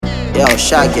Yo,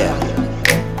 Shaggy.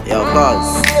 Yo,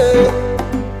 Buzz.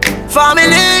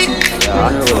 Family.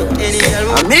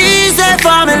 I me say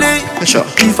family. Sure.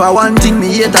 If I want thing, me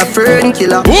hate a fern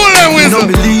killer. I don't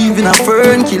believe in a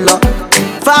fern killer.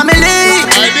 Family.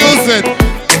 I do it.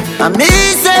 I me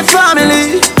say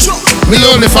family. Me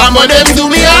only fan but them do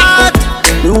me heart.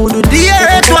 Me would do the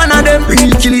hate one of them.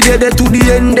 Real kill it dead to the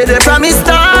end, dead from me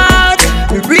start.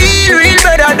 Me real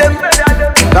better them.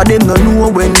 Cause them no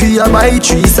know when we a buy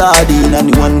 3 sardine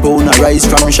and 1 pound of rice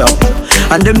from shop.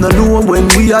 And them no know when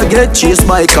we a get chased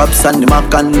by cops and the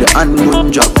mac and the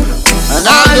handgun job. And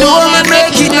I know me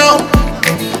make it now.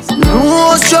 Me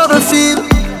know how struggle feel.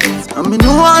 And me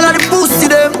know all of the pussy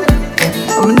them.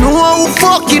 And me know who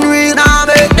fucking real. Now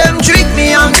make them trick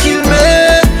me and kill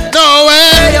me. No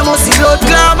way. You must see blood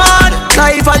clamor.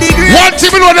 Life a degree. One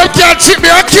thing me know them can't trick me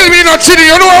and kill me, not chilling.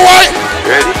 You know why?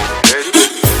 Ready?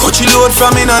 Coachy load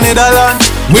from in a Netherlands.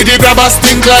 We the grabbers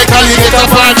stink like alligator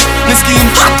fan. The scheme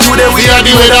hot today We are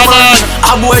the weatherman.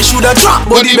 A boy shoulda drop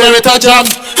But the beretta jam.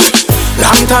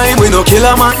 Long time we no kill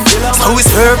a man. So we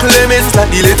circle lemons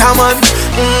like the little man.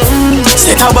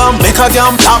 Set a bomb, make a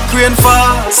damn black rain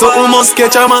fall. So we must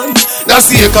catch a man.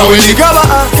 That's the echo when the Grabber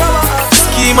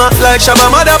schema like Shabba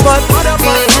Motherpot.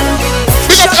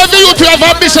 Because every youth have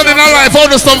ambition in our life. Out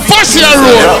of some fashion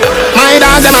road. My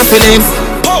dog them a feeling.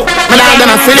 My dog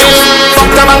them a feeling.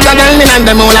 Fuck about the girl and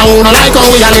them all I wanna like how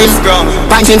we a live.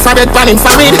 Punching for bed, panning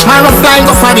for it. My rough line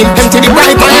go for it. Empty the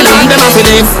bright. My dog them a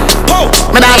feeling.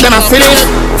 My dog them a feeling.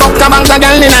 Fuck about the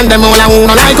girl and them all I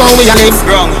wanna like how we a live.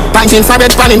 Punching for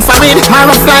bed, panning for it. My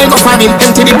rough line go for it.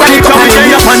 Empty the bright. Come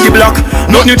here up on the block.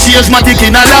 Nothing change my tick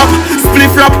in a lap.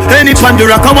 Split flap. Any time you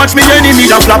rock, I watch me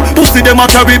enemy a flap. Pussy them a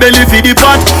carry belly for the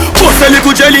pot. Post a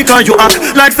little jelly can you act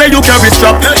like say you carry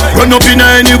strap. Run up in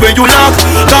any way you lock.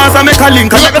 Cause I make a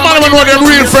link. Let the man know them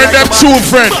real friend, them true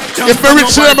friend. If me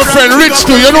rich, them a friend, rich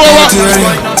too, you know what?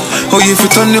 Oh, if you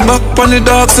turn the back on the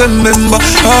dogs, remember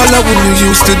all I would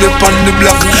used to dip on the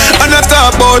block. And I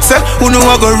talk about say, who know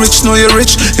I go rich, know you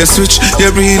rich. You switch,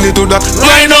 you really do that.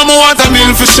 Right now, I want a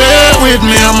meal for share with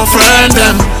me. I'm a friend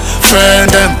them, friend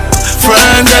them,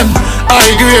 friend them.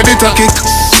 I grade it a kick.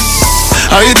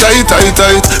 I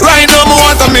tight. Right now, I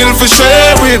want a meal for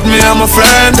share with me. I'm a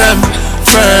friend them,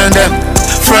 friend them,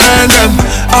 friend them.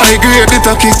 I grade it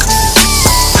a kick.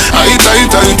 I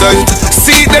tight.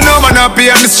 See the no man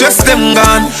happy and the stress them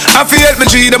gone. I feel me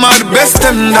treat them all the best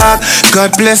them dog.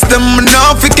 God bless them,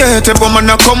 now forget it, but man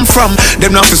I come from.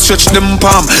 Them not to stretch them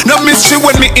palm. No mystery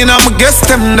when me in, I'm a guest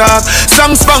them dog.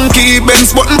 Songs funky,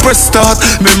 Benz button press start.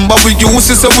 Remember we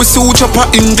used to say we suit up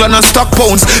at England and stock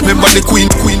pounds. Remember the queen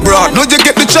broad. Now you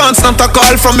get the chance not to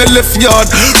call from your left yard.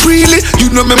 Really? You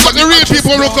know me. But the real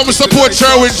people will come support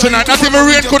Sherwin tonight. Not even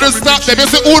rain couldn't stop them. You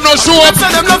say who no show up?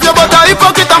 Say them love you but I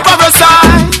hypocrite and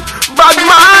parasite. Bad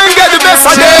man get the best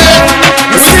of them.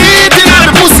 You see it in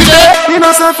the pussy there. You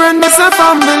know some friend, it's a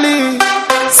family.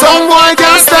 Some boy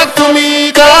can't step to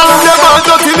me. Cause them all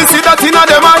dirty, me see that in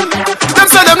them eye. Them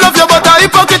say them love you but I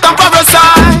hypocrite and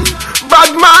parasite.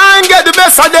 Bad man get the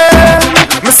best of them.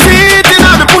 You see it in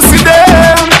the pussy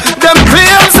there. Them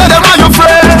claim say them are your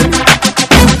friend.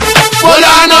 Well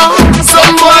I know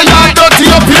some boy are dirty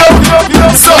up here.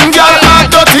 Some girl are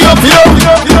dirty up here.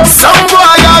 Some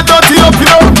boy are dirty up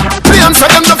here. Claim say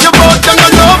them love you but them don't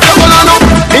love you. Well I know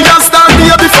me and start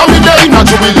here before me day in a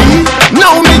jubilee.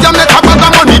 Now me a make a bag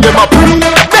of money them a pre.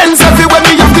 Benz everywhere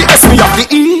me have the S me have the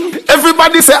E.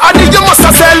 Everybody say Adi you must a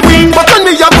sell me. But when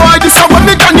me a boy this a what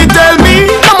me can you tell me.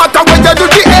 No matter what you do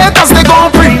the haters they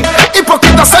gon' free.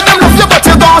 Hypocrite say them love you but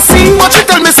you don't see. What you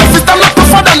tell me say fit I'm not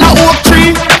tougher than a oak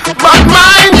tree. Bad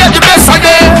mind get the best of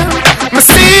them. Me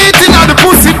see it in all the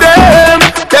pussy them.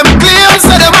 Them claims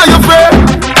say them are your friend.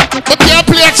 But you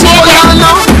play a tune.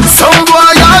 Some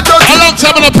boy are dirty. How long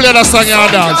time I don't play that song in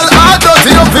our dance?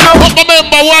 But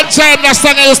remember one time that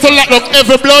song I used to lock down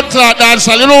every blood clot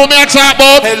dancer. You know what I talk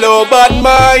about? Hello bad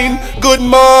mind, good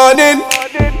morning.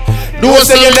 No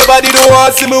say you never did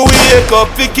want see me wake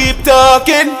up, we keep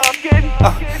talking.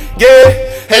 Yeah.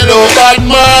 Hello bad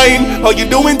mind, how you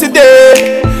doing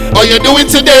today? How you doing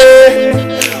today?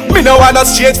 Me no want a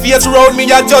straight face round me,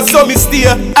 I just so me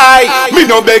steer. Me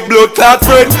no beg blood clot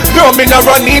friend. No, me no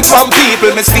run in from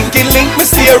people. Me stinking link, me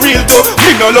stay real too.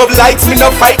 Me no love likes, me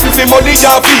no fight with the money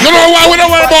job. You know why we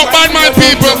don't worry about bad mind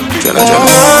people?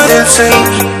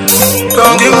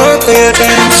 Don't give up on your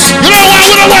dreams. You know why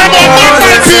we don't worry about bad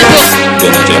mind people?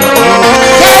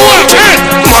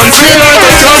 One feel like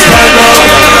a tough right now.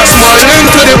 Smile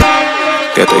into the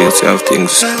get to yourself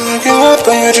things. Don't give up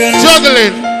on your dreams.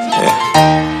 Juggling. Yeah.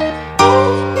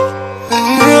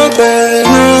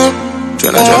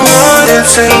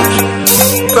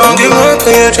 Don't give up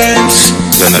on your dreams.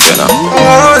 Jenna.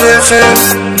 Oh, your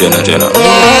dreams. Jenna.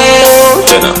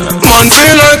 Man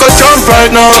feel like a champ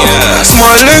right now. Yeah.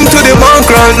 Smiling to the bank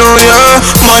right now, yeah.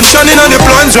 Man shining on the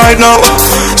plans right now.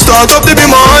 Start up to be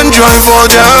my hand drive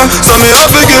out, yeah. So me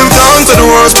have to give down to the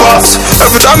worst parts.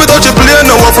 Every time I touch a plane,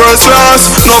 no one first class.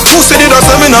 No pussy did a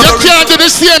seminar. You can't do the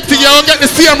same thing, you won't get the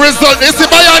same result. This is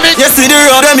bionic. You see the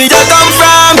road where me just come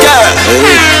from, girl.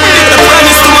 The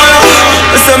promise tomorrow.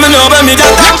 The seminar where me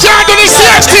just come from. You can't do the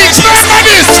same thing, remember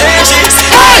this.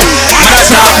 Hey! That's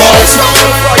not much.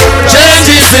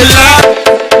 Changes in life.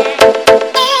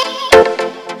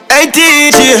 Hey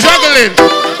DJ, Juggling.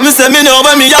 me say me know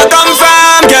where me just come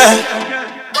from, girl.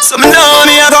 So me know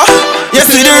me a go. You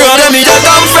see the road where me just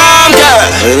come from, girl.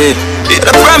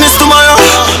 The promise tomorrow.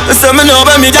 Me say me know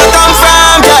where me just come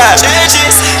from, girl.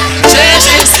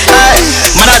 Changes, hey.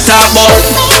 Man I talk about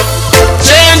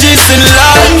changes in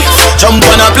life. Jump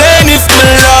on a plane if me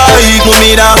like.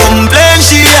 Me da complain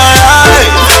she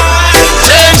alright.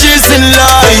 Changes in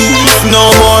life,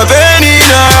 no more pain in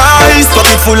her eyes.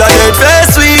 Pocket full of dead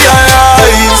face we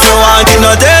arise. So I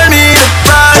cannot tell me the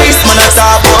price. Man I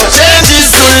talk about changes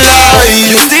in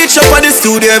life. Stitch up at the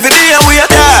studio every day and we are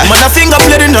there. Man I finger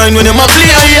play the 9 when them a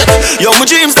play a 8. Yo my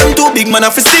dreams them too big, man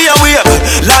I fi see a way.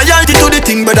 Loyalty to the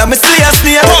thing, but I'm a slay a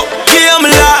snake. Game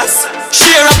last,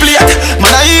 share a plate.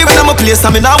 Man I even I'm a place,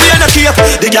 I'm in a wear no cape.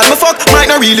 The girl me fuck might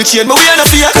not really change, me wear no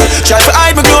fake. Try to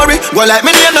hide my glory, go like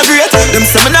me name no great. Them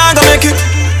say me nah go make it,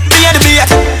 play the beat.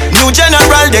 New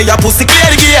general, they a pussy clear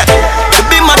the gate. The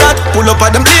be my dad, pull up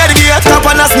at them play the gate. Top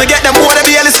on us, me get them water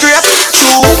barely scrape.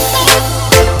 True,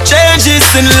 changes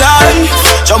in life.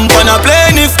 Jump on a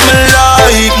plane if me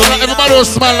like. Everybody will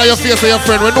smile on your face of your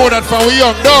friend. We know that from we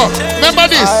young, no. Remember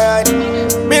this.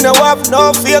 Me no have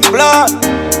no fake blood.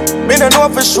 Me no know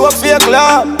for sure fake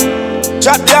love.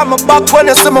 Chat down my back when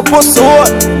you see my pussy hole.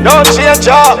 Don't change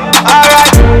up,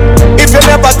 alright. If you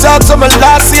never talk to me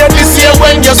last year, this year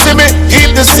when you see me,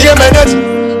 keep the same energy.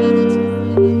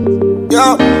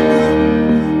 Yo,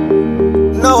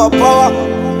 no power.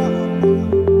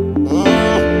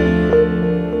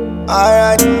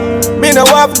 Alright. Me no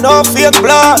have no fake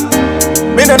blood.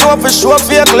 Me no know for sure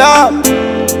fake love.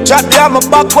 Chat down my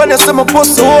back when you see my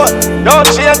pussy hole. Don't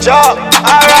change up,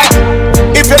 alright.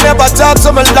 If you never talk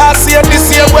to me last year,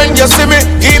 this year when you see me,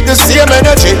 keep the same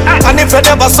energy. And if you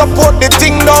never support the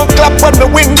thing, don't clap on the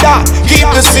window, keep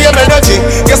the same energy.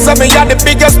 You say me are the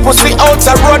biggest pussy out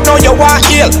the road, now you want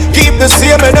heal, keep the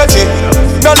same energy.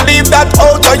 Don't leave that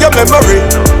out of your memory.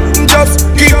 Just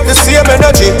keep the same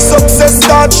energy. Success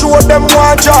start show them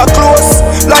want draw close.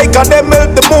 Like a them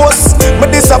help the most. Me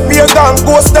disappear gone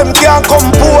ghost, them can't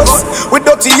compose. With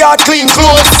dirty yard clean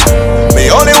clothes.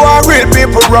 Me only want real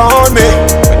people around me.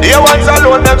 The ones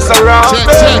alone them surround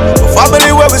me. Family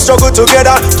where we struggle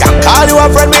together. Can't call you a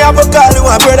friend, me have a call you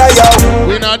a brother, yo.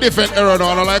 We in a different era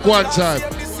now, not like one time.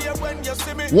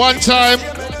 One time,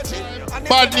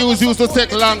 bad news used to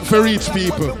take long for reach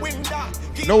people.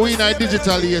 Now we in a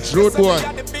digital age, road boy.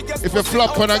 If you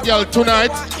flop on a girl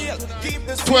tonight,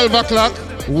 12 o'clock,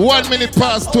 1 minute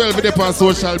past 12 with on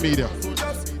social media.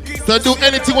 So do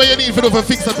anything what you need for to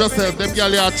fix up yourself. Them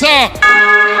girl are cha.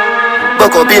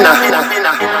 Bokopina.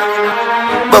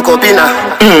 Bokopina.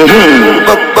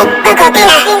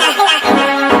 Bokopina.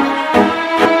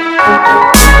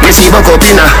 We see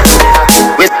Bokopina.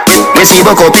 We see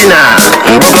Bokopina.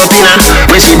 Bokopina.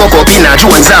 We see Bokopina.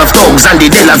 Jones have thugs and the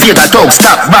De La Vega thugs.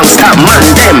 Stop, bang, stop, man,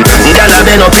 them. Gala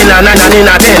been up in a 9 and in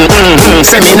a 10.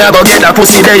 Say me never get that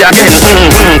pussy there again.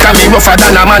 Can be rougher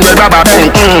than a man with rubber band.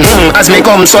 As me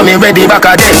come, so me ready back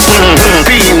again.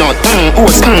 Peanut,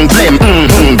 oats, blem.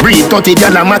 Breed 30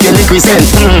 gal a making represent.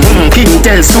 King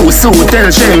tell Sue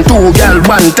tell Shem. 2 gal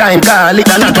 1 time, call it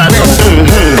a knock a rent.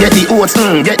 Get the oats,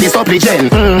 get the supplement.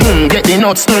 Get the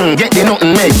nuts, get the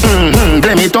nothing made.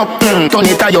 Blem it up, turn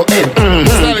it to your head.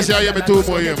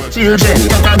 Children,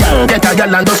 get a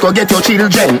gal and just go get your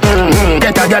children.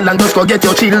 Get a gal and just go get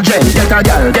your children.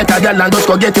 Get a gal and just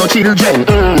go get your children.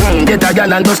 Get a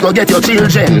gal and just go get your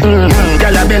children.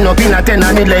 Gal a been up in a 10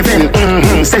 and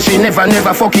 11. Say she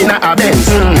never fucking a Benz.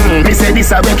 Me say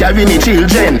this a when carry me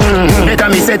children. Better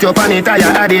me set your pan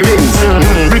tire at the rims.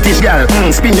 British gal,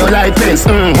 spin your light fence.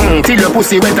 Till your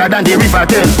pussy wetter than the river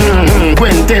Thames.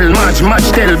 Gwen tell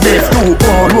match tell Beth. 2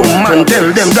 old woman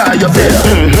tell them die your bed.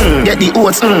 Get the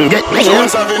oats, get the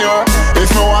oats.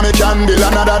 If no one me can build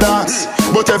another dance,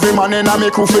 but every man in a me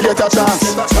crew fi get a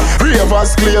chance.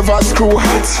 Ravers, clavers, crew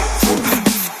hot.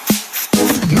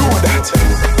 Know that.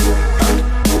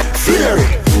 Flare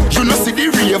it. You know see the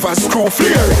ravers crew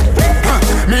flare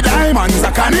it. Me diamonds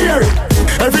a canary.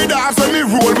 Every dance when me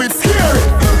roll with scary.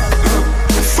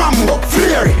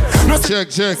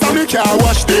 Check. So me can't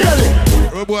wash daily.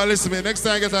 Oh boy, listen me. Next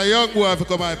time get a young boy to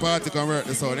come my party, come work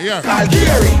this on here.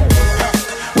 Algieri.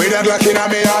 With a Glock in a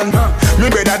me hand. Me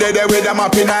better dead with a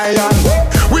map in iron.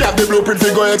 We have the blueprint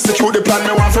to go execute the plan.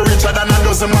 Me want for richer than a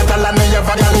dozen matter land. Me have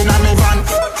a gal in a me van.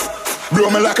 Blow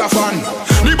me like a fan.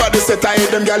 The body set I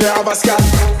hate them gal you have a scan.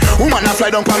 Woman a fly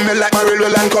down on me like my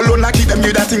railway line. Cologne I keep them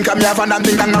you that think I'm here. And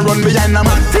think I'm run behind a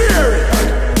man. Fear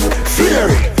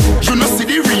it. You know see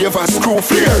the ravers screw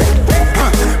fear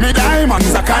it. Me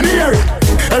diamonds I can hear it.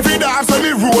 Every dance when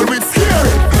me roll with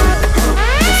scary.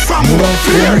 From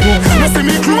fear it. You see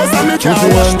me close and me can't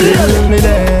watch daily.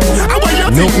 How about you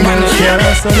think man hear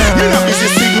it? Me not busy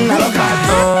signal card.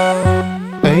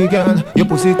 Hey girl, your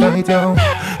pussy tight down.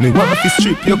 Me want to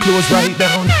strip your clothes right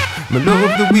down. Me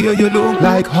love the way you look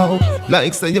like how.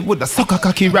 Like say you woulda suck a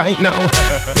cocky right now.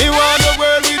 Me want a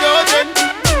world without end.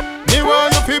 Me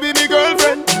want you to be me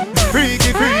girlfriend.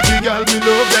 Freaky girl, me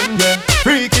love them, yeah.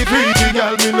 Freaky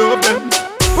girl, me love them.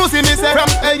 Pussy me say from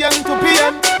AM to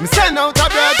PM. Me send out a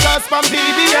broadcast from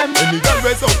BBM. Any girl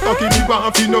we so cocky, me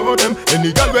want to know them.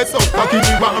 Any girl we so cocky,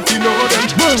 me want to know them.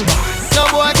 No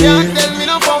boy can't tell me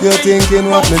no fuck. You're thinking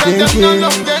what me thinking,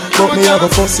 but me have a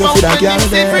fuss you for that girl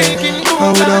there.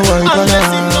 I woulda want for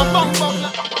now.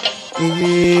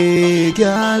 Hey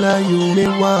girl, are you me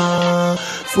want?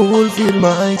 Fulfill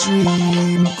my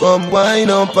dream. Come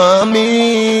wind up on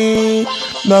me.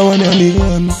 Now when you're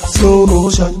near slow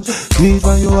motion. Give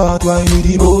on your heart wine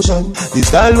with emotion. The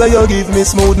style where you give me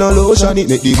smooth no lotion. It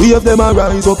make the wave them a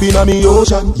rise up in a me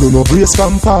ocean. You no brace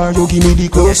from far, you give me the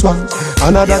close one.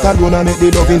 Another can gonna make the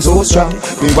loving so strong.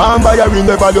 Me want buy a ring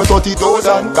the value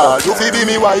 30,000. Call you fi be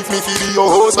me wife, me fi be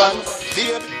your husband.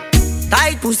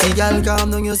 Tight pussy girl, calm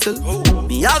down yourself.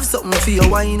 Me have something for you,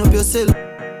 wind up yourself.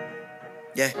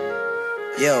 Yeah,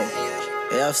 yo,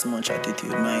 you have so much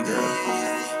attitude, my girl.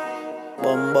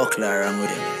 Bumbuckler, I'm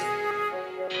with you.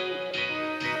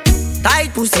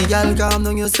 Tight pussy, girl, calm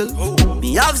down yourself.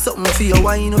 Me have something for you,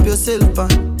 wind up yourself.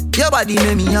 Your body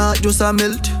make me heart just a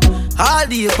melt. All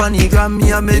the up on the gram,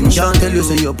 me a mention. Tell you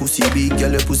say your pussy big,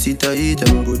 girl, your pussy tight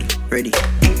and good. Ready?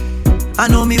 I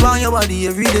know me want your body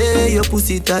every day. Your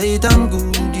pussy tight and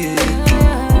good, yeah.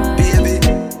 Baby,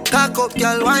 cock up,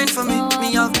 girl, wine for me.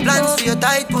 Me have plans for your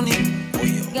tight pony.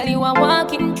 Girl, you a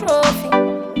walking trophy.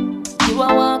 You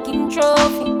a walking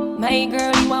trophy. My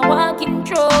girl, you a walking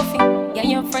trophy. Yeah,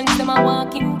 your friends, them a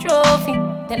walking trophy.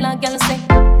 Tell a girl, say,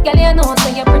 girl, you know, so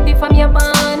you're pretty from your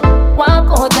band. Walk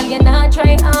out, girl, you not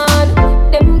try hard.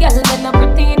 Them girls, they're not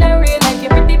pretty in a real life.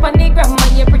 You're pretty from the gram,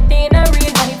 and you're pretty in a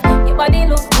real life. Your body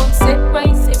look good, set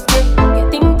right, set right.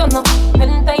 Your thing done up,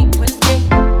 well tight, well straight.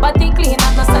 Body clean,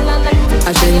 and no salon like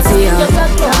I shouldn't see her. Just a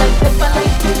glow like pepper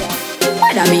light.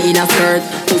 Whether me in a skirt,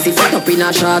 pussy fat up in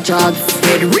a short shorts.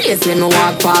 Head race when me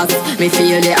walk past. Me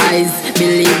feel the eyes,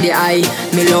 believe the eye.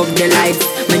 Me love the lights,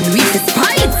 me do it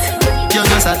despite. You're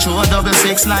just a true double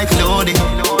six like loading.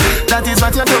 That is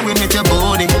what you're doing with your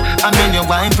body. And when you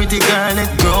wine pretty girl, it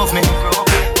grove me.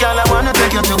 Girl, I wanna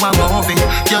take you to a movie.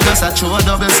 You're just a true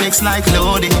double six like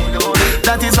loading.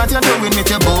 That is what you're doing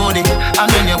with your body. And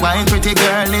when you wine pretty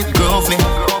girl, it grove me.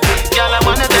 Girl, I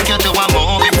wanna take you to a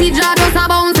movie. The jaw just a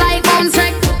bounce like bounce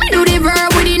track. Me do the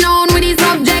verb with the noun with the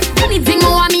subject. Anything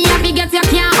more me happy get you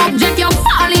can't object. You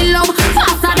fall in love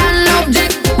faster than love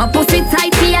jack. My pussy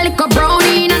tight feel like a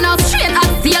brownie. And a straight up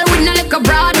steel with no like a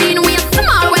broad bean. We a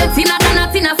small well thinner than a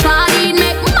thinner sardine.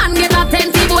 Make man get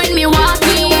attentive when me walk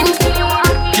in.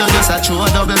 You're just a true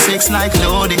double six like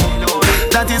loading.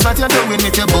 That is what you're doing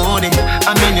with your body.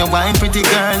 And when you wine pretty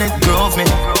girl, it grove me.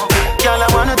 Girl, I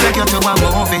wanna take you to a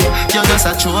movie. You're just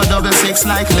a true double six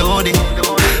like loading.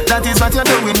 That is what you're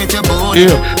doing with your body.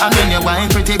 And when you wine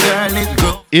pretty girl, it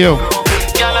grove.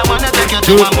 Girl, I wanna take you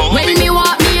to a movie. When me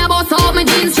walk, me a bust out my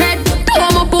jeans thread. Throw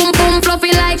my pum pum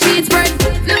fluffy like sheet spread.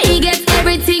 Me get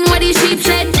everything with the sheep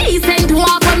shed. Decent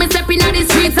walk when me step in the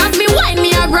streets. As me wine,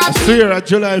 me a grab. Here at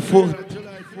July 4th.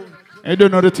 I don't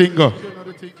know the thing go.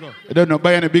 I don't know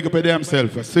buy any big up of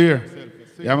themself. I see here.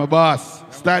 Yeah, I'm a boss.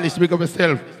 Stylish, big up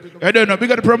yourself. I don't know, big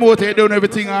up the promoter, I don't know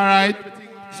everything alright.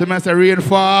 Some say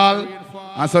rainfall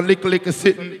and some little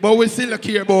sitting. But we still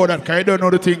care about that, because I don't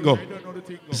know the thing go.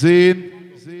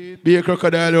 Zane, be a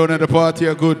crocodile on the party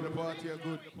are good.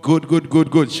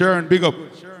 Good. Sharon, big up.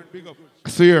 I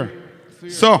see here.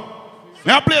 So,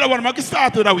 may I play that one? I can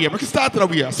start with that way.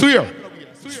 I see here.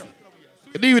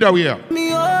 Leave it that way.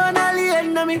 Me own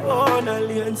alien, na me own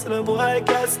alien. So no boy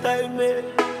can't style me.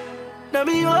 Na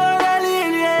me own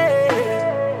alien, yeah.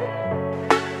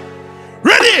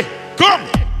 Ready? Come!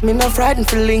 Me no frightened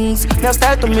feelings, me a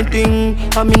start to me thing.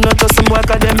 And me no trust some boy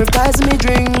 'cause them price me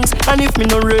drinks. And if me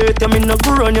no rate you, me no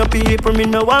go run your people. Me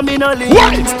no want me no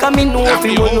links. 'Cause me know if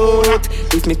you will out.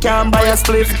 If me can't buy a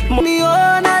spliff, me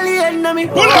own alien, na me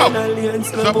own alien.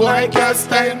 So boy can't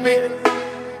style me.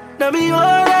 Na me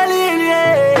own alien,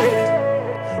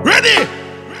 yeah. Ready?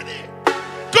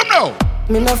 Come now.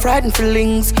 Me no frightened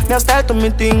feelings, me a start to me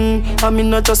thing. And me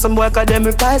no trust some boy 'cause them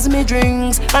price me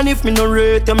drinks. And if me no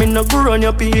rate you, me no go run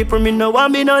your people. Me no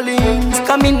want me no links.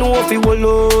 'Cause me know if you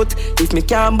will out. If me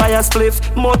can't buy a spliff,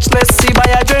 much less see buy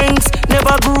a drinks.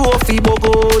 Never grew up fi bug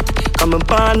out. 'Cause me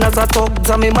born as a thug,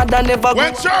 and me mother never.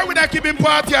 When sure we not keeping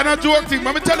party and a joke thing,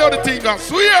 let me tell you the thing, I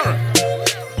swear.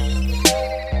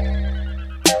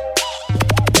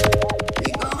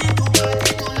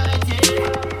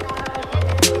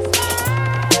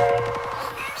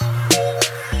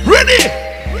 Ready?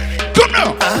 Come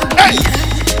now. Hey.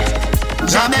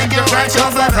 Jamaica you right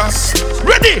over us.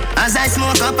 Ready? As I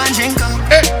smoke up and drink up.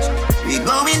 Hey. We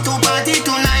going to party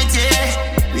tonight,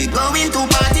 yeah. We going to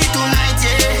party tonight,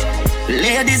 yeah.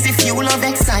 Ladies, if you love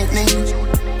excitement,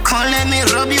 come let me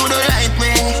rub you the right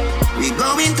way. We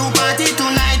going to party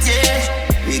tonight, yeah.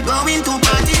 We going to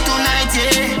party tonight,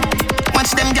 yeah.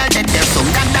 Watch them girls that they're so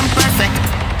goddamn perfect.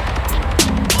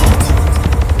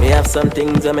 We have some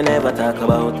things that me never talk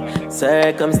about.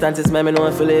 Circumstances me know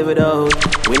if we live without.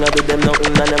 We not do them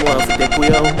nothing and them want to take we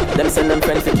out. Them send them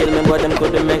friends to kill me but them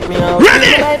couldn't make me out.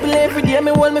 Ready? Bible every day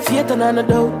me hold me faith and I no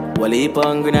doubt. Well heap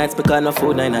hungry nights because no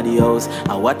food in the house.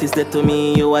 And what is that to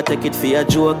me? You a take it for a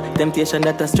joke. Temptation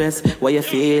that a stress. Why you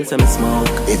feel some smoke?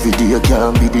 Every day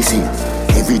can't be the same.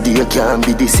 Every day can't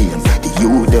be the same. The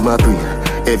youth them a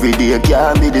pray. Every day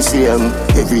can't be the same.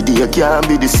 Every day can't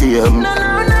be the same.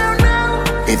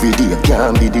 Every day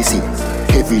can't be the same.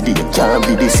 Every day can't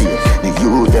be the same. The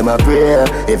youth them a pray.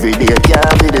 Every day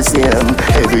can't be the same.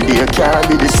 Every day can't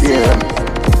be the same.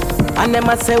 And them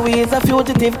a say we is a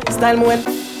fugitive. Style me when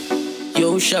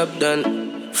Yo, shop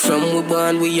done. From we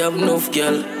born we have enough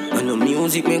girl. And the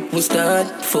music make we start.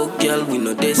 Fuck girl, we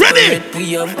no desperate.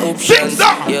 We have options.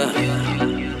 Yeah.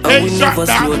 And we never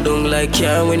slow down like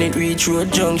car when it reach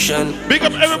road junction. Big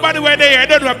up everybody where they are.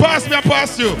 Don't pass me, I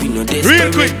pass you.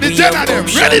 Real quick, the jet of them.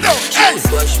 Ready now. Hey.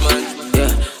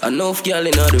 Yeah, enough girl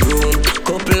in the room.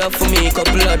 Couple up for me,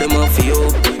 couple of them up for you.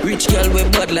 Rich girl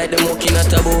with bad like them walking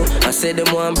at a bow. I said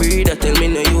them want breed, I tell me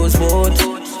no use boat.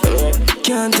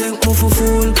 Can't take me for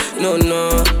fool,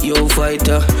 no, yo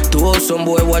fighter. To all some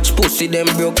boy watch pussy, them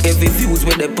broke heavy views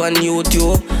with them on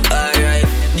YouTube. Alright,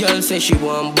 girl say she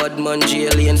want bad man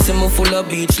jail. And say me full of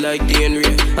beats like the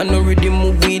Henry. I know rhythm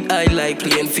move weed, I like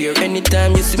plain fear.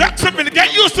 Anytime you see me, that's something,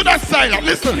 get used to that silence,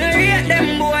 listen. We no rate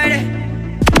them boy.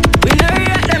 We no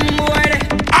rate them boy.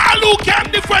 All who can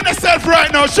defend themselves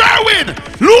right now, Sherwin,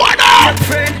 load up!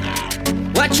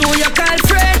 Watch who you call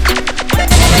friend.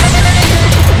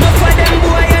 Not for them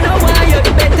boy, you know why you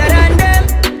better than them.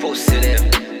 Pussy them.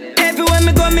 Everywhere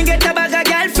me go, me get a bag of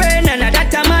girlfriend. And that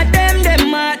time at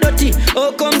them are dirty.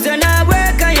 How comes you not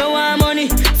work and you want money?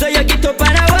 So you get up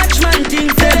and a watch man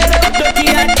things. Dirty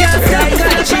and can't stop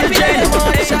children.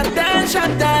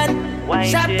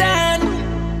 Shut down.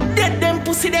 Dead them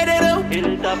pussy dead out.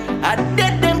 I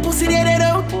dead them pussy dead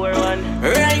out.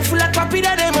 Rifle a copy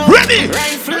that them out. Ready?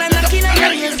 Rifle a knocking on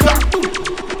your ears.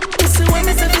 Pussy when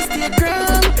it's a state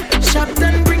ground. Shop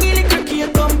done, bring in the cookie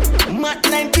and come. Mat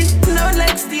 90, no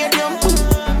like stadium.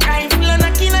 Rifle a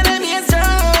knocking on them ears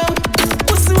down.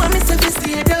 Pussy when it's a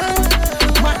stadium.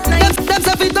 Mat 90. Them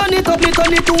say fi turn it up, me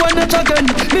turn it to one inch again.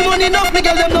 Me money enough, me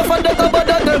girl them no for that about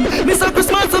them. Me say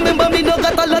Christmas, remember me no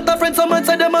got a lot of friends. Someone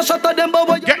say them a shot at them, but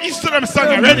what? Get used to them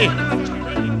song, ready?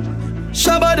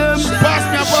 Shabba them. Pass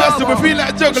me a pass to me, feel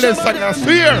like juggling song, I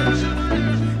swear.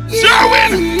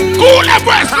 Sherwin, cool and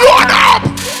press, load up!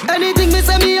 Anything me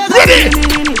say me a ready?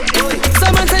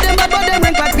 Someone say them bad but them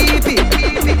rank like pee-pee.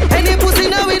 Any pussy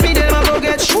now with me them a go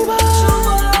get shuba.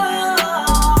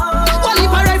 Well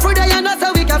if I ride through there you know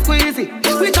so we can squeeze it.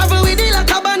 We travel with it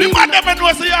like a bunny. The man never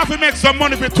knows so you have to make some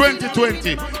money for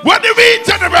 2020. What the real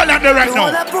general under right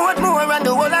now? The whole of Broadmoor and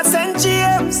the whole of St.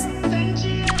 James.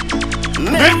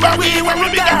 Remember we when we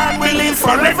began, we live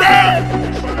forever.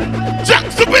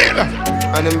 Jacksonville.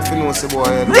 And them fi know say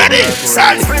boy ready,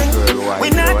 son. We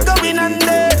not going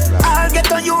under. I'll get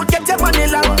on you, get your money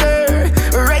longer.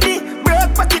 Ready,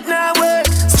 broke pocket now work.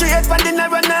 Straight from the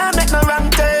narrow now, make no wrong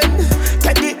turn.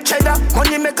 Get the cheddar,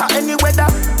 money maker any weather.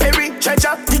 Perry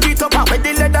treasure, dig it up with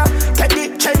the leather. Get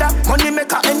the cheddar, money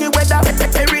maker any weather.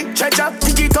 Perry treasure,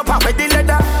 dig it up with the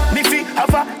leather. Me fi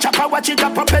have a chopper, watch it a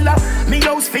propeller. Me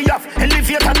house fi off,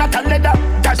 elevator not a leather.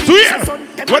 That's swear.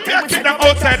 What they keep them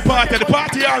outside party? The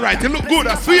party alright. You look good,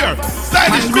 I swear.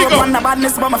 Stylish big up. On the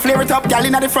badness, but my flare it up. Girl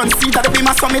in the front seat of the beam,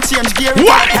 so me change gear it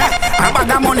what? Up. I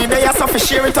bag of money, they are so for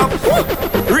share it up.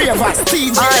 Ravers,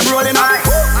 TJ, I'm rolling up.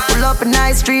 Pull up a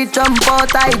nice street, jump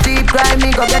out, I deep grind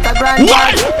me, go get a grand.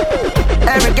 What?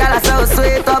 Every girl I so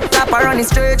sweet up top, I run it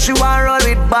straight, she want roll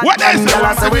with back. What else? Girl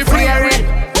I so we flare it.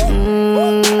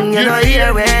 You know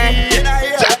hear me?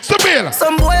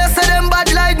 Some boys say them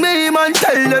bad like me, man,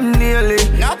 tell them nearly.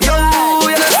 Yo,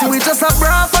 you know see we just a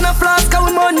braff and a flask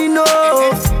of money, no.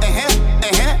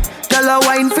 Girl a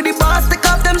wine for the boss, take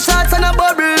off them shots and a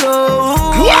bubble,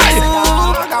 oh. Why?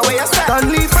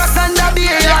 Stanley Frost and a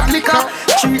beer hot liquor.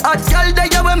 Three hot girl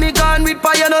there when me gone with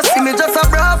fire, no see me just a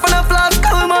braff and a flask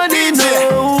of money,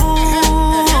 no.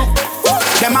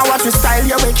 Them a watch the style,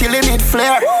 you be killing it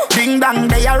flare. Ding dong,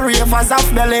 they a ravers off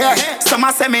the layer. Some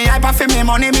a say me hyper for me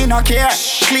money, me no care.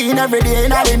 Clean every day,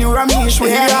 in all the new Ramesh we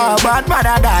yeah, bad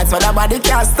mother that's what the body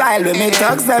can style. We me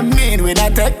thugs them mean, we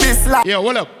not take this life. Yeah,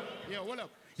 hold up.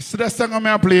 You see that song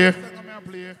I play?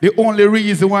 The only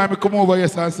reason why I come over here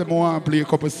and say I want to play a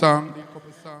couple songs is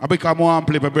because I want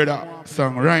to play my brother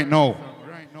song right now.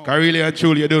 Because really and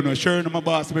truly, you don't know. Sure, my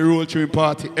boss, me roll through in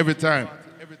party every time.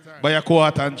 Buy a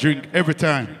quart and drink every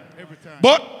time.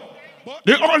 But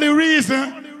the only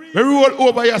reason we roll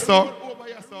over here, so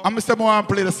I'm say I want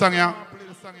to play the song here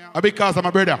because I'm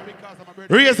a brother.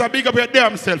 Raise a big up your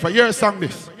damn self. I hear a song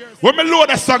this. When me load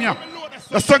the song here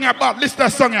bad, listen to the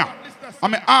song here.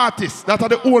 I'm an artist. That's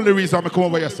the only reason I come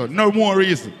over here, so no more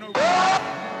reason.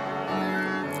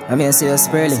 I'm here to see you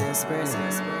spurly.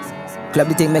 Club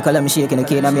the thing, make all I'm shaking the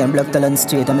cane. I'm here and block talent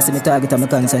straight. I'm see me target, I'm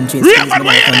concentrate. Real man,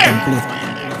 where you there?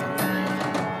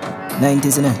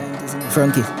 90s, you know.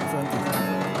 Frankie.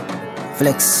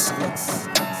 Flex.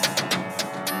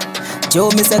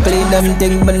 Joe, me say clean them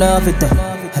thing, but not fit.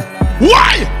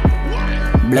 Why?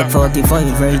 Black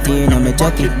 45 right here in my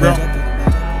jacket, bro.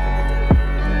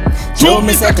 Joe,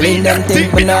 me say clean them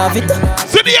thing, but not fit.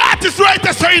 See the artist right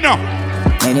there, say no.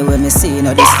 Anyway, me see you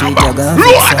know the street, you go.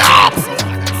 Load up!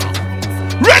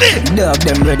 Ready? Dog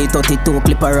them ready, 32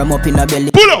 clipper, I'm up in the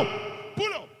belly. Pull up!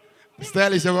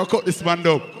 Stylish, I will cut this man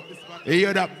down. You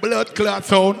hear that blood clot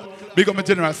sound? Big up my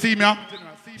general. See me?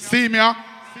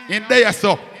 In there,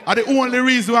 so. And the only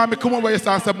reason why I come over here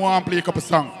and say I want to play a couple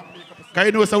songs. Because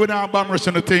you know, so we don't have band rush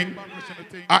on the thing.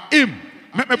 And him,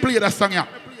 make me play that song here.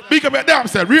 Big up your damn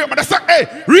self. Raise the song. Hey,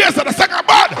 raise the song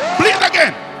bad. Play it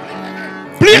again.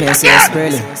 Play it again.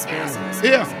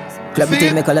 Yeah. Club the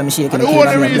team, make all I'm shaking. The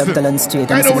only reason. Block talent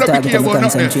straight. I'm see the target, I'm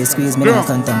concentrate. Squeeze me, now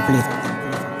contemplate.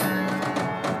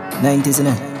 90s, you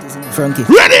know. Frankie.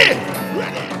 Ready?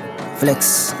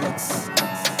 Flex.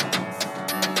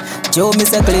 Joe, me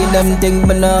say clean them thing,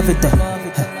 but not fit.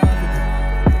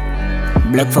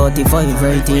 Black 45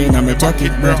 right here in my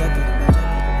jacket, bro.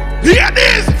 Here it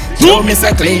is. Joe, me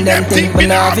say clean them thing, but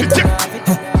not fit.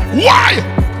 Why?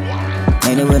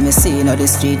 Anyway, me see you know the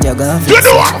street, you go. You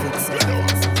know.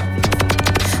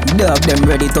 Dog them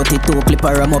ready, 32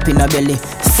 clipper, I'm up in a belly.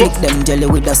 Flick them jelly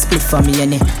with a split for me,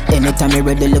 anytime you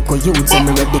ready, look at you, so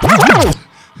me ready.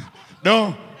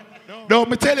 No,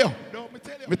 me tell you.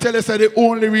 Say the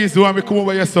only reason why we come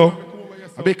over here, so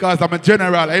because I'm a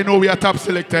general. I know we are top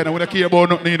selector and we don't care about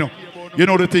nothing, you know. You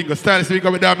know the thing, the style speak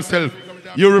of damn self.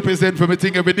 You represent for me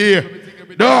thing every day.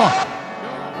 No.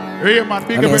 Hey man,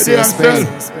 big up your damn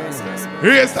self.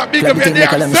 Raise a big up your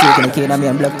damn self.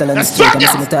 I'm block talent straight, I'm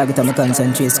see me target, I'm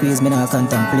concentrate, squeeze me now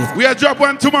contemplate. We are drop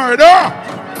one tomorrow, no?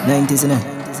 90s, you know.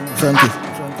 Frankie.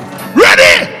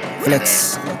 Ready?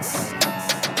 Flex.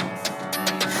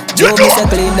 Joe, me say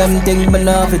clean them thing, but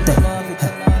not fit.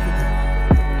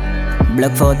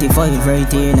 Black 45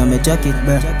 right here in my jacket,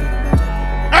 bro.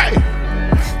 Hey!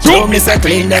 Joe, me say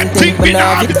clean them thing, but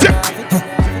not fit.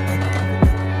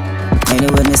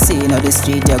 Anyway, me see you know the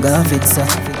street, you go fit, sir.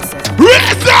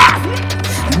 Raise up!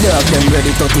 Dog them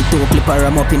ready, 32 clipper,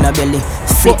 I'm up in the belly.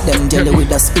 Flick them jelly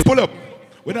with a spit. Pull up.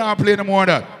 We don't play no more of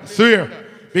that. Swear.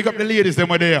 Pick up the ladies,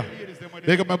 them are there.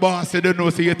 Pick up my boss, say don't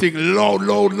know, see your thing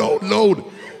loud.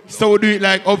 So we do it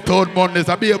like Uptown Mondays.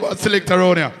 I be about select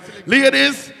around here.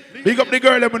 Ladies, pick up the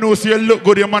girl, let me know, so you look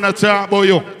good, your man a chat about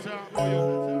you.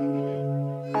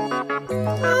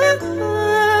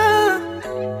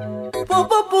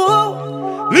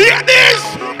 Ladies!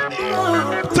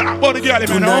 Talk about the girl, if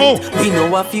you know. We know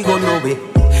what you gonna know it.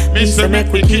 Me say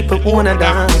make we keep it on a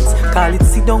dance. Call it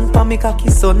sit down for me cocky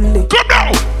Sunday. Come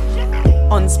down!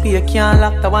 On spear can't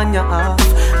lock the one you have.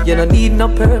 You don't need no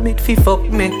permit fi fuck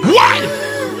me. Why?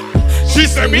 She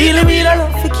said me really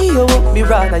love to keep you up. Me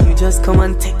rather you just come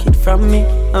and take it from me.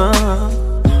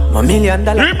 $1 million.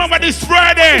 Remember this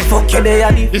Friday. Fuck you there,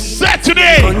 it's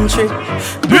Saturday. Country.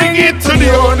 Bring it to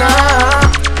the owner.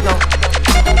 No.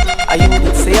 I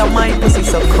would say I might pussy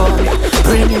so cold.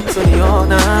 Bring it to the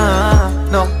owner.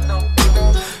 No.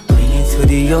 Bring it to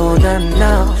the owner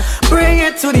now. Bring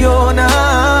it to the owner.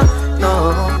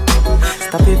 No.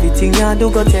 Stop everything you do,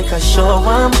 go take a show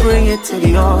and bring it to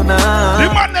the owner. The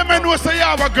man never know say you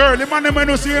have a girl. The man never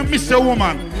know say you miss a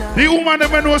woman. The woman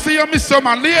never know say you miss a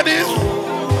man. Ladies.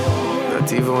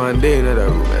 Not even one day in the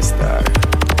room, I start.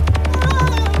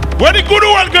 Where the good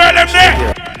old girl them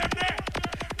there?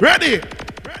 Ready?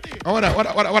 Oh, what that?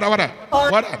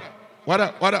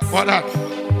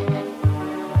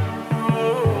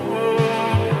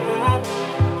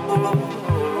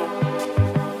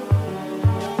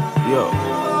 Yo,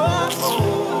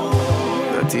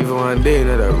 not even one day in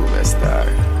the room, I start.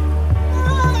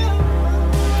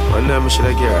 One time I should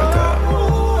have get a car.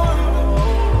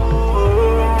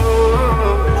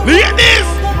 Ladies!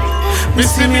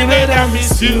 Missing me better, I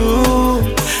miss you.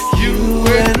 You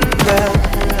and I.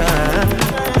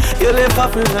 You live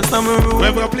up in the summer room.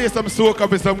 We're gonna play some soca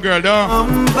with some girl, though.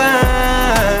 I'm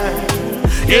back.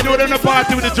 You know they're in the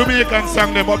party with the Jamaican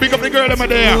song, them, but big up the girl, them are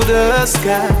there. The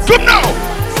sky. Come now!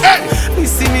 Hey! You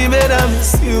see me better,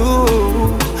 miss you.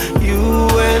 You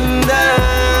and I.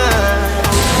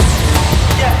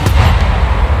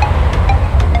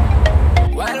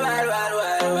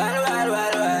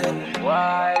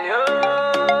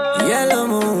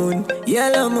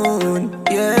 Yellow moon,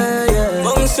 yeah, yeah.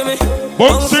 Bounce to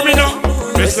me now.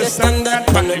 Mr. Standard,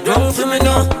 pan the drum for me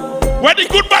now. Where the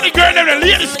good body girl and the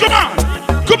ladies, come on.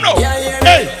 Come now.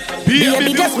 Hey.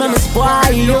 Baby, just wanna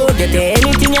spoil you. Get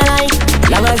anything you like.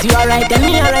 Long as you alright and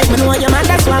me alright. Me know your man,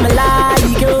 that's why me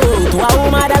like you. To a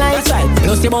woman that likes right.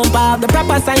 Plus you bump up the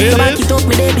proper sign. So back it up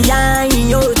me day behind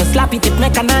you. Just slap it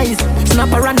mechanized.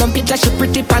 Snap a random picture, she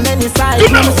pretty pan any size.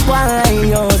 Wanna spoil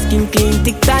you. Skin clean,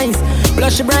 thick ties.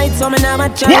 Blush bright, so me now my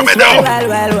choice.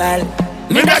 Well.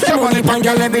 Me got some money pan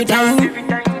girl every time.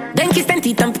 Then kiss and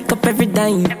teeth and pick up every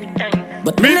dime.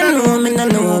 But me no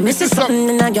know, me see something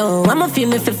in a yo. I'ma feel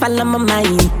me fi fall on my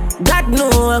mind. God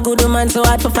know a good woman so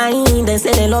hard to find. They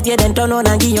say they love you, then turn on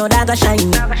and give your dog a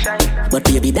shine. But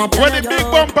baby that. What the big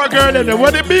bumper girl in there?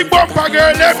 What the big bumper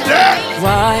girl left there?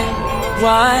 Why?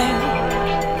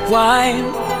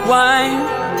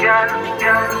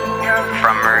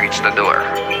 From reach the door.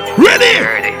 Ready?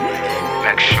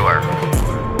 Make sure.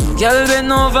 Girl,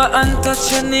 bend over and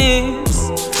touch your knees.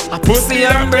 I pussy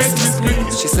and breast me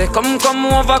squeeze. She say, come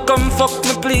over, come fuck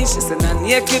me please. She say, nah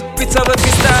naked pizza but we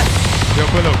start. Yo,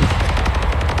 pull up.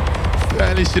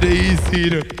 Stylish, you're easy, you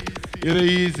know. You're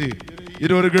easy. You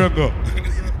know the girl go.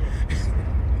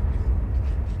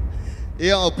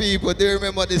 Yo, people, do you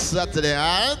remember this Saturday,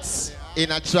 alright?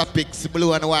 In a tropics,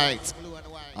 blue and white.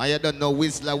 And you don't know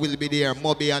Whistler will be there,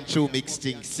 Moby and True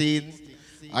mixing scene.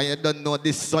 And you don't know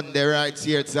this Sunday right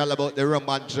here, it's all about the rum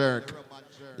and jerk.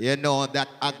 You know that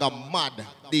I got mad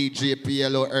DJ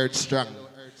PLO Earth Strong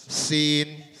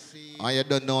scene. And you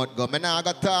don't know it go. I now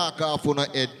got talk off on the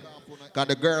head. Because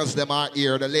the girls them are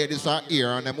here, the ladies are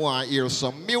here, and them want to hear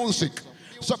some music.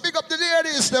 So big up the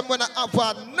ladies, them when I have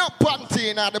a no panty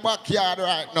in the backyard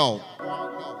right now.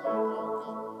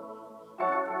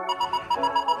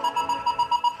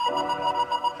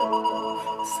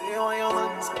 Say all your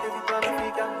hands, every time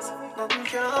I dance, nothing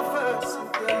can first.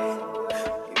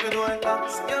 Even though I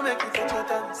dance, you make it touch your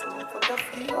dance,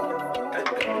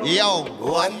 yo,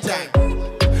 one time.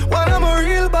 When I'm a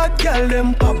real bad girl,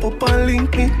 them pop up and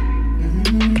link me.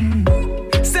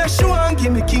 Say she want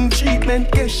give me king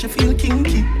treatment, guess she feel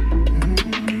kinky.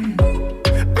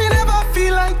 Me never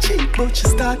feel like cheap, but she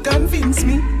start convince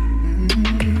me.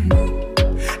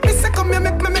 Me say come here,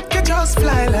 make you just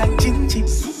fly like Gingy.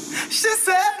 She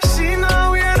said she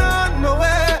know we're not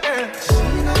nowhere.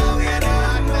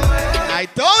 I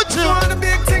told you. She want the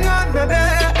big thing on me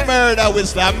there. Murder,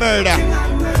 Whistler, murder.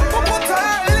 Put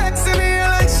her legs in the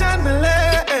election, me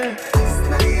leg.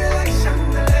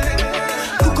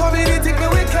 You come in and take me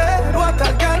wicked, what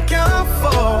a girl can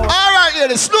afford. Alright, yeah,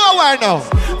 the slow one now.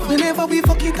 Whenever we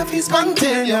fuck it up, it's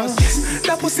spontaneous.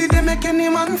 That pussy, they make any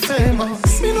man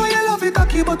famous. Me know you love it,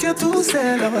 cocky, but you're too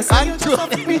zealous. And you just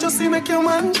fuck me just to make your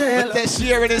man jealous. But they're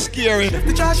sharing is scary.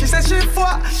 The trash, she says she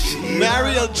fuck.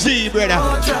 Mariel G, brother.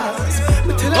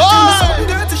 Me tell her something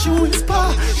dirty, she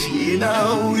whisper. She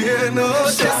now, you know.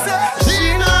 She said,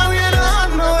 she now, you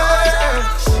don't know it.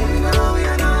 She now,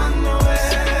 you don't know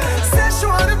it. Say she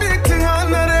want a big thing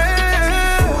on the day.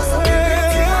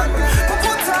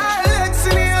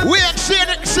 We ain't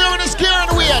sharing is scary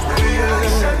and weird.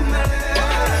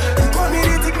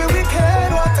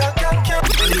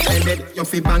 You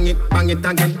fi bang it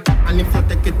again. And if you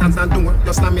take it as a door,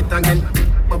 you slam it again.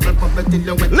 Bubble, bubble till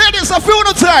you wet. Ladies, a few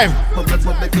no time. Bubble,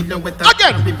 bubble till you wet.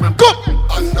 Again, come.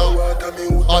 Underwater, me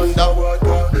wood.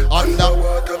 Underwater,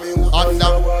 me wood.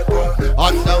 Underwater,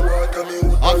 me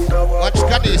wood. Watch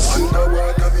this.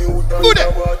 Underwater, me wood. Good it.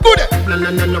 No,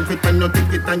 love it when you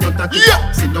take it and you take it.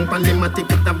 Yeah. Sit down on the mat,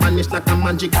 take it and vanish like a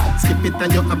magic. Skip it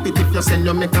and you happy if you sell,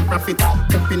 you make a profit.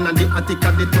 Up in the attic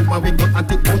at the top, we go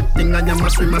at it. Good thing I am a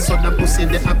swimmer, so the pussy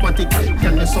the aquatic.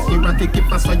 Can you so erratic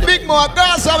if I saw you? Big more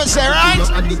girls, I would say, right?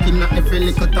 You're addicted in every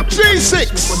little topic.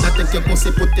 3-6. So that take your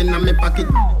pussy, put in my pocket.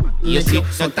 Yes, you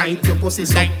so tight, your pussy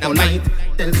so polite.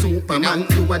 Tell Superman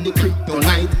you are the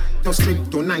kryptonite. To strip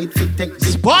tonight, fit take the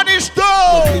Spanish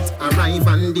dog. It arrive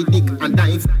and the dick and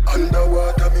dive.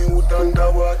 Underwater, me wood.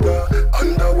 Underwater,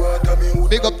 me wood.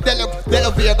 Big up, tell up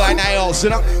your guy in the house, you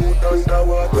know.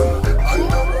 Underwater,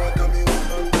 me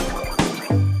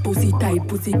wood. Pussy tight,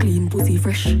 pussy clean, pussy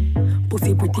fresh.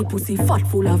 Pussy pretty, pussy fat,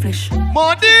 full of flesh.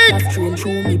 Money. That's train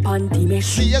through me panty mesh.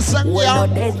 See you, son, well, yeah.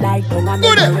 not dead like tongue and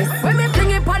rest. When me bring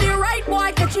it on the right,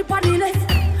 boy, catch it on the left.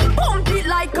 Pump it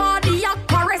like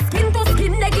cardiac arrest. Skin to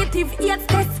skin, negative 8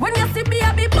 test. When you see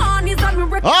baby born is on me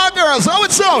rep. Ah, girls, how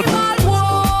it sound?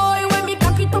 Boy, when me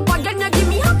cock it up again, you give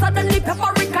me hotter than the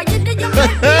paprika. You did your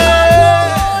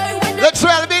Let's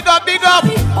try big up.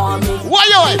 Why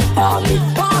you?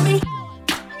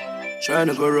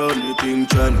 Tryna go round the thing,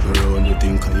 can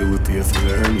you will pay for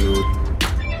learn you.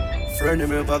 Friend of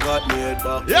me never got me head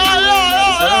back.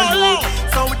 Yeah.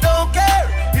 So we don't care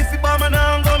if you bomb and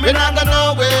I'm going, we not go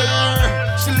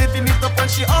nowhere. She living it up and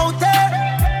she out there,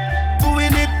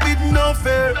 doing it with no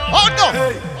fear. Oh no.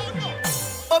 Hey.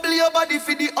 Bubble your body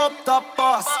for the up top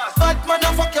pass. Bad man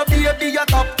a fuck your baby your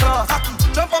top class.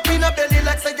 Jump up in a belly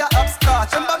like say you're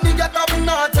upstart. Remember me your top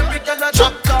notch, every girl a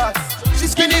drop class. She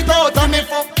skin it out and me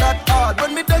fuck that hard.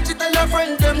 When me touch it tell her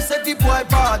friend them say the boy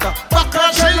bad. Back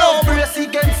and she love brace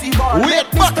against the ball. Wait,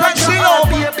 back and she love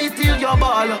baby till your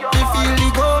ball. Me feel the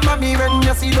go mommy when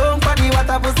you see long body. What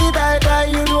a pussy die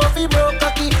you know if you broke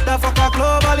cocky. The fuck a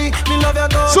globally. Me love your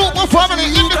dog. Super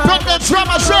family independent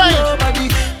RAMAJAY.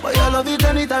 But you love it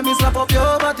anytime me slap up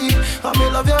your body. And me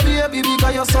love your baby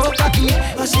because you're so cocky.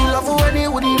 And she love when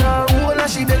you would in her hole. And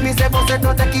she make me say but said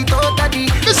no take it out daddy.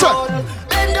 Listen.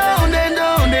 Then down.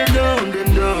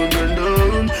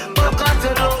 Back at the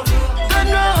road. Turn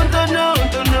down.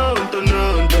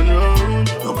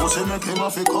 Your pussy make him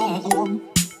have to come home.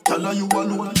 Tell her you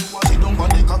alone. Sit down on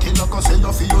the cocky like a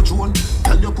seller for your drone.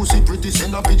 Tell your pussy pretty,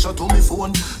 send a picture to me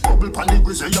phone. Bubble pan the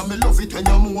grizzly, yeah, me love it when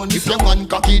you moan. If your man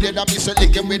cocky, then I miss a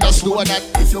lick him with a stone.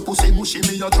 If your pussy bushy,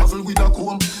 me a travel with a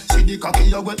comb. See the cocky,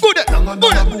 you wet. Good.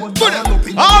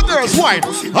 All girls wine.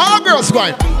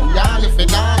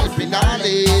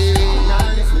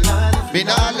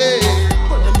 Finale.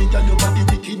 But the nigga, your body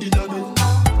wicked in your head.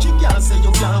 She can't say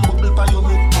you can't bubble by your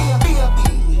head.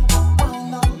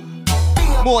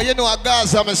 More, you know a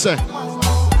Gaza, me say.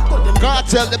 Can't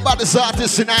tell the baddest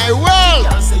artist in our world.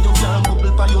 Can't say you can't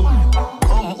bubble by your head.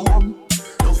 Come home,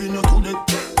 loving you to death.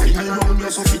 Feel me round you,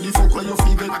 so feel the fuck where you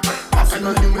feel it. After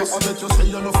you do it, I bet you say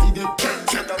you no feel it.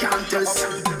 Can't tell.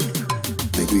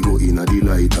 Make we go in a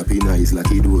delight, happy nice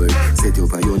like it door. Set you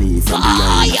on your knee from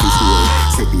behind like it's door.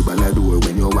 Set the ball a door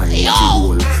when you wine like it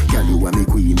roll. Girl, you are me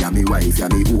queen, you me wife, you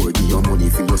me whore. Give your money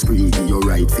for your spree, give your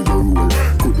right for your rule.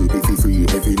 Could do it for free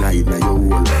every night now your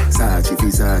whole. Sachi for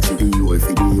Sachi, the your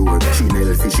for the your.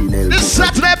 Chanel for Chanel. This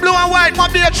Saturday blue and white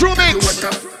might be a true mix.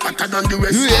 Better than the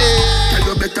rest. Tell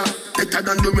you better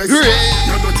than the rest.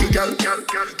 No dirty girl,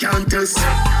 can't test.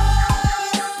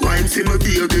 Wine for my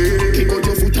baby. Kick out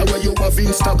your foot away, you have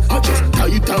in stock. I just tie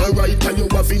it all right and you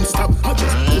have in stock. I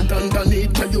just put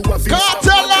underneath and you have in stock.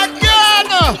 Cartel again!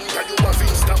 And you have in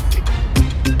stock.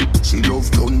 She love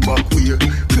turn back way.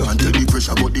 Can't tell the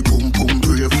pressure but the pum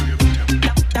brave.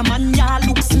 The man ya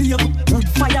look slave. Wood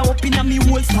fire up in a me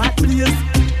whole start blaze.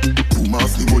 Boom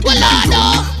off the body and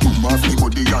done. Boom off the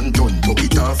body and done. Buck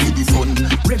it off for the fun.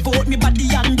 Rev out me body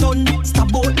and done.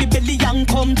 Stab out me belly and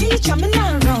come. Teacher me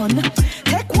now run.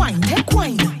 Take wine.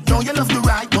 Don't you love the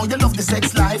ride? Don't you love the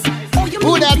sex life? Oh, you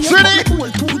who that Trini?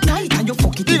 Too tight and you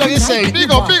fuck it. Big up yourself.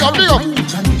 Big up.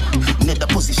 Net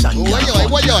position. Why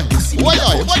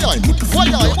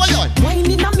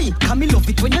Wine in a me, can me love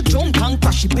it when you drunk and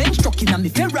crash it bench truck in a me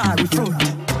Ferrari front.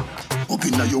 Up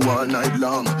in a you all night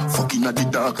long, fucking at the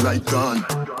dark light gone.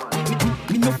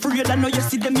 Me no afraid I know you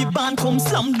see them me band come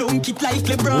slam dunk it like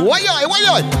LeBron. Why?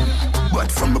 But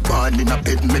from a barn in a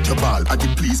bed, make your ball. I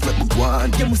did please make me go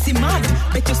on. You must see mad,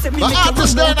 bet you say me make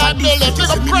artist there and building, big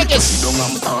up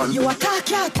Preggers. You a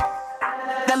cat.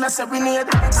 Then I serenade.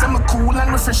 Say me cool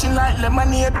and refreshing like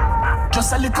lemonade.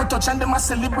 Just a little touch and them a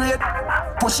celebrate.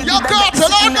 Push it Yo,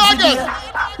 cartel, on again.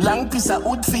 Long piece of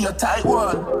wood for your tight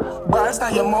wall. Bars now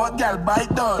your mouth, girl,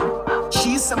 bite down.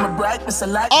 She's some bright, miss a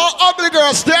light. All ugly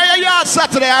girls, stay at your yard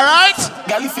Saturday, alright?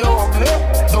 Girl, if you're ugly,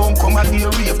 don't come a day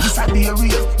rave. This a day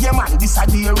rave. Yeah, man, this a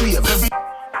day rave. Every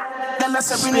girl a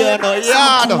serenade.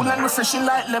 Cool and refreshing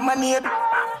like lemonade.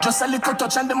 Just a little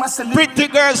touch and them a celebrate. Pretty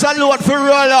girls alone for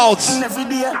rollouts. And every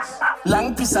day,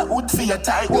 long piece of wood for your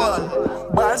tight wall.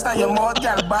 Bars now your mouth,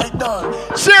 girl, bite down.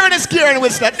 Sharing is caring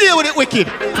with that. Deal with it wicked.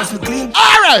 Cause we clean.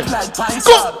 Alright. Like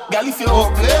go. Girl, if you're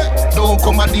ugly, don't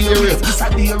come a day rave. This a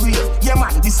day rave. Yeah,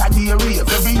 man, this a day rave.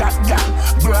 Every hot girl,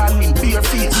 brawling, bare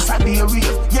face. This a day rave.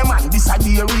 Yeah, man, this a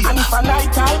day rave. And if a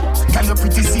night time, girl, you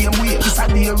pretty same way. This a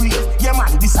day rave. Yeah,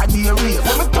 man, this a day rave.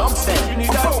 When me talk, say,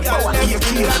 power, be a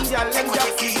kid.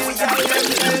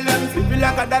 Flip it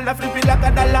like a dollar, flip it like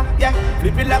a dollar, yeah.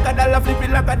 Flip it like a dollar, flip it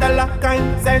like a dollar.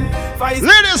 Kind send five.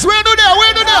 Ladies, where do that?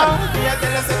 Where do that?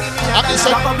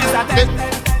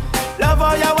 Love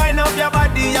how you wind up your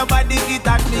body get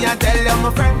at me and tell you my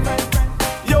friend.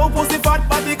 Yo pussy fat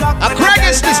body cock. A Craig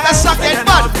is this, the second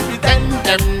bud. Ten.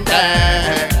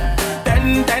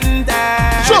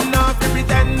 Sure. No, flip it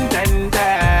 10.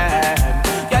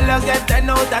 Girl, you get 10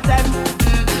 out of 10.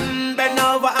 Bend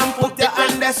over and put your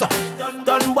hand there, so.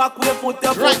 Turn back, we put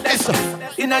your foot there, so.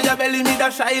 Inna your belly, me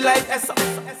that shy like Essa.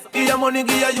 Give your money,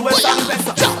 give you a song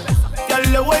better. Girl,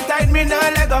 you hold tight, me nah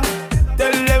let go.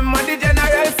 Tell them what the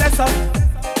general says so.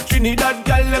 Trinidad,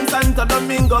 girl, them Santo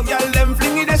Domingo, girl, them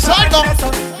fling it, that's so.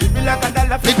 Flip it like a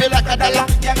dollar, flip it like a dollar,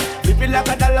 yeah. Flip it like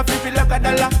a dollar, flip it like a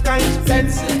dollar. Kind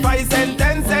cents, 5 cents,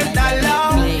 10 cents,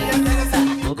 dollar.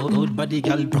 Good body,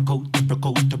 girl, broke out.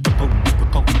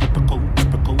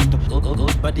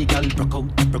 Good body, girl, broke out.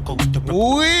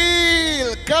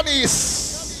 Will Cadiz.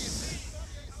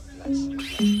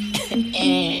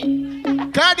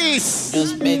 Cadiz.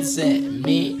 Just bed set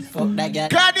me, fuck that girl.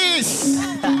 Cadiz.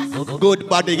 Good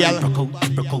body, girl.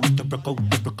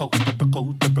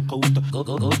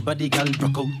 Good body, girl,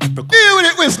 broke out. Deal with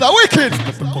it, Whistler, wicked.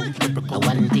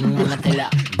 One thing wanna tell her.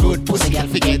 Good pussy girl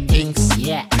forget things.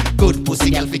 Yeah. Good pussy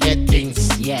girl forget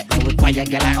things. Yeah. We buy a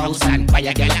girl a house and buy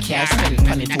a girl a car. Spend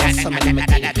money to some of them a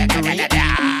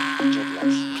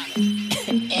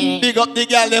Big up the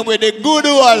girl them with the good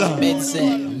one. Bed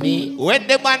set me. When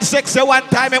the man sexy one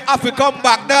time, him have to come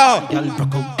back now. Girl,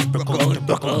 broke out.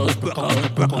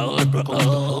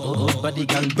 Body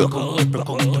girl, broke out.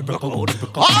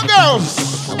 All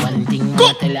girls. One thing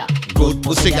wanna tell her. Good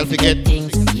pussy girl forget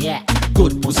things. Yeah.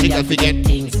 Good pussy girl forget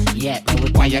things. Yeah. We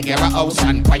buy a girl a house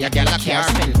and buy a girl a car.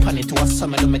 Spend money to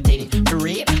some of them a thing.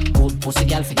 Real good pussy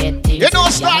girl forget things. You know,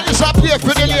 start this up here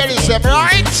for the ladies, them,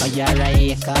 right? Buy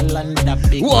a acre land a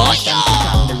big house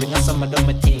and the ring of some of them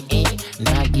a thing.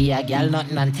 Nah, give a girl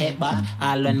nothing and take back.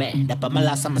 All when me, the my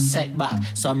last I'm a setback.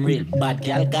 Some real bad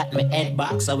girl got me head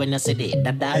back. So when I see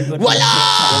that I run when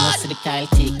I see the Kyle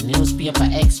take newspaper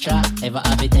extra. Ever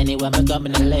have it anywhere me go, me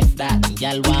no left that.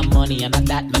 Girl want money and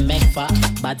that me make for.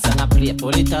 Bad song I play, pull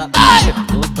it up.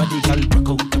 Good body girl, broke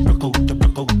out.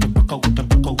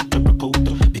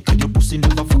 Because your pussy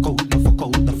never fuck out. We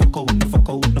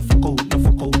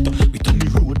turn the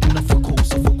road in a fuck out.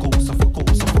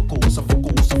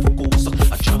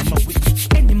 I jam my way.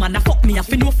 Any man a fuck me, I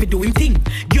fi know fi do him thing.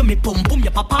 Give me pum pum,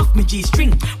 your pop off me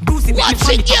G-string. Bruise it, watch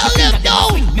it, girl, them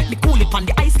down. Make me cool it on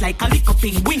the ice like a lick up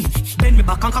in wing. Bend me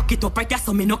back and cock it up right there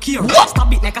so me no care.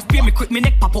 Stab it like a spear, me quick, me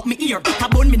neck pop up me ear. It a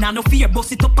bone, me nah no fear.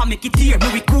 Bust it up and make it tear. Me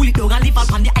we cool it down and leave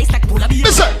up on the ice like polar bear.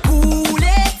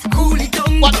 Cool it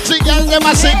down. Watch it, girl, them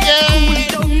a sing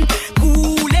it.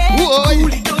 Cool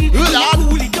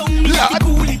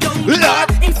it down.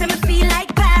 Him say me feel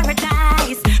like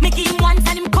paradise. Make him once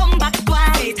and him come back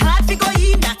twice. Hard to go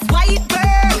in, that's why it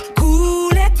burn.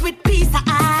 Cool it with piece of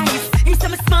ice. Him say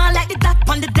me small like the dot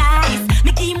on the dice.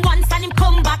 Make him once and him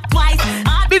come back twice.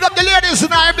 Big up the ladies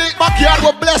in our big backyard.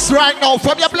 We're blessed right now.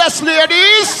 From your blessed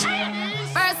ladies.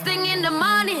 First thing in the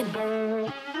morning,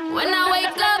 when I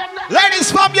wake up. Ladies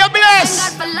from your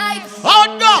blessed. Oh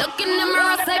no. Look in the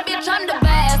mirror, say bitch I'm the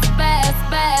best.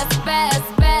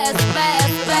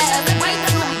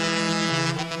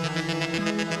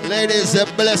 Ladies are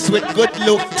blessed with good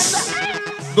looks,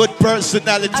 good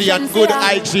personality, and good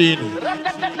hygiene.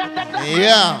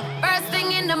 Yeah. First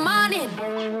thing in the morning,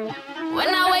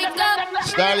 when I wake up.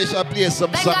 Stylish, I play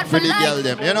some song for the girl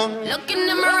them, you know? Look in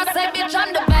the mirror, say bitch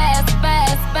I'm the best.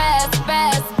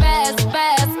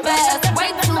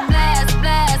 Way too blessed.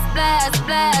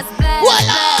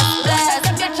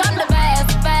 Bitch I'm the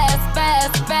best.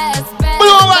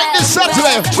 Blue like this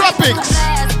Saturday, Tropics.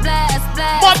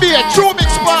 Monday, True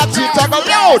Mix Party, talk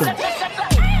loud.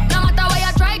 No matter what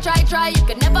you try,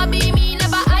 could never be me,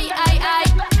 never I.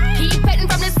 Keep petting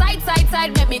from the side.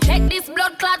 Let me take this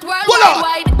blood clot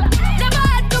worldwide. Never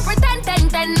had to pretend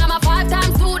 10. I'm a 5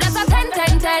 times 2, that's a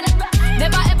 10.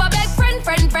 Never ever beg friend.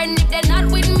 If they're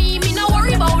not with me no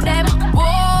worry about them. Whoa,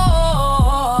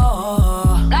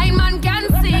 blind man can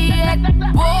see it.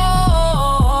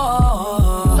 Whoa,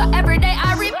 so every day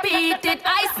I repeat it.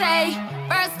 I say,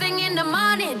 first thing in the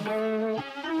morning,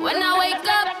 when I wake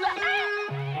up,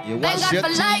 thank God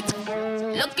for light.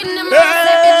 Look in the mirror,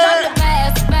 say bitch, I'm the best.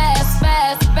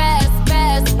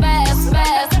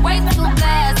 Way too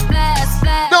blast.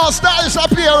 No, stylish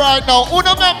up here right now.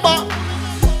 Uno member.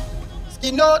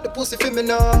 Skin out the pussy for me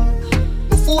now.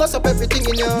 You force up everything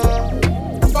in you.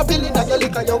 Probably that you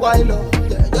lick on your while up.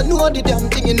 Yeah, you know the damn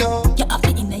thing you know. You have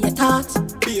it in your thoughts.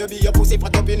 Baby, your pussy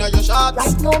fat up in your shots.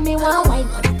 Right now me want wine,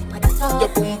 but your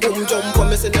boom boom jump when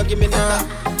me say no give me that.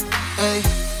 Hey,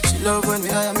 she love when me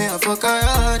hire me a fuck her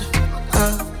hard.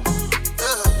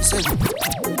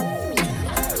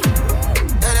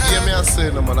 Yeah, me I say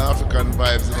no man, African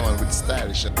vibes, you know, with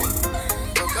stylish and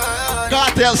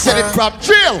Cartel said it from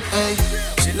jail. Hey,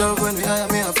 she love when we hire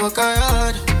me a fuck her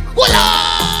hard.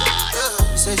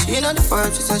 Say she ain't on the fire,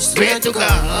 she said she's swear to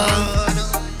God.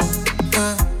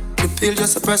 The pill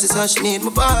just a process, how she need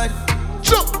my body.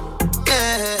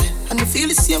 Yeah, and I feel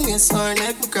the same way, so her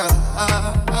neck my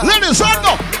cry. Ladies, hand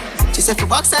up. She said for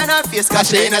box and her face, cause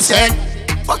she innocent.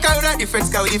 Fuck her with her difference,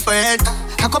 cause we different.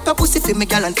 I cup her pussy for me,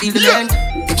 girl, and feel the length.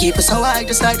 You keep her so high,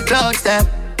 just like the clouds, them.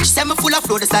 She said me full of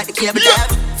flow, just like the cable, them.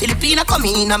 Filipina come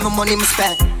in, and my money me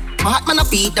spend. My heart man, I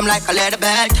beat them like a leather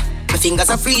belt. My fingers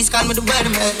are freeze, call me the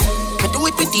weatherman. I do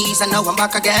it with these, and now I'm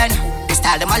back again. I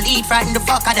style them, I lead, frighten the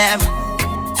fuck of them.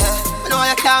 I know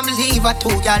I can't believe I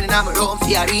told y'all in my room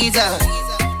for a reason.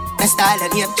 My style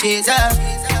and name chaser.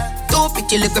 Two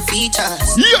pretty little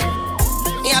features.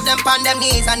 Me have them on them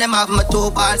knees and them have my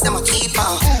 2 balls, them a keeper.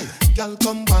 Girl,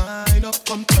 come wind up,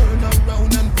 come turn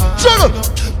around and wind up.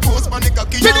 Post my nigga,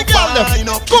 give you wind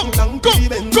up. Come.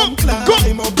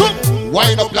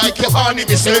 wind up like you honey,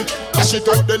 me say. Dash it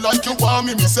out there like you want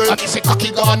me say. And say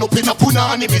cocky gone up in a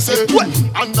punani, me say.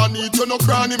 Underneath you no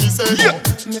cranny, me say.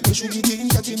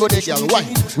 Go there, girl,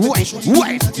 wine.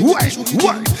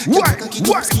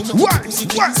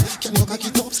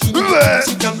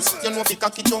 You know fi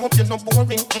cocky up, you no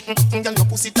boring. Girl, your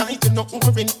pussy tight, you no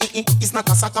boring. It's not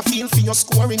a soccer field for your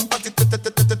scoring, but it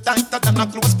tighter than a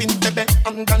clothespin, baby.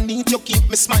 Underneath you keep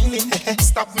me smiling.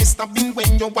 Stop me stopping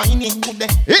when you're whining.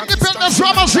 Independence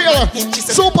RAMAJAY,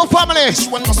 super family. This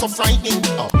one not so frightening.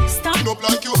 Stand up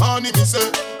like you honey, me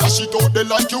say. Dash it out there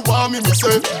like you want me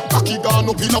say. Cocky gone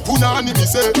up in a punani, me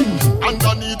say.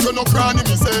 Underneath you no cranny,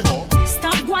 me say.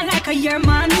 Stop going like a year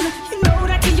man. You know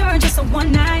that you're just a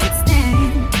one night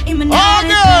stand. In my night,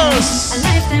 a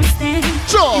lifetime stand.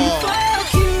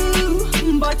 Fuck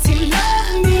you, but you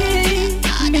love me.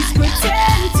 Miss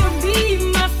pretend to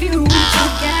be my future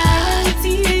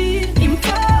guarantee. Him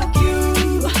fuck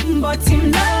you, but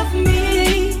him love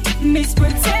me. Miss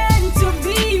pretend to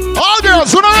be my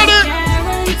future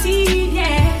guarantee.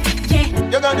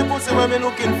 You got the pussy when me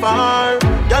looking for.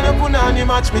 Girl, you put on the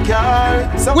match me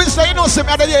car. We say you know some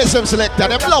other JSM selector.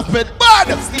 Them love me bad.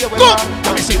 Go.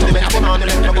 Let me see to the make put on the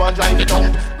make me go and drive it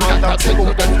down. Now taxi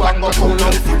boom boom bang go cool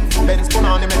now. Benz put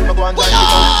on the make me go and drive it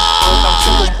down. Now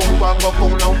taxi boom boom bang go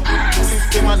cool now.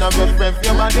 50 man a rev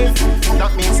your body.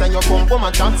 That means that you come from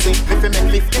a taxi. If you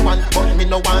make 51, but me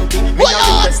no want it. Me a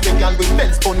request the girl with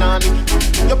Benz put on it.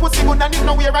 Your pussy good and it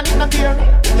no wear and it no tear.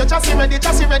 You just ready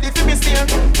for me steer.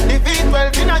 The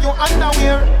V12 inna your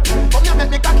underwear. Come you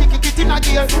make me cocky kick it inna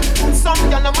gear. Some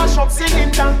gyal a mash up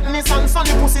cylinder. Nissan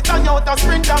Sunny pussy tie out a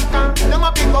sprinter. Them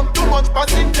a pick up too much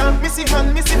passenger. Missy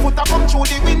hand, missy foot a come through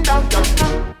the window.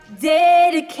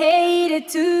 Dedicated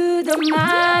to the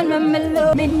man when me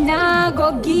love me nah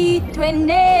go get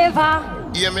whenever.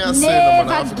 Yeah, me I say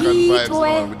no African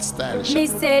vibes with stylish. Me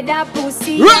say that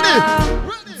pussy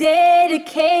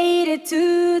dedicated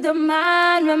to the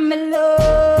man when me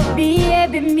love.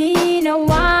 Baby, me no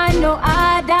want no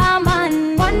other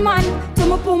man. One man to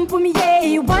my pum pum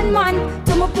yeah. One man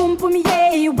to my pum pum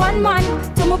yeah. One man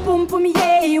to my pum pum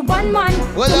yeah. One man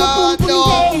to my pum pum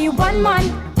yeah. One man.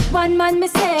 One man me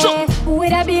say,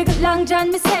 with a big long john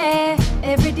me say,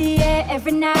 every day,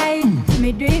 every night,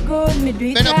 me do it good, me do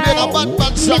it right.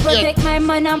 Me protect my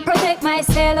man and protect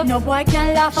myself. No boy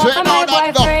can laugh off of my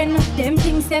boyfriend. Them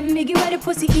things say me give her the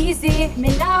pussy easy.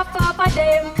 Me laugh off of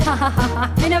them.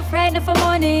 Me no frightened for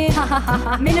money.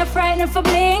 Me no frightened for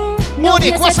bling.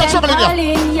 Money, what's the trouble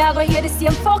in you? Yeah, go hear the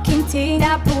same fucking thing.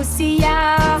 That pussy,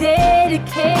 yeah,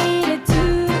 dedicated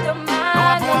to the man.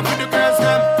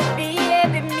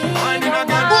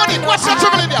 BIONIC, what's your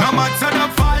trouble in there? No matter the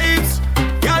vibes,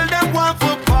 girl them want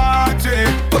for party.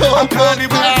 A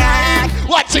carnival time.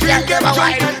 Watch it, girl, give a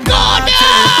wine. Go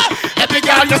there. Every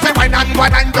girl just say wine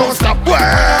and don't stop. No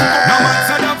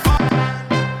matter the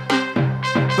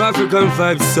African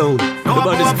vibe sound.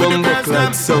 Nobody's bumbo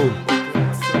like sound.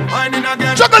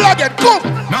 Juggle again, come.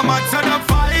 No matter the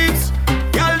vibes,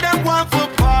 girl them want for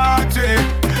party.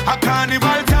 A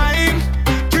carnival time.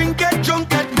 Drink, get drunk,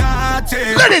 get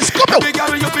naughty. Ladies, come on. Every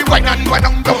girl you be wine and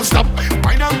don't stop.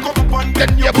 Wine and come up and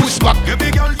then you push back.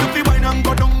 Every girl you be wine and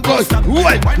go down, go stop.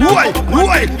 Wait. Wine to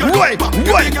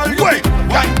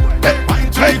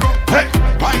the ground, hey.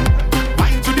 Wine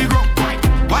to the ground, wine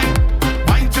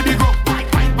to the ground,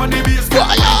 wine on the bass,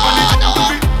 wine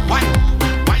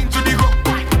to the ground,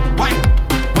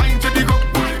 wine to the ground,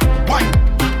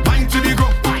 wine to the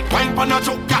ground, wine on a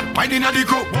choke, cat, wine in the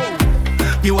ground.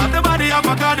 You have the body of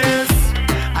a goddess.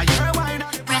 I hear a wine.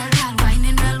 Well, girl,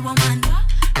 whining, well, woman.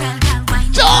 Well, girl,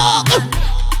 whining, well, woman.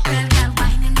 Well, girl,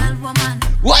 whining, well, woman.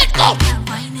 Wake up. Girl,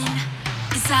 whining.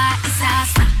 It's a snack.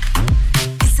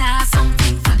 It's a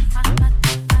something fun.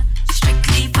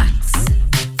 Strictly facts.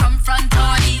 From front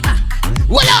or the back.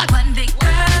 What on? One big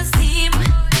girl's team.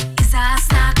 It's a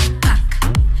snack pack.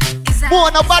 More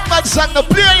on a bad man song to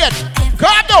play it.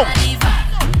 Calm down.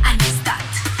 And it's that.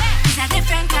 It's a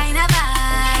different kind of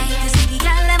vibe. You see the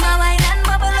girl them a wine and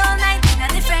bubble all night in a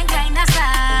different kind of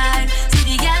style. See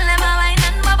the girl them a wine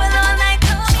and bubble all night.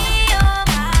 Oh, oh,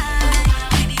 my.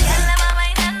 See the girl them a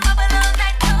wine and bubble all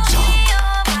night. Oh,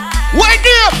 my. Wait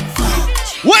there.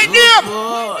 Wait there.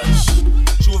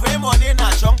 J'ouvre money in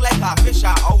a junk like a fish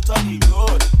out on the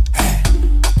road. I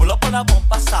pull up on a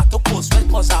bumper, start to post well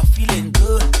cause I'm feeling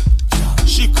good.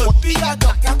 She could be a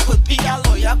doctor, could be a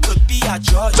lawyer, could be a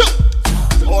judge.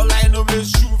 All I know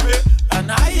is Juve,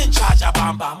 and I ain't charge of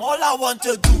bam bam. All I want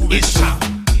to do is jam.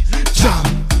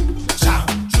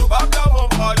 Juve up the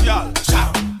bumper, y'all.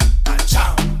 Jam.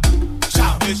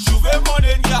 It's Juve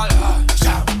money, y'all.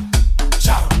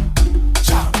 Jam.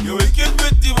 You wicked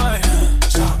with the wine.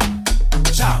 Jam.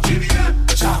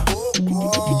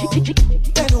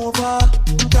 Bend over,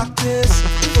 practice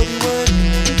for the word,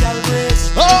 girl grace.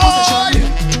 Position,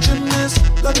 gymnast,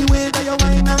 love the way that you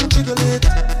whine and jiggle it.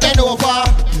 Bend over,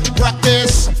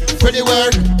 practice for the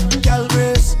word, girl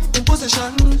grace.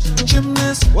 Position,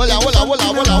 gymnast. Walla.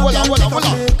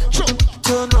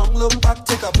 Turn round, look back,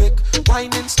 take a pic.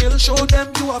 Whining skill, show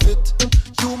them you have it.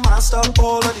 You master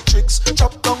all of the tricks.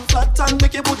 Drop down flat and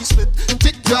make your booty split.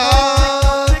 Tick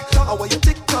tock. How are you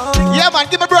tick tock? Yeah, man,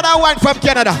 give me brother a wine from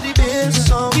Canada. Keep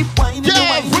whining,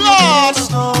 yeah, Floss.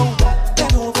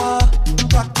 Bend over,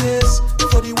 practice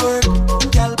for the work,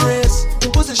 girl brace.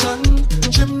 Position,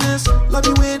 gymnast, love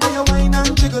the way that you whine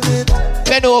and jiggle it.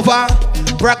 Bend over,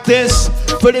 practice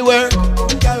for the work,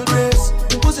 girl brace.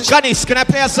 Ganis, can I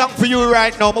play a song for you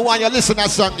right now? I want you to listen to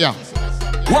that song, yeah.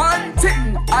 One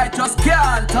thing I just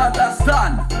can't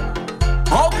understand.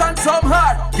 How can some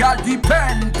hard girl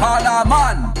depend on a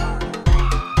man?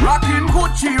 Rockin'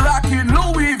 Gucci, rockin'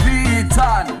 Louis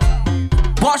Vuitton,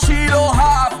 but she don't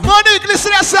have money.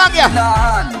 Listen to that song, yeah.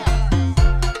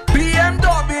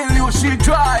 BMW she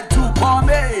drive to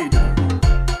Pomade,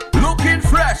 looking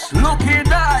fresh, looking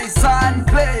nice and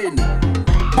clean.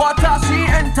 But as she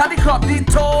enter the club, the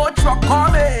tow truck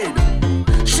Pomade.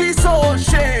 She so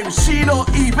ashamed, she don't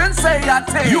even say a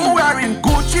thing. You wearing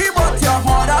Gucci, but your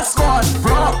mother's gone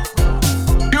broke.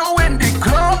 You in the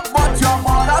club, but your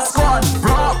mother's gone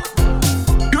broke.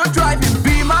 You driving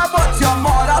Beamer, but your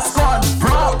mother's gone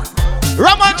broke.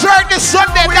 RAMAJAY this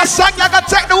Sunday, that song you gonna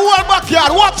take the whole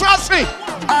backyard. Watch us me.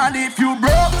 And if you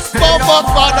broke, stay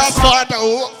Bumbo mother's gone.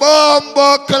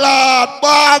 Bumbo clad,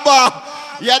 Baba.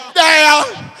 You there,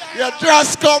 you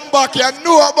just come back. You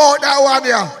know about that one,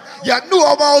 yeah. You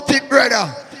know about it,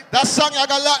 brother. That song you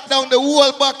gonna lock down the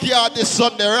whole backyard this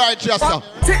Sunday, right, Chester?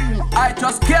 Thing I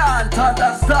just can't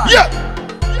understand. Yeah.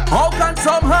 How can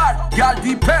some hard girl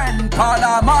depend on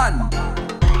a man?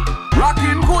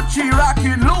 Rockin' Gucci,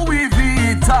 rockin' Louis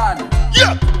Vuitton.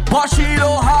 Yeah. But she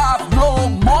don't have no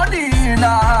money in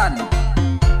her hand.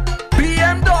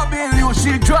 BMW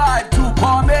she drive to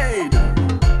Pomade,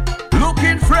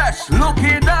 looking fresh,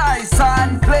 looking nice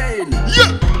and clean.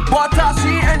 Yeah. But as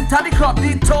she enter the club,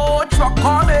 the tow truck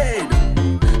Pomade.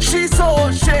 She so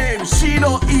ashamed, she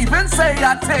don't even say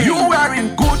a thing. You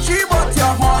wearing Gucci, but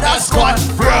your mother's gone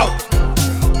broke.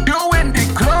 You in the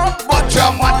club, but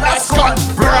your mother's gone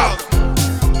broke.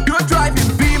 You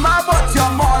driving Beamer, but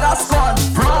your mother's gone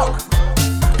broke.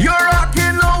 You're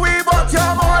rocking Louis, but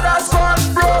your mother's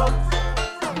gone broke.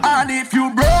 And if you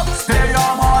broke, stay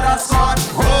your mother's gone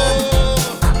home.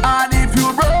 And if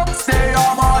you broke, stay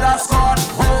your mother's gone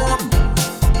home.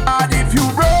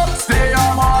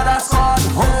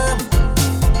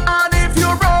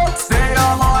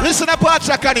 the part,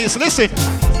 Chakanis, listen.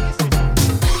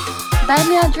 Buy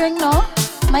me a drink now.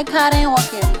 My card ain't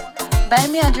working. Buy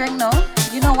me a drink now.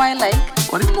 You know why I like?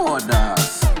 What the more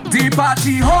does? The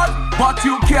party hot, but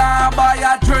you can't buy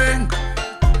a drink.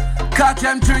 Catch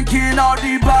them drinking out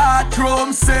the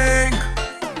bathroom sink.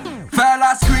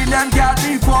 Fella screen them girl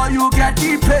before you get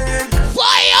the pink.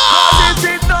 Fire! Cause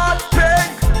if it not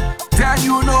pink, then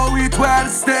you know it will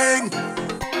sting.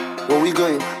 Where we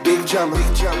going? Big jam.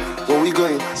 Where we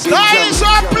going? Big Stylish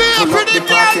jam. or play Pull for up the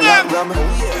parking girl, lot, ram.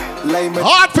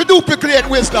 Hard to duplicate,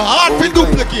 wisdom. Hard to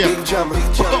duplicate. Big jam.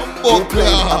 Oh, we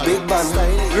playing a God. big band.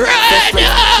 Ready!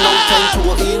 No time to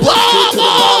go in. Straight to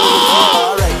the bar with the team.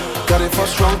 Alright. Got it for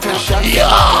strong 10 shots.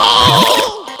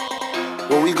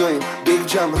 Where we going? Big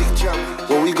jam.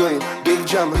 Where we going? Big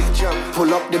jam.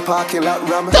 Pull up the parking lot,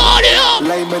 ram.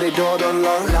 Line by the door, don't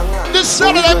long. This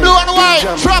Saturday, blue and white,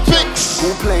 tropics.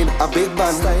 We playing a big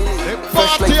band.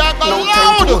 Party and no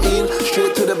time to go in.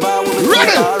 Straight to the bar with the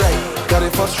Ready. team. Alright. Got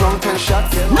it for strong 10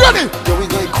 shots. Ready. Then we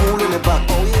going cool in the back.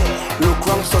 Look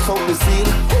wrong, so out the scene.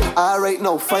 Alright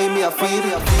now, find me a feed.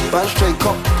 Band straight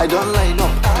cup, I don't line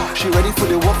up. She ready for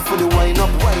the walk, for the wind up.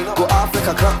 Go off like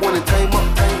a clock when the time up.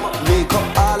 Make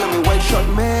up all of me white shot,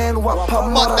 man. What pop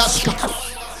mother?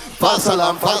 False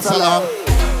alarm, false alarm.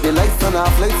 The lights turn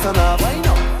off, lights turn off.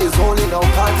 It's only now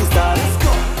party start.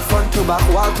 Front to back,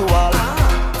 wall to wall.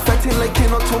 Fetting like you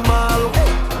know tomorrow.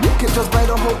 You can just buy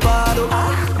the whole bottle.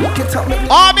 You can top me.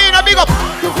 Oh, man, a big up.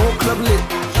 The whole club lit.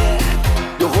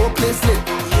 The whole place lit.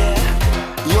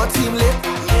 Your team lit.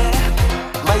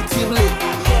 My team lit.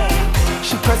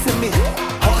 She pressing me.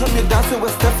 How come you dancing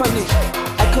with Stephanie?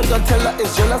 I couldn't tell her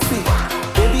it's jealousy.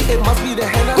 Baby, it must be the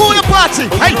Hennessy. Go to the party.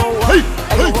 Hey, hey,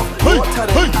 hey, hey,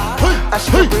 hey, hey. I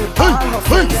should bring all her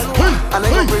friends. And I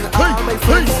can bring all my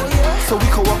friends. So we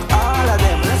can walk all of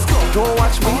them. Let's go. Don't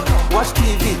watch me, watch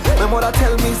TV. My mother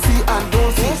tell me see and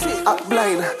don't see. Act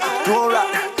blind, don't rap.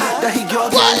 That he girl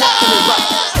get locked in the back.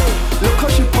 Look how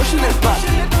she pushing it back.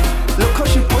 Look how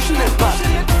she pushing it back.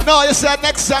 No, you said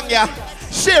next song, yeah.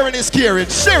 Sharing is caring,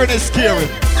 sharing is caring.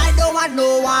 I don't want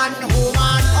no one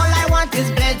woman. All I want is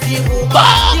plenty woman.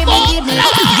 Give me.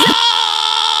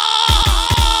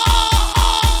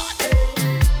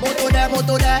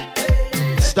 Moto there.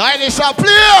 Stylish and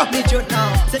play.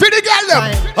 For the girl them.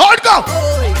 Hold go.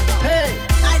 Hey,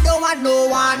 I don't want no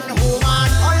one woman.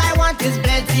 All I want is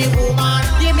plenty woman.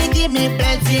 Give me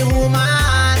plenty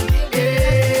woman.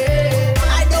 Hey,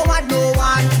 I don't want no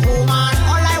one woman.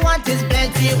 All I want is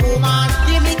plenty woman.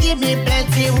 Give me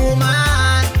plenty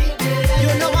woman.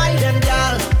 You know why them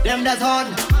girl, them that's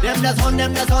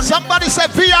on. Somebody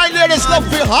said VI ladies love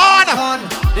feel hard.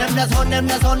 Them that's on.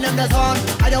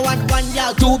 I don't want 1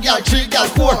 girl, 2 girl, 3 girl,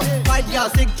 4, 5 girl,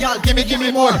 6 girl. Give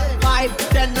me more. 5,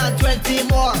 10, and 20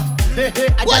 more. I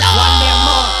just want them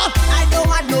more. I don't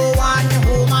want no one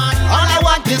woman. All I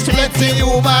want is plenty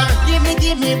woman.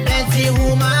 Give me plenty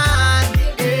woman.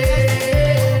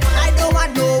 I don't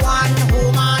want no one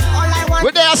woman. All I want.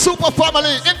 We're there, super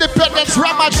family, independence,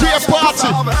 RAMAJAY party.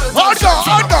 Hold on.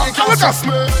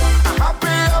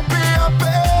 Happy.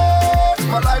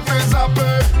 My life is happy.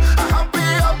 Happy.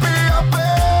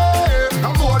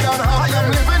 I'm more than happy. I'm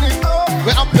living it up.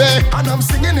 We're happy. And I'm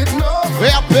singing it now.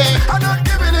 We're happy. I'm not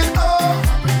giving it up.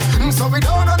 So we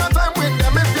don't have no time with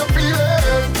them if you feel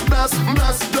it. Bless.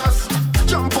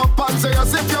 Jump up and say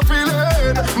as if you feel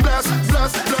it. Bless.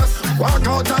 Walk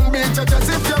out and beat your chest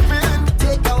if you feel it.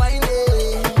 Take a wine.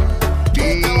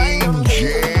 DJ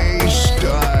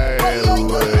Style.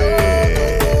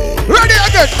 Ready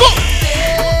again, go!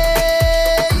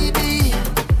 Baby,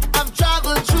 I've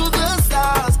traveled through the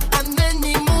stars and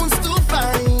many moons to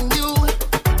find you.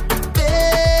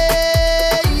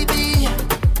 Baby,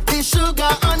 the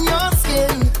sugar on your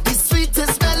skin, the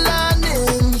sweetest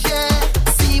melanin, yeah.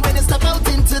 See when you step out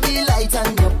into the light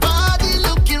and your body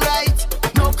looking right.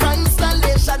 No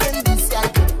constellation in the sky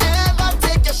could ever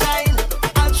take your shine.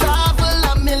 I'll travel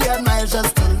a million miles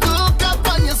just to look up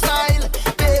on your smile.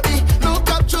 Baby, look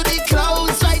up to the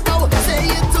clouds right now. Say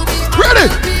it to me. Ready?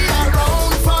 Be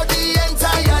around for the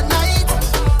entire night.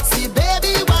 See,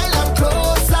 baby, while I'm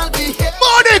close, I'll be here.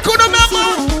 Money could remember.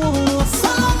 So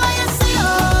long as you say,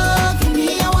 oh, give me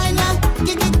a wine now.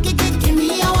 Give me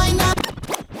a wine now.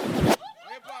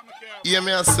 Yeah,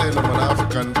 me I say, no man,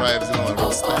 African vibes, you know,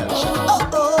 and style shit.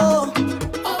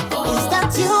 Oh, is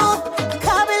that you?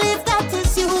 Can't believe that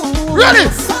is you. Ready?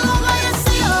 So long as you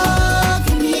say, oh,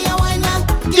 give me a wine now.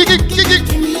 Give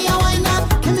me a wine now.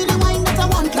 Give me the wine that I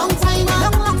want. Long time.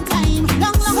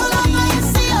 So long as you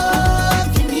say, oh,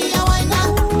 give me a wine now.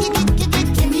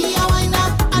 Give me a wine now.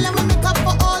 And let me make up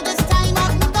for all this time.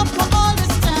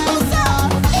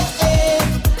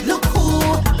 Look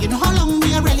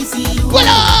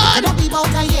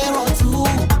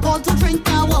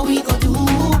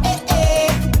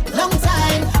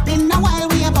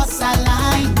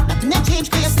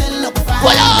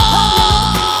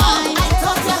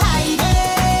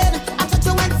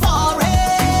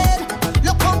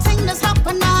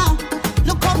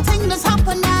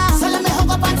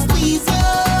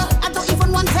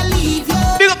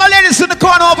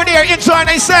there enjoying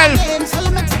themselves.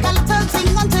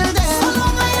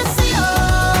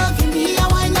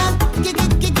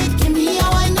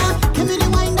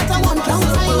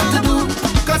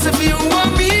 Cause if you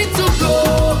want me to go,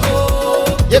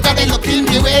 you gotta look in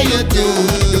the way you do.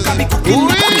 You gotta be cooking.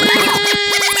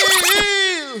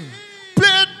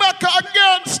 Play it back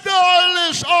again,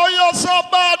 stylish. Oh, you're so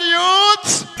bad,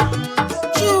 youths.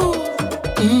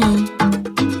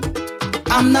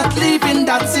 I'm not leaving,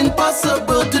 that's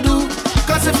impossible to do.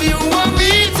 Cause if you want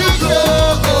me to go,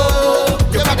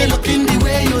 you gotta be looking the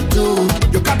way you do.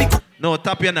 You gotta be No,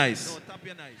 tap your nice.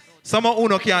 Some of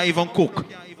Uno can't even cook.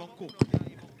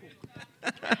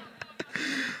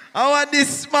 I want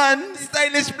this man,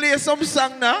 stylish, play some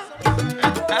song now.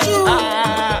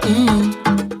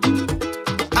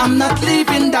 I'm not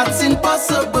leaving, that's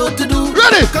impossible to do.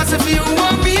 Ready? Cause if you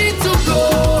want me to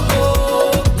go,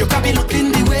 you gotta be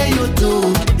looking the way you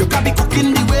do. You gotta be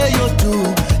cooking the way you do.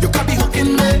 You gotta be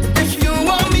hooking me. If you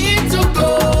want me to go,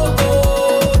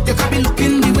 you gotta be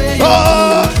looking the way you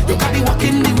do. You gotta be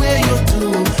walking the way you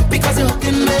do. Because you're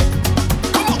hooking me.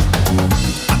 Come on.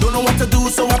 I don't know what to do,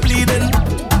 so I'm pleading.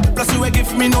 Plus you ain't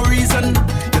give me no reason.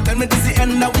 You tell me this is the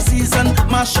end of the season.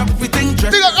 Mash up everything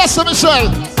dress. Big up Russell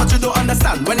Michelle. But you don't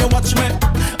understand when you watch me.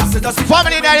 I said that's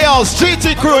family in the house,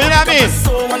 GT crew, you know what I mean?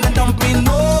 So when they dump me,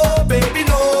 no, baby,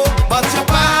 no. But your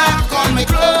back on me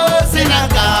clothes in a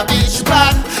garbage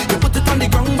bag. You put it on the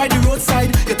ground by the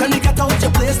roadside. You tell me get out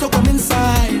your place to come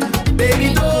inside.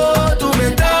 Baby, don't do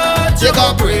me that. You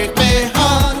gon' break me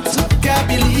heart. Can't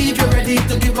believe you're ready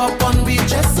to give up on me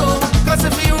just so. Cause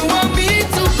if you want me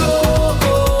to go,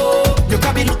 you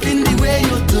gotta be looking the way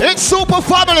you do. It's Super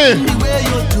Family.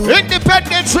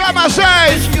 Independence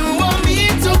RAMAJAY. If you want me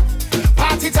to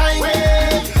party time,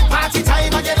 party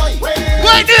time again,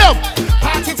 wait there.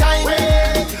 Party time,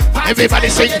 everybody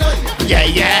sing. Yeah,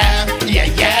 yeah, yeah,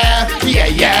 yeah, yeah,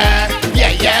 yeah, yeah,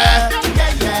 yeah.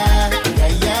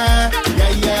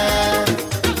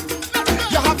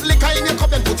 You have liquor in your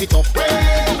cup and put it up.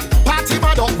 Party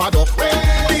bad up, bad up.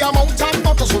 The amount of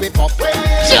bottles will be pop. The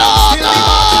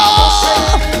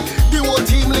whole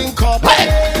team link up.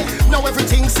 Now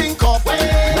everything sync up.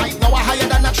 Right now we're higher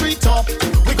than a treetop.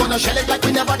 We're gonna shell it like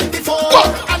we never did before.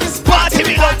 And it's party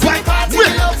we love, party we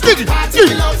love, party we love, party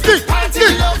we love, party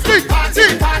we love, party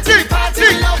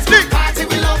we love, party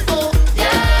we love.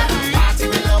 Yeah, party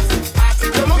we love, party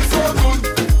we love. You look so good,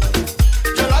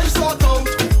 your life's so good,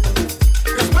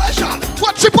 you're special.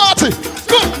 What's your party?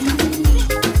 Go.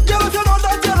 Girl, if you know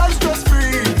that your life's just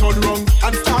free, turn around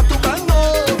and start to bend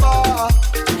over.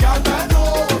 Can't bend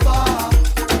over.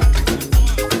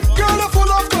 Girl, you're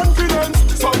full of confidence.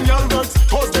 Some girl vex,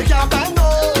 cause they can't bend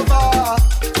over.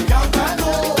 Can't bend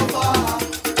over.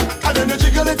 And then you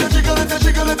jiggle it, you jiggle it, you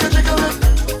jiggle it, you jiggle it.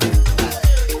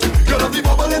 Girl, be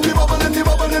bubbling, be bubbling, be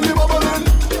bubbling, be bubbling.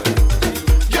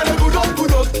 Girl, you good up,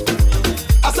 good up.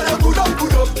 I say you good up,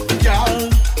 good up. Girl,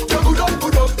 you good up,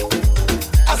 good up.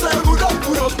 I say you good up,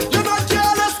 good up. You're not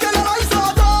careless, girl, your eyes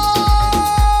are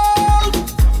out.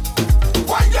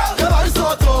 Why, girl, your eyes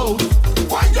are out.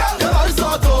 Why, girl, your eyes are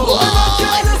out. You're not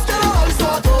careless, girl, your eyes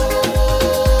are out.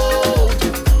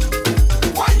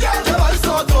 Why, girl, your eyes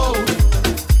are out.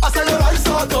 I say your eyes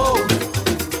are out.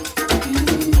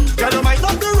 Girl, you might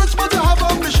not be rich, but you have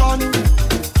ambition.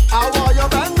 I want you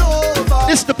bend over.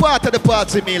 This the part of the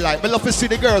party me like. I love to see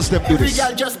the girls them do Every this.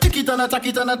 girl just tick it and attack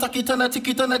it and attack it and attack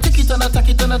it and attack it and attack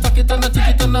it and attack it and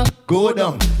attack it and go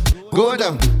down, go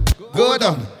down, go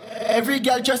down. Every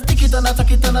girl just tick it and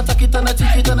attack it and attack it and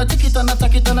attack it and attack it and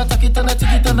attack it and attack it and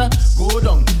attack it and go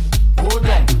down, go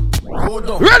down, go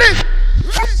down. Ready?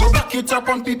 Go back it up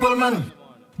on people, man.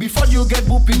 Before you get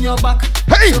boop in your back.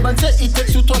 Hey! So man say it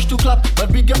takes you touch to clap, but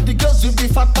we get the girls with the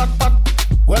fat pat pat.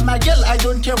 Well, my girl, I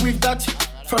don't care with that.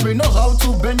 From you know how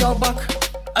to bend your back.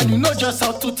 And you know just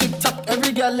how to tick tock.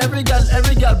 Every girl,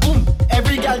 boom.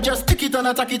 Every girl just tick it and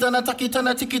attack it and attack it and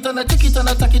attack it and attack it and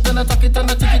attack it and attack it and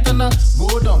attack it and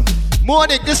go down.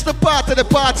 Morning, this the part of the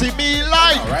party me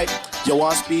like. Alright, you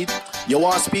want speed? You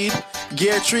want speed?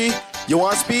 Gear 3, you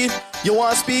want speed? You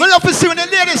want speed? I love to see when the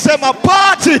ladies say my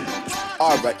party.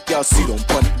 Alright, girl, sit on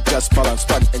punt, just balance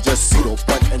punt, and just sit on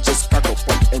punt, and just back up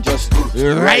punt, and just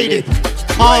ride it.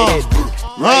 Ride it.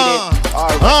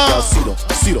 Alright, girl, sit on,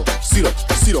 just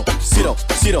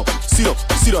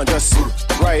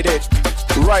ride it.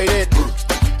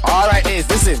 Alright,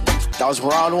 listen, that was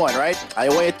round 1, right? I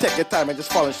want you to take your time and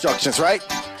just follow instructions, right?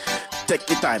 Take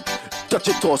your time, touch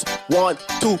your toes, 1,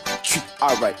 2, 3.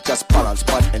 Alright, just balance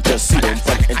punt, and just sit on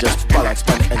punt, and just balance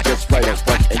punt, and just ride it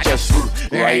punt, and just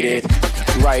ride it.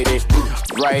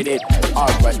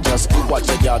 Alright, just Watch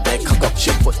a girl there cock up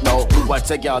your foot now.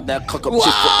 Watch a girl there cock up your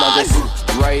foot now. Just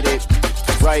ride it,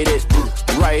 ride it,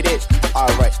 ride it.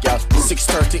 Alright, girl.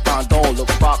 6:30 and don't look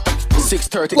back.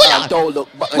 6:30 and don't look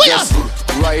back. Just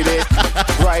ride it,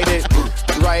 ride it,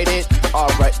 ride it.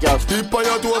 Alright, girl. Keep on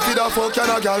your toe for the fuck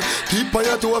and a girl. Keep on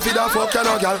your toe for the fuck and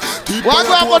a girl. Keep on What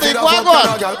your toe for the go fuck on?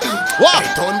 and a girl. What?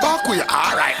 Turn back way.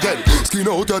 Alright then. Skin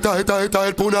out your tight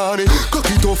punani. Cock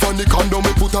it off on the condom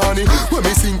me put on it. When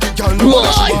me sink it, girl, no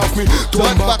she off me.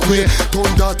 Turn back way,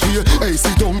 turn that way. Hey,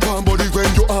 sit down, pan body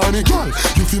when you on it, girl.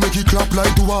 You feel make it clap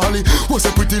like Duali. Was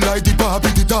a pretty like the Barbie,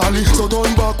 the dolly. So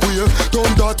turn back way,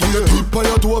 turn that way. Keep on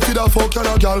your toe for the fuck and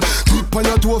a girl. Keep on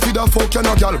your toe for the fuck and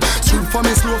a girl. Swim for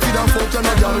me slow for the fuck and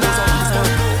a girl.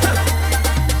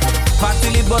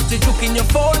 Partly but you juke in your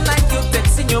phone like you're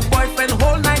texting your boyfriend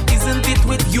whole night. Isn't it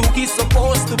with you he's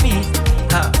supposed to be?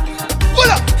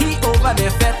 He over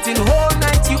there fetting whole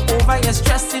night. You over here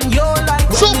stressing your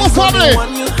life. Super family.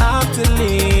 One you have to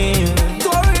live.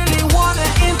 Don't really wanna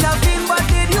intervene, but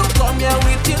did you come here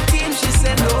with your team? She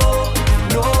said no,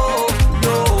 no,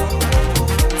 no.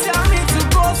 Tell me to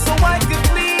go so I could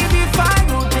leave if I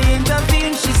would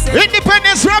intervene. She said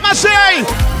Independence RAMAJAY.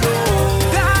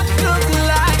 that look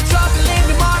like trouble in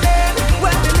the morning.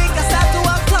 When the liquor start to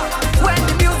walk up, when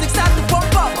the music start to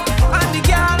pump up, and the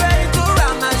girl ready to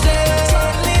RAMAJAY.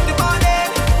 Trouble in the morning,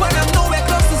 when I'm nowhere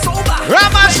close to sober.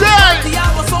 RAMAJAY. The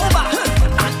hour sober,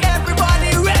 and everybody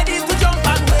ready to jump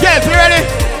and wait. Kev, you ready?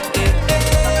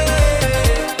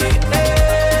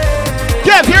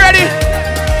 Kev, you ready?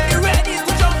 Ready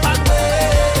to jump and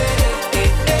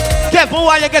wait. Kev,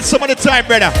 why you get some of the time,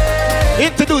 brother?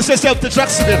 Introduce yourself to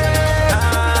Jacksonville.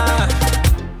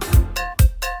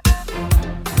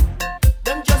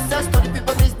 Them just study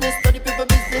people business, study people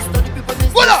business, study people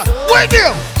business. What up? Wait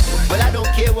there. Well, I don't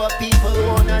care what people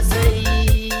wanna say.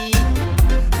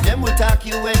 Them will talk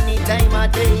you any time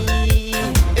of day.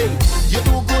 Hey, you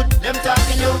do good, them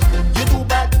talking you. You do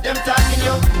bad, them talking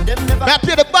you. Them never. Now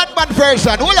play the Batman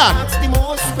version. Hold on. Ask the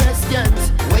most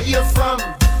questions. Where you from?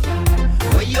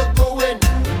 Where you going?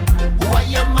 Who are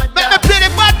your mother? Let me play the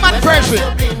Batman version.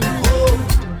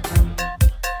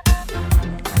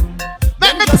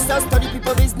 Let me just study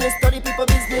people business, study people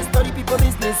business, study people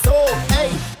business. So,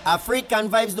 hey, African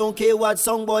vibes don't care what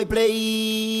song boy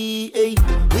play. Hey,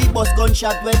 we bust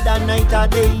gunshot whether night or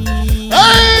day.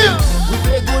 Hey! We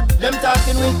play good, them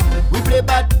talking with. We play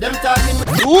bad, them talking with.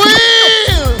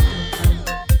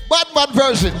 Batman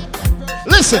version.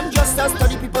 Listen. Them just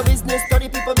study people business, study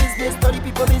people business, study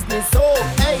people business. So,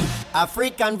 hey,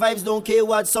 African vibes don't care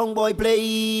what song boy play.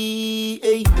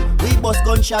 Hey, we bust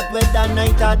gunshot whether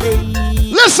night or day.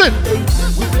 Listen. Hey,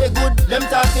 we play good, them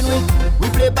talking with. We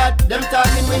play bad, them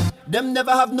talking with. Them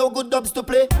never have no good dubs to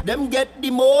play. Them get the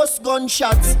most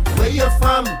gunshots. Where you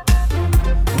from?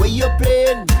 Where you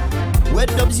playing? Where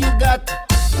dubs you got?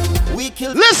 We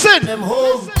kill them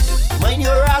home. Mind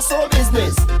your asshole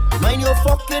business. Mind your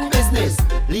fucking business.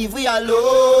 Leave we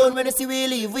alone. When you see we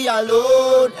leave we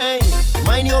alone. Hey,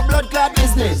 mind your blood clot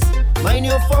business. Mind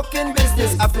your fucking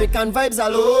business. African vibes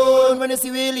alone. When you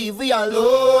see we leave we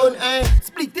alone. Hey,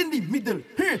 split in the middle.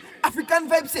 African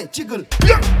vibes say jiggle.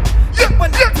 Yeah, yeah,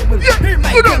 yeah, yeah.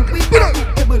 My girl, we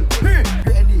table.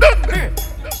 Ready.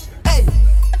 Hey,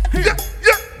 yeah,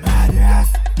 yeah. Badass.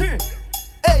 Hey.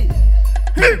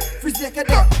 Freeze like a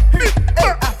dog. Hey,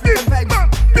 African vibes.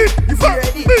 You feel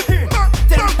ready?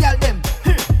 Tell the girl them.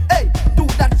 Hey, do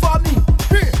that for me.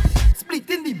 Split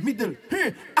in the middle.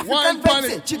 African vibes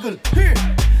say jiggle.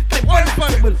 One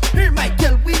table. My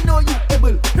girl, we know you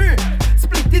able.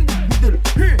 Split in the middle.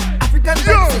 African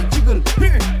vibes say jiggle.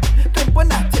 Climb on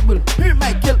that table.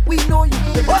 My girl, we know you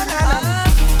able.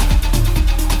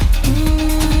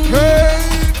 Hey.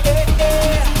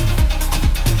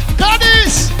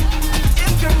 Goddess.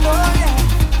 You know ya,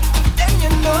 then you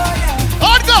know ya.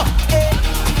 Hard go.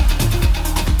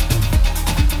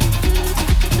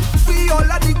 We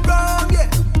all at the ground, yeah.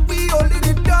 We all in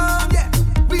it down, yeah.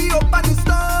 We open the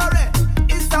story.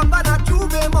 It's about a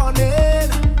Juve morning.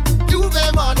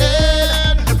 Juve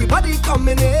morning. Everybody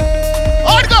coming in.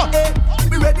 Hard go.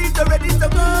 We ready to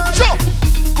go. Jump.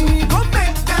 We gon'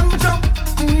 make them jump.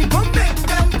 We gon' make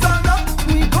them turn up.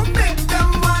 We gon' make them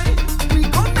wine. We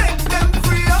gon' make them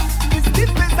free up. It's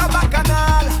this place of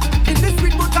Bacchanal. In this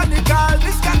sweet botanical,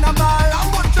 this carnival. I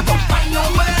want you to find your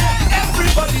way.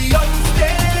 Everybody on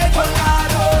stage,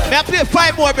 May I play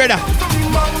 5 more, brother?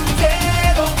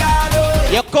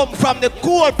 You come from the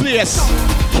cool place,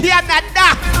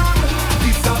 Canada.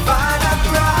 The savannah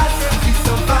grass, the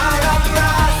savannah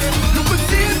grass. You could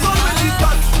see it already,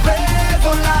 but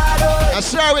I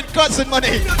share with cousin money.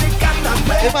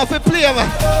 If I play, man.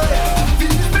 Feel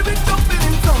the spirit of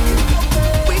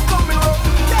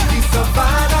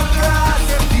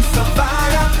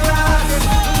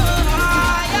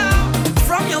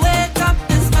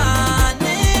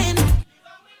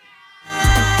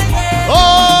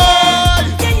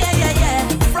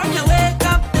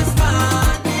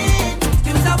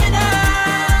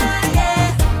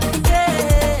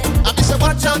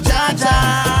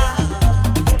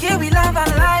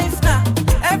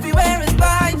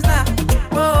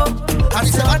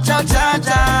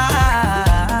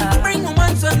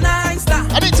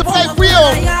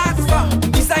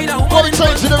before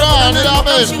we change to the round, you know what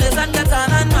I mean? She lives and get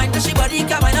on and mind, she body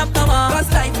can't wind up no more.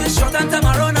 Cause life is short and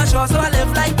tomorrow not sure, so I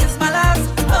live like it's my last.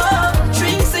 Oh,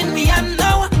 drinks in me and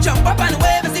now, jump up and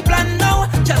wave is the plan now.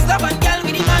 Just love and girl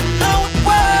with the man now.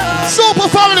 Whoa. Super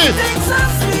family. Things so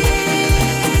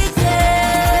sweet,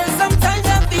 yeah. Sometimes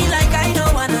I feel like I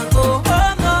don't wanna go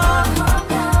home more.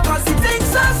 Cause the things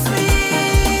so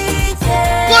sweet,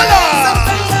 yeah. Voila.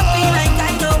 Sometimes I feel like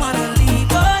I don't wanna leave,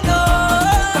 oh no.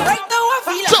 Right now I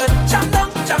feel like I could jump down,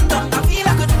 I feel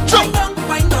like I could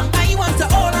wind down. I want to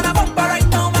hold on a bumper right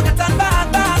now, I can turn back,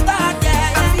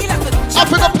 yeah. I feel like I could jump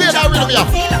down, I feel like I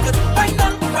could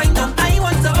wind down. I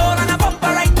want to hold on a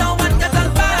bumper right now, and get on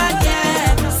back,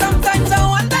 yeah. Sometimes I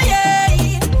wonder,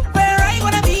 yeah, where I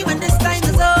wanna be when this time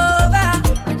is over.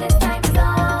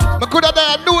 I could have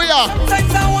done New York.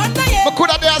 Sometimes I wonder, yeah, I could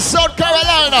have done South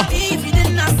Carolina. if you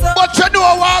didn't have so. But you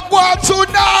know what I want to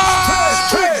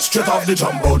know. Straight off the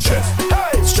jumbo jet.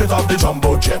 Hey, straight off the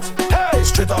jumbo jet. Hey,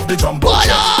 straight off the jumbo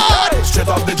jet. Hey, straight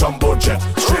off the jumbo jet.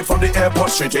 Straight from the airport,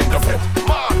 straight in the vet.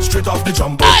 Straight off the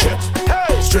jumbo jet.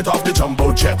 Hey, straight off the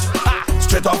jumbo jet.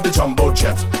 Straight off the jumbo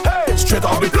jet. Hey, straight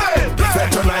off the plane.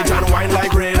 Fed tonight and wine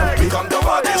like rain. We come to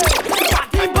bodies.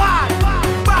 Party bad,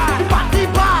 bad, party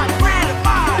bad,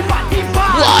 party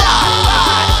bad.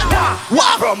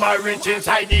 From my rich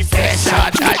inside the session,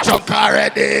 I drunk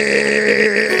already.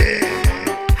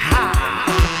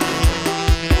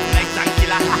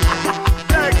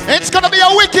 It's gonna be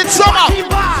a wicked summer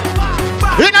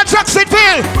in a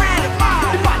Jacksonville.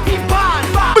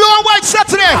 Blue and white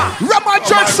Saturday,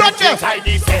 RAMAJAY Sunday.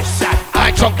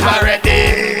 I drunk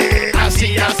already. I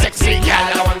see a sexy girl,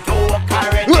 I want to walk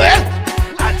already.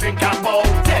 I drink about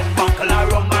 10 buckle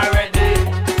of rum already.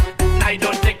 I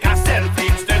don't take a selfie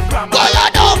Instagram.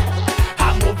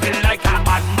 I'm moving like a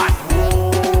madman.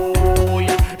 Oh,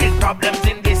 it's problems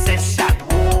in this session.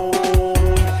 Oh,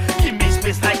 give me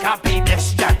space like a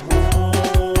pedestrian.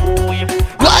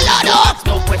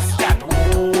 No question.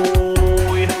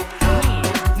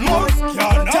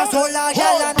 Just hold on,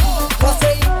 girl, and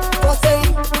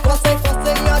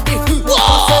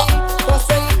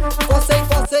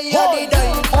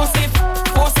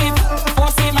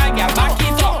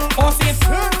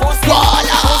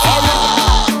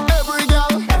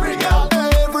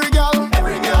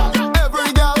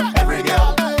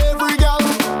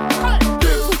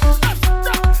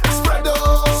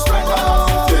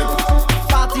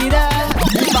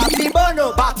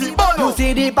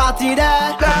the party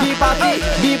there, the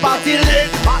party lit,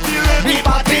 the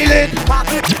party lit,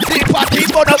 the party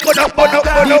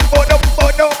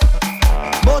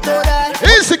moto there.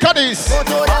 Easy caddies.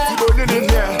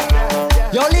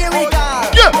 Yo lyrical.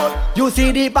 Yeah. You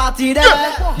see the party there,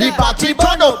 the party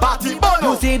bono.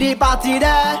 You see the party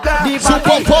there, the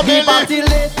party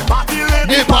lit,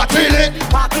 the party lit,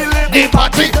 the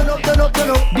party turn up,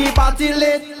 the party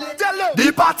lit,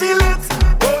 the party lit,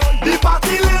 the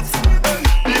party lit.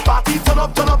 The party turn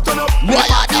up, the party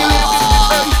lit.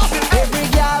 Every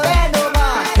girl and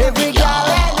over, every girl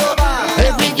and over,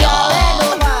 every girl and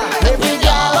over, every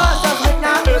girl and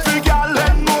over, every girl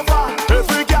and over,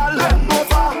 every girl and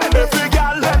over, every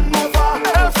girl and over,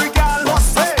 every girl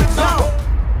what's up?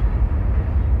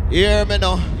 Hear me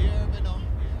now.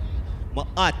 My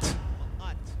heart.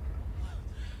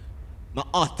 My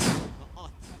heart.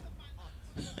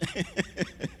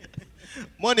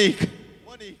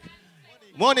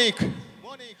 Monique,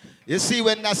 you see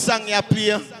when that song you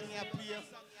play?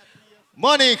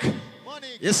 Monique,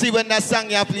 you see when that song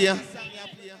you play?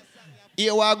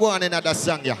 Here we go on another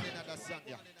song ya.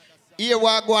 Here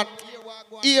we go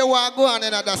on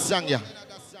another song ya.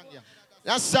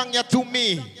 That song ya to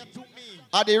me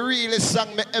are the realest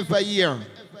song me ever hear.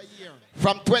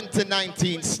 From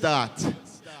 2019 start.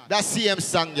 That same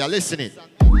song ya, listen it.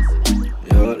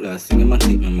 Yo, last thing I'm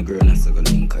think my girl has to go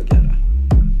link again.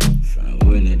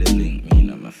 We need a link, me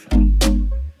and my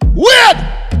friend. Weird!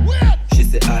 She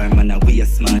said, I'm man, we a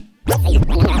smart.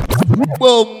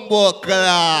 Bumbo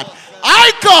clad.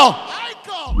 Aiko!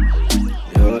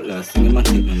 Yo, last thing I'm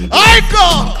think my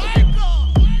girl.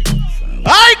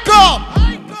 Aiko!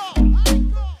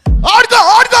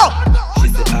 She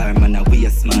said, I'm man, we a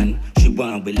smart. She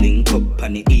want we link up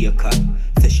on the ear cut.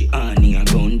 Say she on here,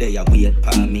 gone there, wait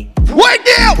for me. Wait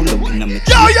there! Yo!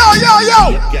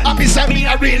 I be say me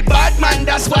a real bad man,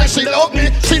 that's why she love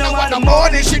me. She don't want no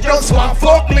money, she just want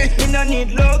fuck me. Me no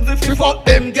need love if you fuck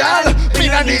them girl. Me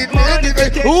no need money,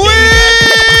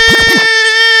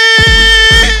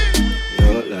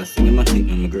 Yo, last thing I'm think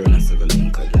my girl has to go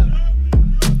link again.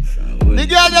 The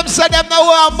girl them say them no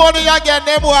want money again,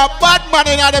 them want bad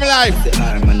money in them life. Say,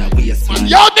 I'm man, we a smart.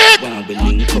 Yo, Nick! Want we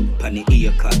link up on the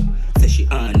ear cut. Say she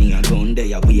on here, gone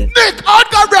Nick, out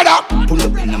go brother. Pull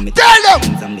up in me. Tell them.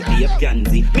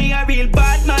 Me a real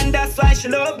bad man, that's why she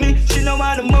love me. She no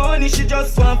want the money, she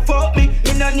just want fuck me.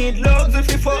 Me no need love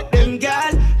if you fuck them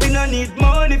gal. We no need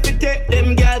money if you take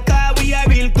them gal. Cause we a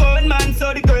real gun man,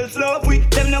 so the girls love we.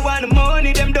 Them no want the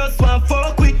money, them just want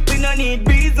fuck we. We no need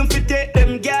reason if you take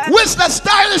them gal. Which the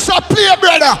stylish a play,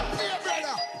 brother?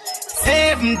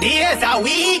 7 days a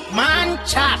week, man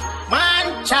chop,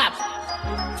 man chop.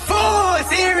 Full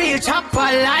cereal chop for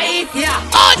life, yeah.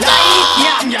 Life,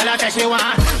 yeah. Girl, I tell she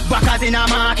want backers in a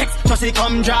market. Just she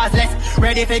come draws less.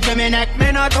 Ready for give me neck.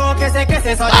 Me not talk kissy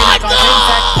kissy, so they not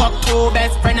insect. Fuck two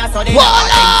best friends, so they not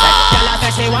insect. Girl, I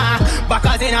tell she want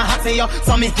backers in a hot yo.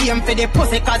 So me aim for the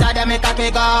pussy, cause I dem make a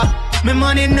kick off. Me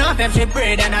money enough if she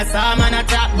breathe and I saw man a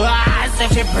trap boss.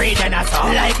 If she breathe and I saw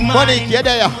like money, get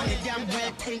there.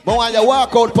 But when you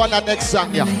walk out for the next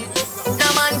song, yeah.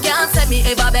 No man can't say me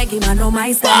ever beg him, I know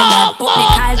my style. Put me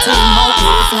Kyle to him out, he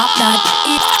flop that.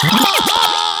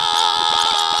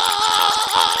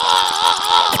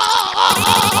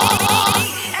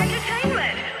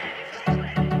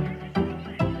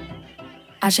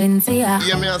 I shouldn't say ya.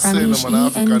 Yeah, me I say no man,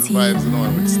 African vibes, you know,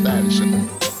 with stylish.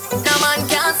 No man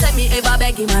can't say me ever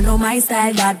beg him, I know my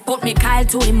style. That put me Kyle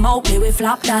to him out, me we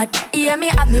flop that. Hear me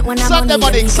have me when I'm Sunday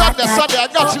morning, Sunday, I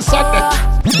got you Sunday.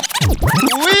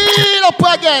 Wheel up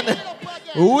again.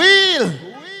 Wheel.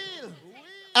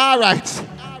 All right.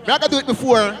 I'm going to do it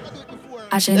before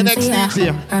the next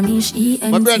DJ.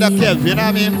 My brother Kev, you know what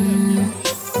I mean?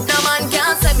 No man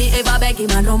can't say me ever beg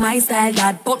him, I know my style.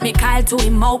 That put me Kyle to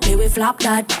him out, me we flop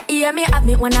that. Hear me have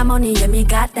me when I'm money, yeah me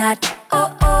got that.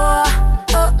 Oh oh,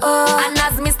 oh oh. And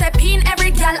as me step in,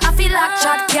 every girl I feel like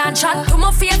chat. Can't chat to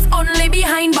my face, only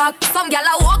behind back. Some girl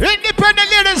I walk. Independent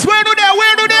ladies, where do they?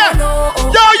 No,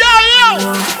 no,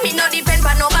 yo. Me no depend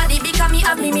on nobody because me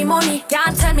have me money.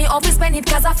 Can't tell me how to spend it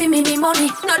cause I feel me money.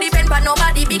 No depend on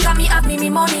nobody because me have me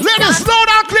money. Ladies, slow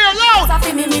down, clear, loud. I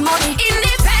feel me money.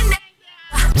 Independent.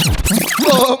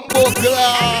 Bumbo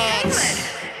glass.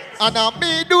 And I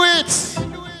me do it.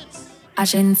 I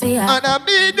shouldn't say and I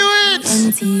me do it.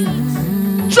 NT.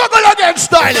 Juggle again,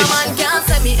 stylish. No man can't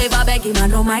say me ever beg him, I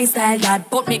know my style. That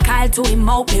put me Kyle to him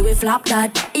out, me we flop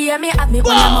that. Hear me have me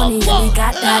when the money, yeah, me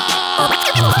got that.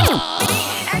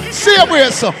 Same way,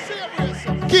 sir.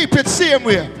 Keep it same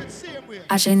way.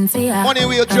 I shouldn't say money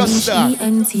will just start.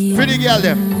 Pretty girl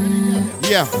them.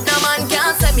 Yeah. No man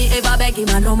can't say me ever beg him,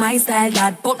 I know my style.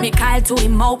 That put me Kyle to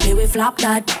him out, me we flop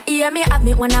that. Hear me have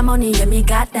me when the money, yeah, me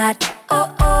got that. Oh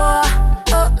oh,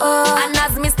 oh oh. And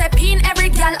as me step in, every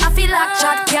girl I feel like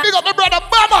chat. Big up my brother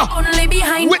Mama. Only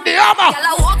behind with the hammer. Girl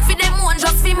I walk for them one,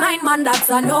 just for mine, man. That's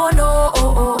a no. Oh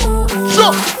oh oh oh.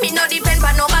 So me no depend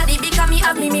on nobody because me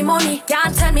have me money.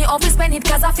 Can't tell me how to spend it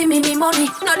cause I feel me money.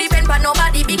 No depend on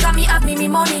nobody because me have me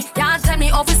money. Can't tell me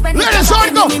how to spend it cause I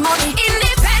feel me money.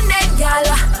 Independent girl,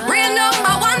 real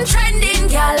number one trending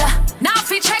girl. Now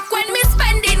fi check when me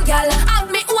spending girl.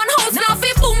 Have me one house, now fi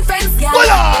boom fence girl.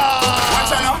 Watch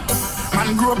out now.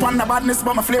 Man grew up on the badness,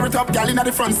 but my flare it up. Girl in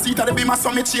the front seat of the beamer,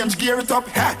 so me change gear it up.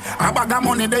 Ha, I bag of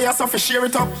money there, so fi share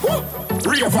it up.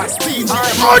 REALEST DJ.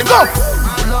 Alright, go.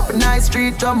 Pull up nice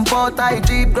street, jump out, I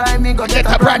Jeep, grind me, go get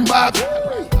a brand bag.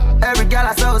 Every girl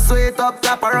I saw sweet up,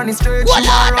 clap her running straight. What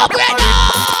on the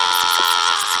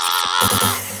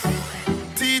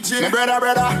TJ, my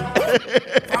brother.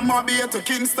 I'm gonna be here to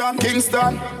Kingston,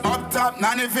 up top,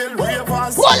 Nannyville,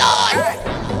 Ravers.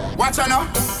 Hey, watch out now.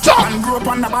 Man grew up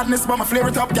on the badness, but my flare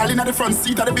it up. Girl in the front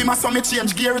seat of the beamer, so me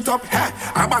change gear it up. Hey,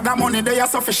 I bag of money there,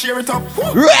 so fi share it up.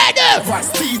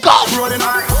 Ready? Go. Rolling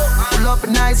up. Pull up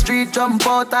nice street, jump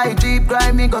out, I Jeep,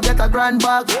 grind me, go get a grand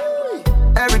bag.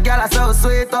 Every girl I saw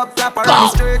sweet up, clap her running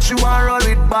straight. She want roll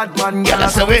with bad man, girl I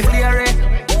saw clear it.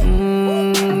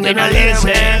 They not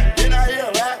listen.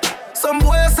 Some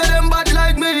boys say them bad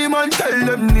like me, man, tell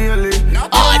them nearly.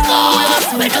 Oh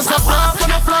no, we just a flop on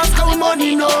a flask of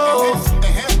money, no.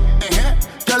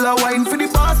 Girl a wine for the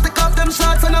boss, take off them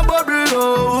shots and a bubble,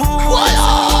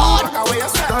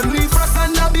 don't leave us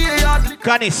and a be a yard.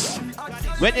 Canis,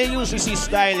 when they usually see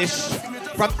stylish,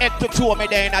 from head to toe, me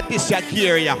there in a this year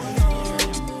gear, yeah.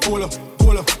 Pull up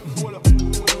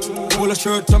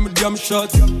shirt and my damn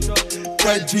shorts.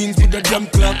 Tight jeans with the damn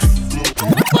clocks.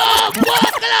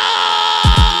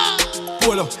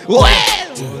 Pull up.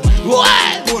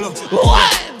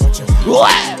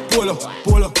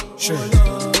 Shirt.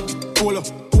 Pull up.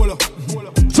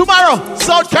 Tomorrow,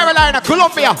 South Carolina,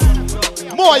 Columbia.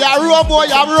 More ya room.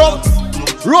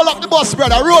 Roll up the bus,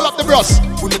 brother. Roll up the bus.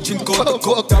 Pull the drink out the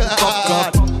cup,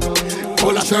 cup.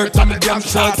 Pull a shirt and my damn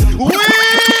shorts.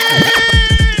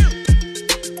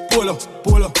 Pull up.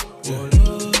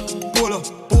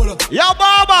 Yo,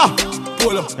 Baba.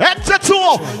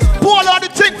 Yo, pull on the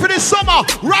thing for this summer.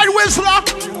 Right, Whistler?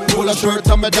 Pull a shirt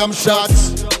and my damn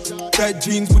shots. Tight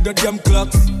jeans with the damn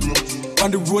clocks.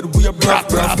 On the road we are braff.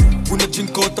 When I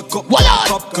drink out the cup,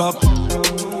 pop cup.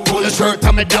 Pull a shirt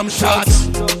and my damn shots.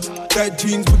 Tight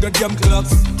jeans with the damn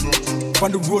clocks.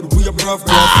 On the road we are braff.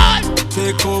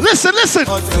 Take off. Listen.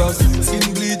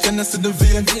 Skin bleach and I see the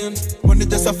vein. When it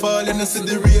just a fall and I see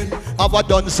the rain. Have I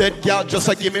done said, girl, just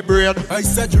a give me brain. I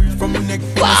said drip from my neck.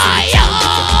 Fire!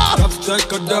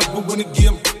 Strike a dog, we win the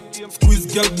game. Squeeze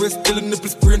girl breast till the nipple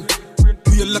sprain.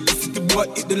 We a lucky city boy,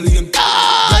 hit the lane.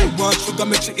 I want sugar,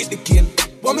 make sure hit the cane.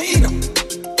 What me in?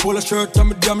 Pull a shirt and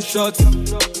my damn shorts.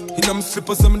 In my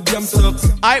slippers and my damn socks.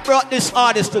 I brought this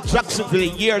artist to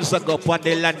Jacksonville years ago when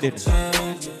they landed. I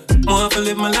want to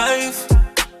live my life.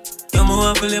 I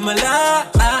want to live my life.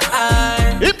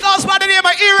 It goes by the name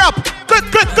of Europe.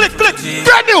 Click.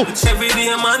 Brand new. Every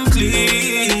day man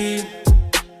clean.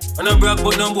 And I'm broke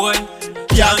but no boy.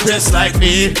 Y'all just like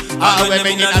me. All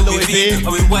women in a Louis V.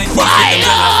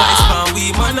 Fire!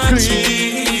 We man a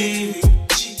cheat.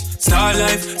 Star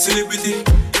life, celebrity.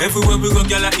 Everywhere we go,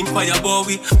 gyal a empire, boy.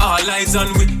 We all eyes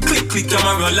on we. Click,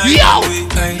 camera like we.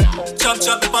 Chop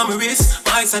the palm my wrist.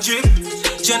 My eyes a drip.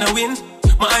 Genuine,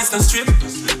 my eyes can strip.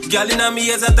 Gyal inna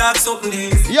me as a dark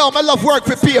something. Yo, my love work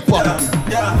for paper.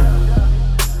 Yeah.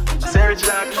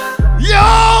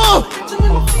 Yo!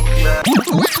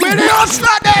 Where the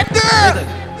hustler them there?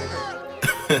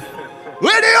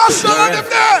 Where the hustler them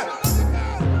there?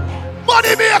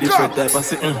 Money maker!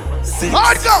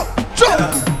 Hard go!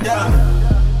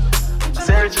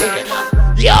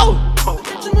 Yo!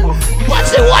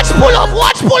 Watch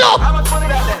pull up!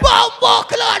 Bumbo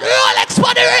cloud! Rolex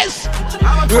for the wrist!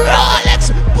 Rolex!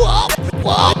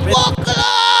 Bumbo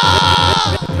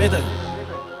cloud!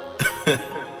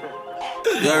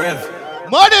 You're rev.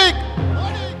 Money!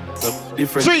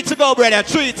 Different. 3 to go, brother.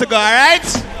 3 to go,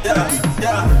 alright?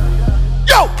 Yeah.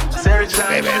 Yo!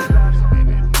 Baby.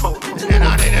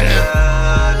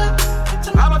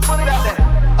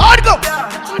 Hard go!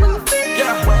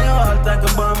 Yeah. Why you all talk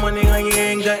about money and you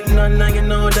ain't got none and you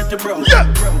know that you're broke? Yeah.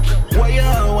 Why you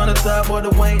all wanna talk about the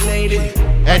white lady?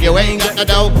 And you ain't got no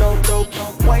dope.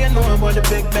 Why you know about the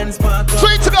big Benz park?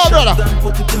 3 to go, brother.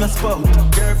 Put it in a spot.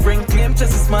 Girlfriend claim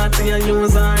just as smart and you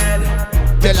use her head.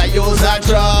 Till I use our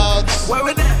drugs. Where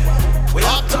we there? We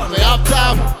uptown.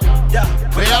 Yeah.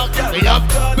 We up.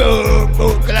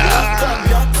 Boom, clap.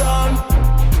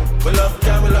 We love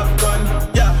gun.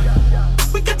 Yeah.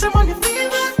 We get them on the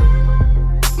fever.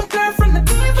 My girlfriend the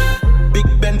diva. Big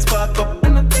Benz park up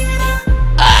and the theater.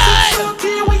 So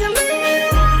clean when you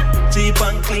leave. Cheap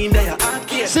and clean, they are hard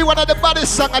care. See one of the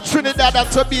baddest songs of Trinidad and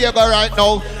Tobago right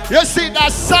now. You see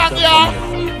that song, yeah?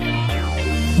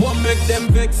 What make them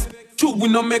vex? True, we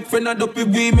no make friend and dopey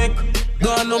we make.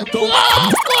 Gone up to.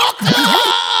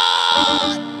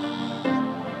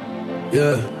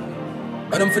 Yeah.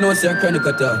 I don't feel no say I can't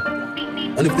cut that.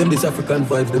 And if them this African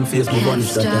vibes, them face me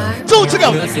vanish that time. 2 to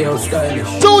go. I see how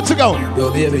stylish. 2 to go. Yo,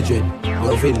 BIONIC.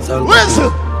 Yo, Vince.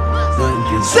 Whistle.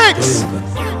 6.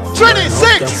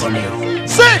 26.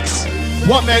 6.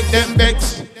 What make them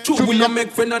vex? True, we no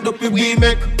make friend and dopey we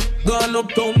make. Gone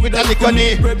up town with a liquor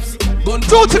knee. 2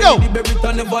 to go.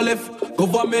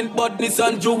 Government badness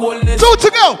and jewelness. 2 to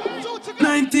go.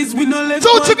 90s we no left.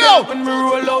 2 to go. When we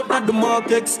roll out at the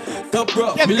markets. Top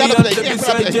rock, millions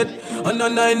beside jet. And a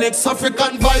 9X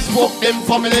African vibes walk them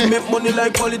family. Make money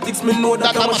like politics, me know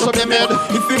that I must up them head.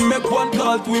 If him make one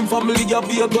call to him family, ya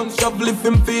be a gun shovel. If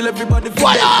him feel everybody feel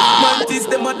dead. 90s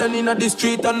them a done in the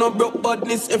street and no broke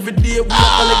badness. Every day we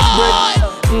collect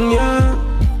bread. Yeah.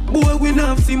 Boy, we not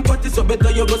have sympathy, so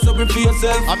better you go sorry for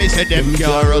yourself. I say them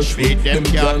can't rush me, them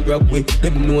can't grab we.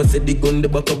 Them know say the gun the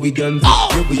back of we guns.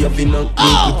 We have in a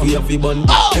we have in bun.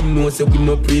 Them know say we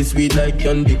no pray sweet like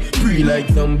candy. Free like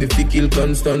zombie, fi kill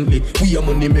constantly. We a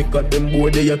money maker, them boy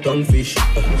they a tongue fish.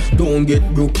 Don't get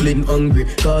Brooklyn hungry.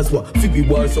 Cause what? Fi be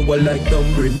war so I like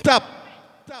dumbring. Top.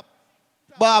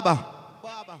 Baba.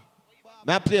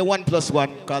 May I play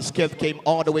 1+1? Cause Kev came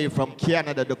all the way from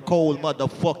Canada, the cold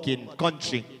motherfucking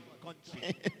country.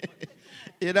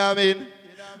 You know what I mean?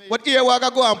 But here we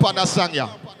go on for the song, yeah.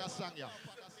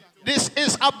 This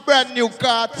is a brand new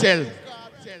cartel.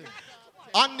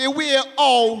 On the way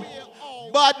out,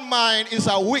 bad mind is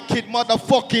a wicked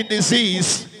motherfucking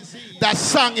disease. That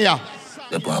song, yeah.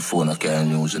 The phone I can't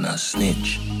use in a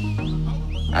snitch.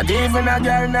 And even a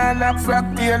girl not knock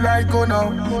frack tail like you know.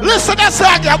 Listen that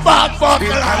song, you bad fuck.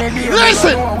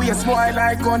 Listen.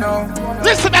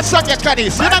 Listen that song, you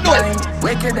caddies. You don't know it.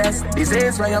 Wickedest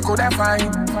disease where you could have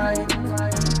find.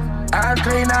 I'll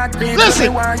clean.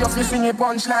 Listen. Why you fishing a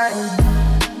punchline?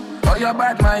 Oh, your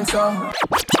bad mind, so.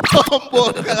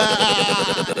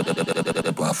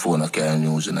 The boy phone I can't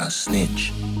use and I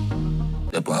snitch.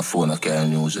 The boy phone I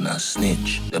can't use and I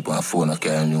snitch. The boy phone I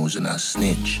can't use and I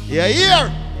snitch. Yeah, here.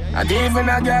 And even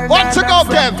a girl One to go,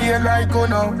 Kev. Like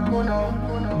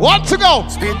One to go.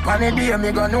 Spit on the day,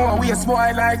 me gonna know we a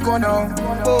spoil like Bad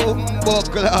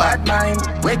mind,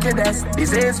 wickedness,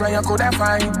 disease where you coulda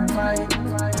find.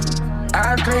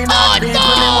 I'll clean up the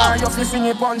people while you fishing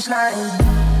a punchline.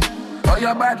 Oh,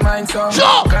 your bad mind, so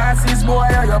glasses boy,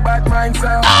 oh, your bad mind,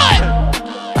 so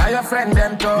are your friend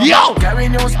them too? Yo! Carry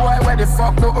news boy, where the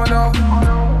fuck do you know?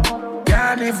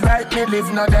 Can't live like me, live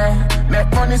no day.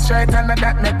 Make money straight and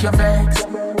that make you vex.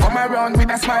 Come around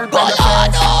with a smile by your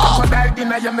face. Crocodile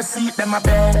dinner, you me see them a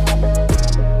bed.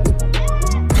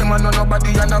 Them a know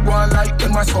nobody and a go on like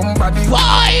them a somebody.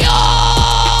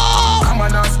 Come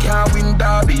on, ask can't win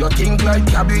derby. You think like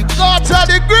cabbage. Not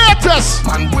the greatest.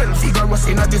 Man, well vigorous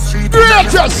in the street.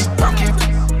 Greatest.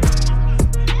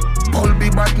 Pull be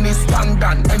badness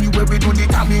London. Anyway we do the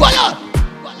damage.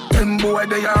 Them boy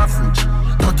they average.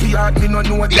 30 hard me no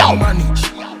know them manage.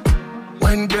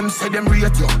 When them say them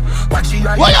rate you, watch the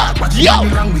eye, watch the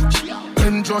language.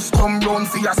 Them just come round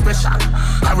for your special.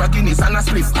 Or a Guinness and a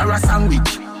spliff or a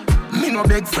sandwich. Me no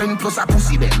beg friend plus a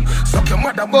pussy them. Suck your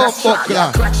mother with a shot,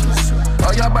 your clutches.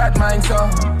 Oh your bad mind so,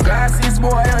 glasses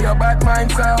boy, oh your bad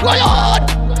mind so.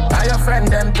 Are your friend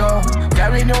them too?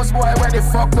 Carry news boy, where the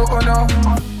fuck do you know?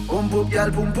 Pump up, y'all,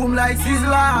 pum pum like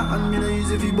Sizzler. And me no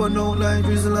easy fi burn out like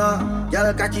Rizzler.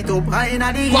 Y'all catch it up high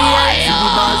inna the air. See the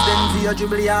bars them for your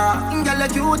dribble ya. Y'all you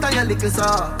cute and you little so.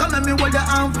 Come let me hold your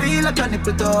arm feel like a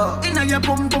nipple toe. Inna your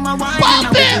pum pum a wine and a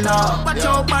wiggle up. Watch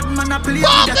out bad man a play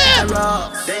with the terror.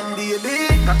 Then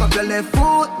baby, cock up your left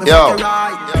foot, me fuck your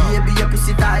right. Baby your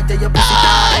pussy tight, your pussy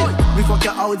tight. We fuck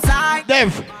you outside.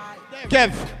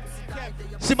 Kev,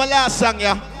 see my last song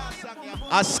ya.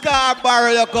 A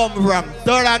Scarborough you come from,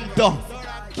 Toronto,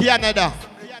 Canada.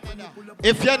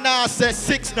 If you now say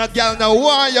 6, no girl, no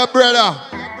one your brother.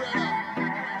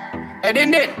 And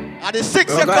in it. And the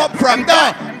 6 you come from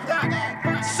there.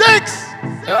 6.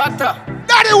 Not the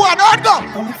one, on go.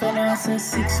 If you now say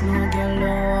 6, no girl, no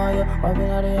wire. Why be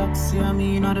not the oxy, I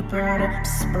mean not the Prada.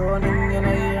 Sprawling, you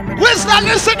know, hear me. Wisdom,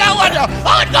 listen now, on go,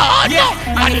 on go.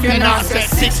 And if you now say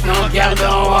 6, no girl,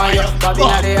 no wire. Why be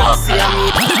not the oxy, I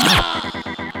mean.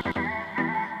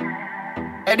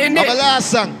 I'm a last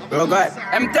song. Bro, God,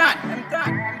 I'm done.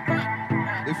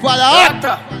 The father up.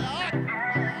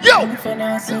 Yo!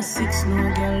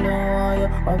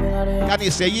 Can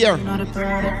you say here?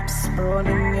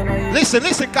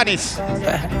 Listen, Canis.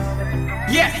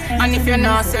 Yeah, and if you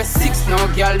not say 6, no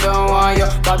girl don't want you.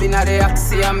 Bobby not the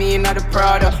Axie, I mean not the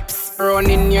Prada.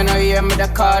 Running, you know, hear me the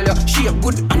call you. She a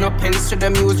good and no pens to the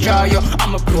muse draw you.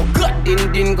 I'm a pro, God,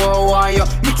 didn't go on you.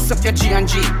 Mix up your G and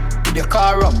G with the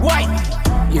car up. Why?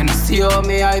 You know, see how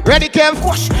me I ready, Kev?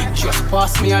 Wash, just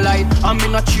pass me a light. I'm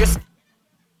in a chase.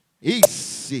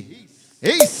 Easy.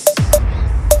 6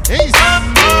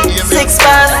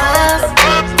 bars.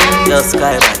 Yo,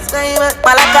 Skyman.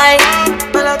 Malakai.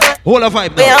 Hold a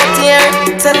vibe now. We out here.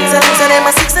 Send them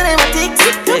a 6 and them a tick.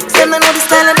 Them don't know the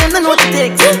style and them don't know the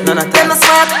tick. Them no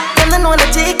smart, them don't know the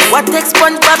tick. What takes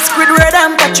SpongeBob, Squidward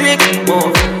and Patrick?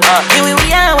 Here we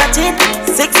are, watch it.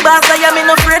 6 bars, I am in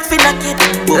no afraid for knock it.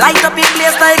 Light up in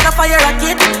place like a fire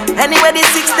rocket. Anyway, the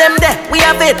 6 them there, we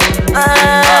have it.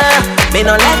 Me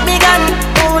no let me gun.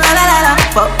 Ooh la la la la.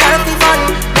 Fuck party fun.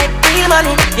 Make real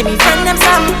money. Give me friend them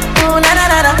some. Ooh la la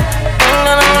la la.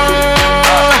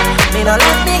 Me no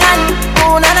let me gun.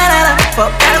 Ooh la la la la.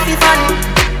 Fuck party fun.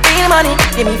 Real money.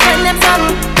 Give me friend them some.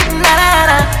 La la la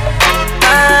la.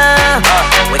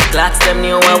 With clocks them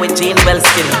new one with jean well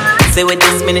skin. Say with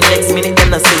this minute, next minute,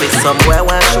 then I see me somewhere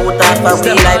one shoot off a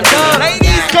wheel like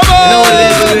ladies, come on!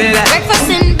 Breakfast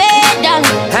in bed,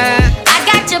 darling. I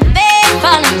got your bed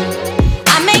calling.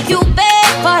 I make you bed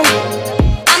for you.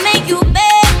 I make you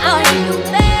bed for you.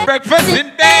 Breakfast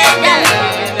in bed,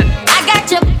 darling. I got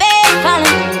your bed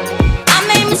calling. I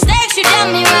made mistakes, you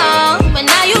done me wrong, but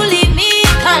now you leave me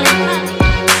calling.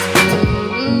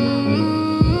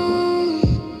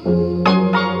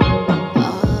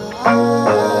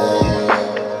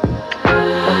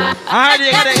 Alright,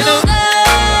 you gotta, you know.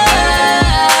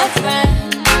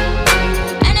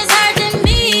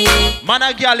 Man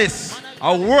a gyalis,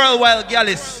 a worldwide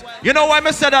gyalis. You know why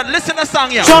me say that? Listen to the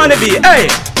song, yeah. Trying to be, hey,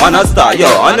 man a star,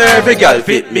 yo, on every girl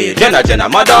fit me. Jenna,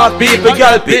 mother people,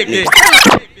 girl pick me.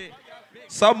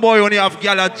 Some boy only have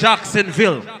girl at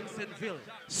Jacksonville.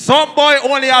 Some boy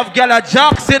only have girl at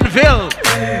Jacksonville.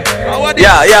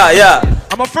 Yeah.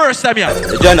 I'm a first time here.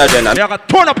 Jenna. I gotta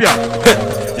turn up here.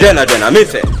 Jenna, me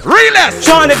say. Realest.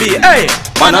 Shawnee B, hey.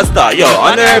 Man a star, yo,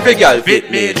 and every girl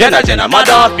fit me. Jenna,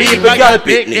 mother people, girl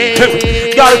pick me.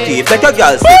 Girl keep like a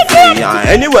girl sit me.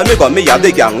 Anywhere me go, me have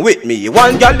the gang with me.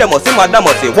 One girl, they must see, mother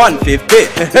must see 150.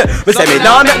 We say me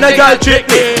down, make no girl trick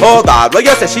me. Oh God, what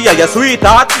you say she a your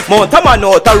sweetheart? Mount a man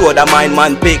out a road, a mine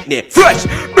man pick me. Fresh,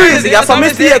 breezy, I saw me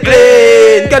stay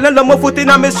clean. Girl, I love my foot in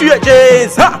on me straight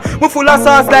jeans. Me full of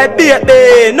sauce like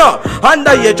bacon. No,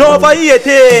 under age over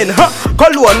 18.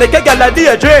 Cologne make a girl a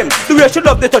daydream. The way she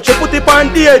love the touch, she put it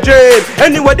on daydream.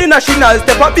 Anyway, the national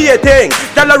step up be a thing.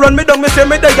 Girl run me down, me say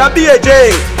me they a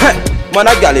beijing. Man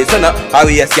a gal is a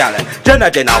yes gal. Jenna,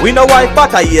 we know why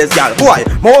but a yes gal. Boy,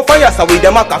 more fire so we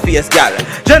dem a face gal.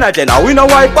 Jenna, we know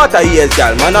why but a yes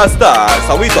gal. Man a star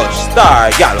so we touch star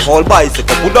gal. Whole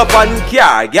bicycle put up on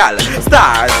car gal.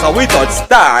 Star so we touch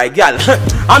star gal.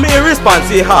 I'm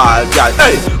irresponsible hard gal.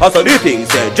 Hey, also the thing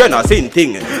say Jenna same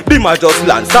thing. Bima just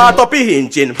land start up a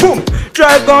engine. Boom.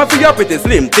 Drive gone for your pretty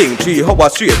slim thing. 3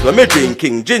 hours straight when me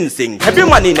drinking ginseng. Every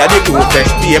man in the crew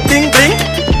fresh be a bling bling.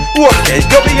 Okay,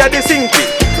 you be a the sinking.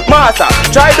 Master,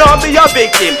 try don't be a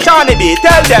victim. Shawnee B,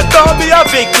 tell them don't be a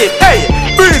victim. Hey,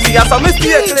 breezy, I saw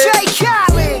mistake.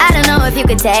 I don't know if you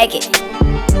could take it.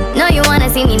 No, you wanna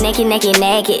see me naked.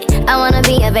 I wanna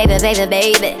be a baby.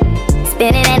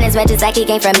 Spinning in his red just like he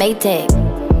came from Maytag.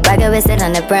 Rocket with it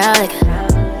on the brown. Like,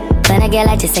 when I get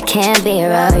like this, I can't be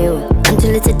around you. I'm too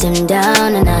little to dim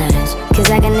down a notch. Cause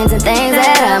I can into things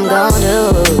that I'm gon'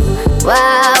 do.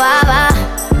 Wow,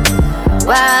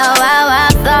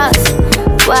 thoughts.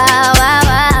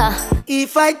 Wow.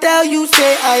 If I tell you,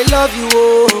 say I love you,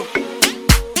 oh.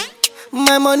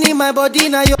 My money, my body,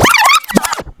 now your.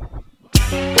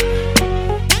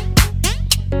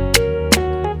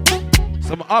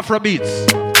 Some Afro beats.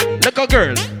 Look a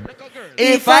girl.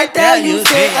 If I tell you,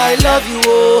 say I love you,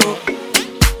 oh.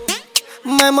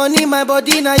 My money, my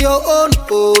body, now your own,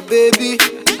 oh baby.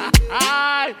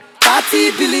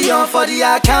 30 billion for the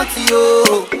account,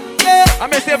 yo. Yeah.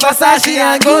 I'm a say Versace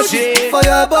and Gucci for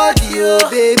your body, oh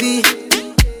baby.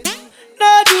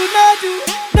 No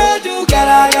do,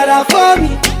 gotta for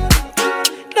me.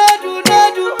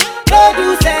 No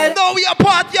do, said. No, we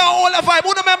apart, yeah, all the vibe.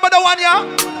 Who remember the one, yeah?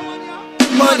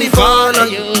 Money fall on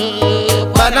you,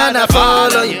 banana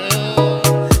fall on you,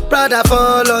 Prada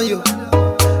fall on you,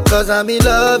 cause I'm in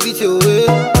love with you.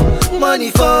 Money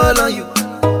fall on you,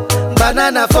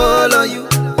 banana fall on you,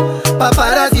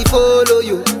 paparazzi follow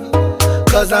you,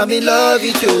 cause I'm in love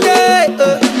with you.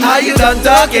 Are you done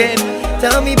talking?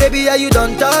 Tell me baby, are you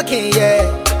done talking? Yeah.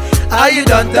 Are you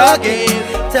done talking?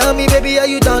 Tell me baby, are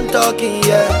you done talking?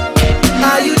 Yeah.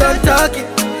 Are you done talking?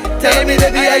 Tell me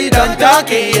baby, are you done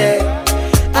talking? Yeah.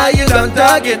 Are you done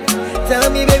talking? Tell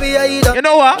me baby, are you done? You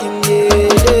know what?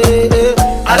 Yeah.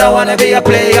 I don't wanna be a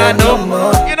player no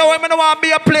more. You know what? I don't wanna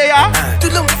be a player.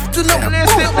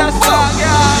 Listen that song,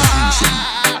 yeah.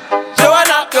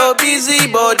 Joanna, your busy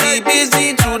body,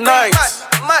 busy tonight.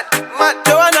 Mad.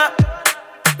 Joanna,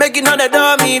 making on the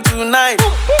dummy tonight.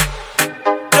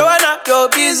 Joanna, your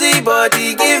busy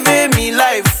body, giving me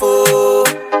life, oh.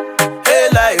 Hey,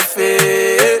 life,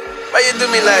 hey. Why you do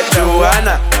me like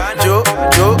Joanna?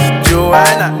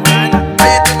 Joanna. Why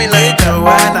you do me like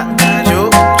Joanna?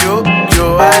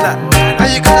 Joanna. How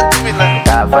you gonna do me like?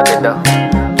 Die for the dough.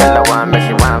 Tell her one, make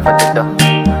she wine for the dough.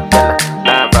 Tell her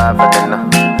die for the no.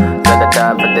 Tell her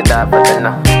die for the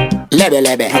no.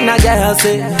 Lebe. And a girl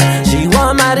say she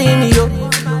want marry me, yo.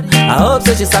 I hope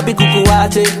so she sabi kuku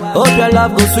wache. Hope your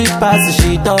love go sweet past the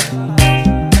sheet up.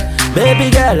 Baby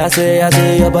girl, I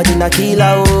say your body na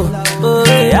killer, oh. Oh,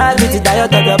 I beat it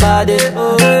diet of your body,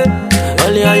 oh,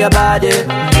 only on your body.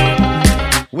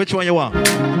 Which one you want?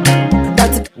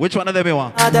 Which one of them you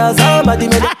want? There's somebody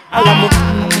made it.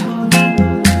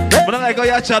 But I like how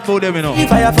you chat about them, you know.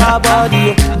 If I have a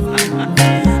body,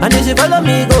 and if you follow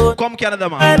me, go. Come Canada,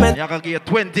 man. You can get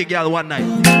 20 girl one night.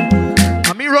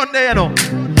 And me run there, you know.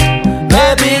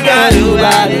 Baby girl, you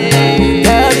are it.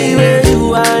 Girl, the way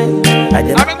you are. I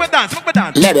make me dance.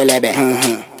 Lebe.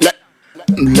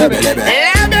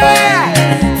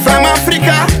 From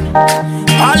Africa,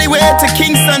 all the way to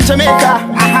Kingston, Jamaica.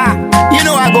 You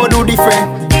know I go do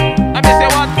different. I say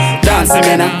what? Dancing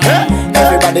me now.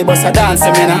 Everybody bust a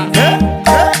dancing me now.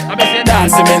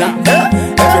 Dancing me now.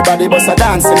 Everybody bust a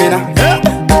dancing me now.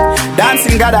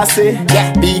 Dancing God I say,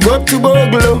 big up to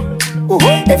Boglo.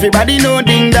 Everybody know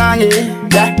ding dong,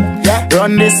 yeah.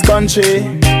 Run this country.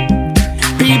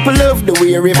 People love the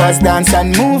way rivers dance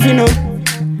and move, you know.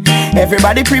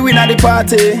 Everybody pre-win at the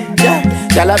party, yeah.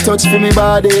 Y'all touch for me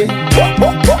body.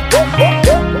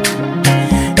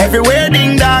 Everywhere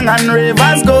ding dong and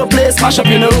ravers go play smash up,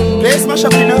 you know. Play smash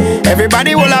up, you know.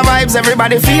 Everybody will have vibes,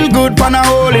 everybody feel good, pan a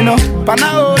hole, you know. Pan a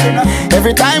hole, you know.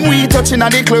 Every time we touching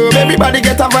at the club, everybody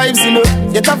get a vibes, you know.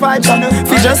 Get a vibes, you know.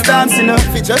 Fi just dance, you know.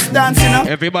 Fi just dance, you know.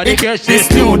 Everybody catch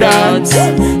this new dance.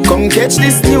 Come catch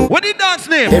this new. What the dance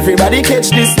name? Everybody catch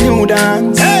this new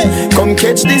dance. Hey. Come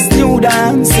catch this new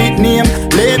dance. It name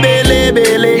Lebe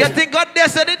Lebe Le. You think God there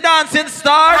said the dancing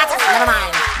start? Never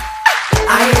mind.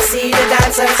 I see the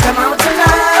dancers come out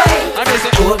tonight.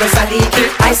 Over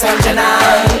Sadiki, I saw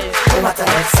tonight. What an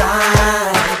excitement.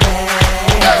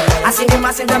 I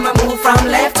see them move from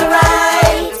left to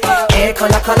right. Hey,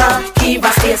 color,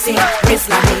 Kiva Stacy, Miss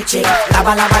Lamichi,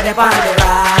 Laba de right.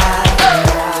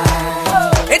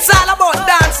 It's all about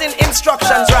dancing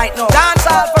instructions right now. Dance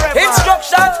all forever.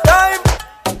 Instruction time.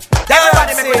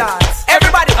 Everybody make me dance.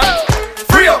 Everybody,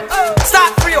 free up.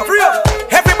 Start free up.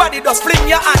 Everybody just fling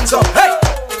your hands up. Hey,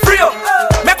 free up.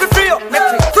 Make me free up.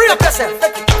 Free up yourself.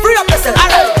 Free up yourself.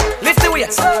 Alright, lift the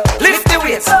weights. Lift the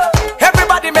weights.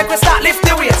 Everybody make me start lift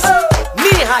the weights.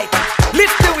 Knee height.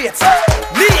 Lift the weights.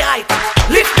 Knee height.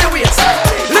 Lift the weights.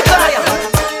 Lift the higher.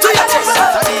 To your chest.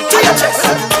 To your chest.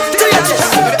 To your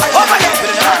chest. Over here.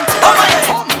 Over here.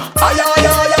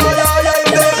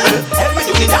 Help me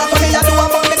do the dance for me. I do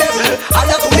among the devil.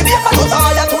 Higher to the bass. I go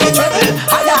higher to the treble.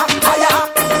 Higher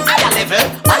level.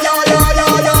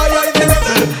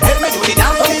 Help me do the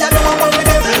dance for me. I do among the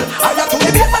devil. Higher to the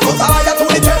bass. I go higher to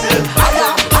the treble.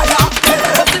 Higher.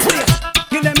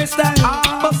 Give them a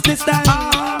style. Bust this style.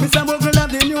 Mr. Mogul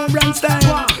have the new brand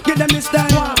style. Give them this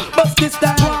style. Bust this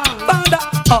style. Father.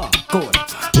 Oh, good.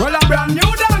 Roll a brand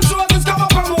new dance. So this come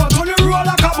up from what? On the roll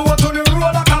like a boat. On the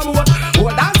roll like a boat. Oh,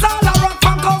 dance all a rock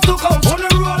from coast to coast. On the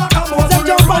roll like a boat. Say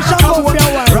jump and shove up your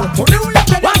one. Rock to the way.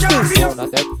 Watch this.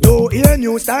 You hear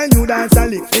new style, new dance and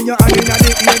lick. In your hand in the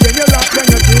ear, then you rock when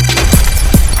you kick.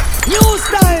 New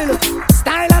style.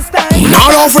 Style and style.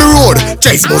 Now off the road.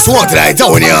 Chase most wanted right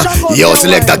down here. Yo,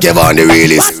 selector KEVON the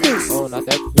realest.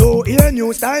 You hear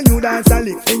new style, new dance and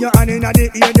lick. In your hand in the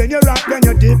ear, then you rock when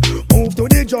you dip. Move to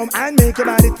the drum and make your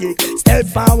body kick. Step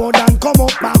forward and come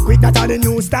up back quick. That's all the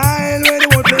new style where the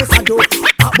whole place I do.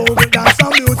 A bogle dance,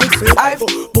 some music fit.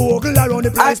 Bogle around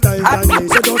the place time and me.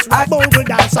 So just bogle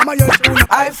dance, some of your school.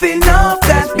 I've seen enough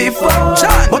dance before,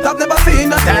 but I've never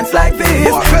seen a dance like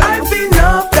this. I've seen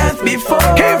enough dance before,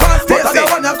 but I don't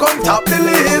wanna come top the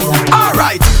list.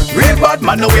 Alright, real bad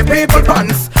man, no way people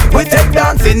pants. We take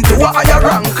dancing to a higher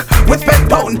rank. We spend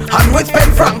pound and we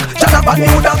spend franc. Shut up and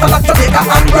new dance a lot to make a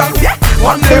hand crank. Yeah,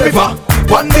 one the river,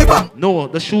 one the bank. No,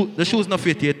 the shoes not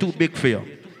fit here. Too big for you.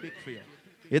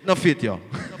 It not fit you.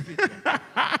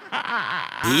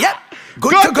 Yep.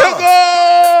 Good to go.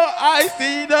 I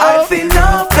see enough. I've seen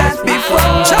enough dance before,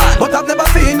 but I've never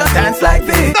seen a dance like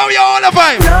this. Now you're all a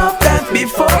vibe. Enough dance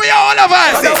before. Now you're all a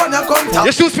vibe. I don't wanna come top.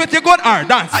 Your shoes fit you good or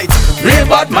dance. Real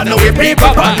bad man, no way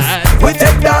people pants. We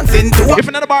take dancing to a. If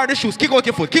you're not bar the shoes, kick out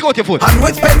your foot. Kick out your foot. And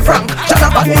we spend franc. Shut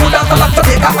up and new dance a lot to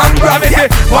make a hand grab.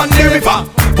 One the river,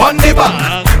 one the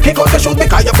bank. Kick out the shoes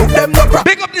because you put them no crap.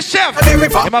 Big up the chef. The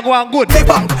river, him a go on good. The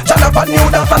bank. Shut up and new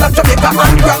dance a lot to make a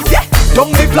hand grab. Yeah. Down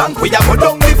the flank, we a go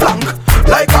down the flank.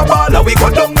 Like a baller, we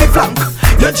go down the flank.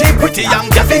 You're cheap, pretty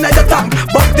young, just in your tank.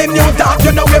 But the new dance,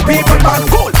 you know where people pass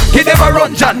cool. Give them a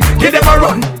run, John, give them a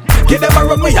run. Give them a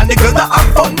run, me and the girls that have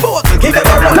fun. Both, give them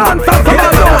a run. Dance all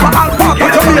night,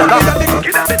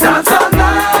 dance all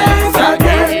night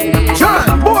again.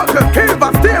 John, Walker, Kiva,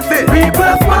 Stacy.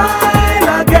 People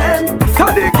smile again.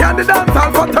 Sadiq and the dance all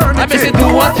fraternity. Let me see,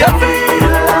 do what you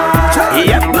feel like.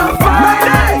 Yep, no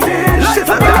Friday.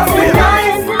 She's a dance.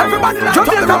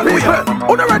 Jamaica people,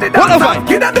 who not ready dance?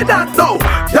 Give them the dance now.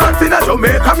 Dancing at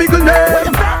Jamaica, middle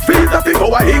name. Feels the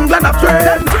people of England of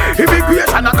trend.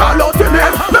 Immigration, I call out your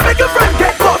name. Now make your friend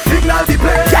get caught. Signal the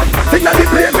plane. Signal the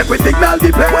plane, make we signal the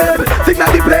plane.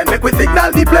 Signal the plane, make we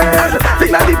signal the plane.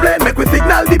 Signal the plane, make we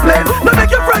signal the plane. Now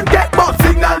make your friend get caught.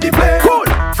 Signal the plane. Cool.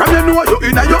 From you know you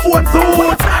in your own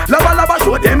suit. Lava lava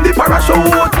show them the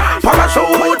parachute.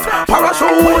 Parachute,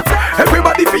 parachute.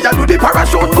 Everybody feel do the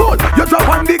parachute. Cool. You drop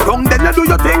on the ground, then you do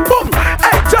your thing. Boom.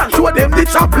 Hey, John, show them the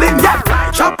Chaplin. Yeah,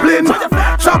 Chaplin,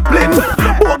 Chaplin.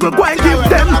 Bogle, go and give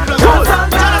them. Cool.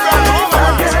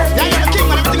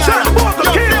 Bogle,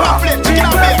 Kiva.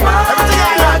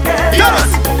 Yes.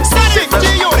 Static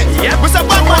G-Unit. We say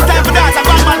bad man time for dance. A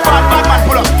bad man forward, bad man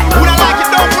pull up. Who don't like it,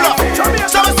 don't pull up.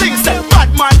 So we sing, say bad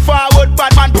man forward,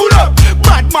 bad man pull up.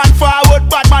 Bad man forward,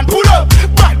 bad man pull up.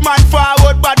 Bad man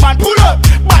forward, bad man pull up.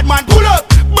 Bad man pull up.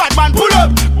 Bad man pull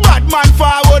up. Bad man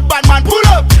forward, bad man pull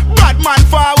up. Bad man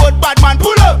forward, bad man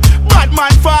pull up. Bad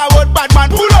man forward, bad man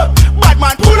pull up. Bad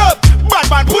man pull up. Bad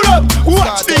man pull up.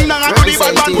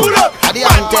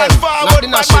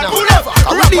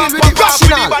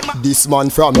 This man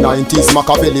from 90s,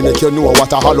 Machiavelli make you know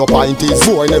what a hollow pint is.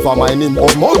 Boy, never mind him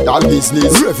of murder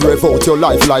business. Rev out your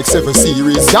life like 7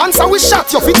 series. Dancer we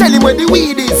shot you fi tell him where the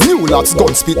weed is. New lots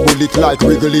gun spit bullet like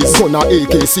Wrigley's. Gonna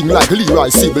AK sing like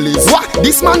Leroy Sibbles. What?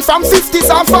 This man from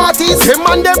 50s and 40s. Them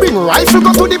man they bring rifle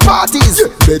go to the parties.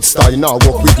 Bed-Stuy now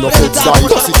walk with no Bed-Stuy.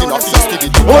 Just sit in a feast to the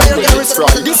do.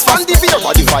 This fan the beer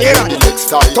body fire on the next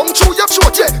time. Don't chew your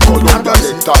throat, yeah. Go down the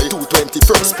necktie.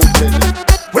 221st put belly.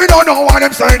 We don't know why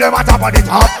them say them on top of the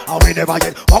top. And we never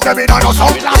get fuck them in on no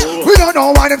sound class. We don't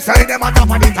know why them say them on top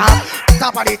of the top.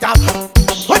 Top of the top.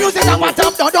 When you say top of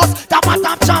top, no dust. Top of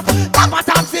top chop. Top of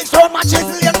top fix road matches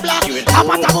lane black.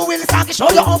 Top of top will start show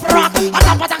you up rock. And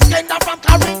top of top slender from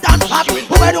Carrington Park.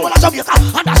 Who made the whole of Jamaica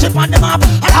and dash it on the map.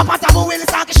 And top of top will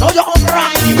start show you up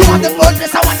rock. You want the blood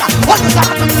place I wonder. What you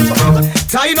start to do?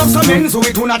 Tying up some ends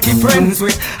with who not keep friends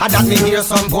with. And that me hear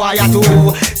some boy a do.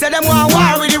 Say them want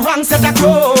war with the wrong set of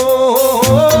clothes.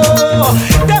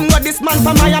 Them got this man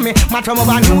from Miami, man from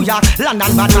over New York,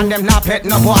 London, bad man, them not pet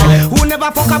no boy. Who never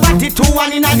fuck about it,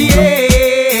 2-1 in the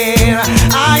air.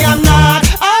 I am not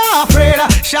afraid,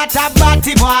 shut up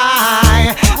batty boy.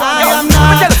 I am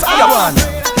not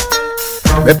afraid.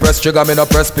 Me press trigger, me no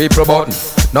press people button.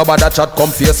 Nobody chat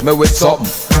come face me with something.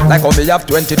 Like how me have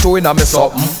 22 in a me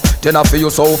something. Then I feel you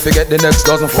so forget the next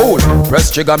dozen fool. Press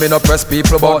trigger, me no press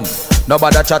people button.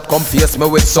 Nobody chat come face me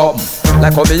with something.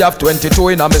 Like how me have 22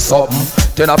 in a me something.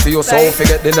 Then I feel you so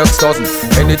forget the next dozen.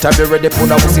 Anytime you ready,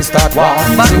 put a pussy start war.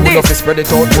 See who love is spread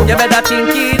it out. You better think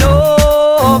it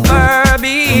over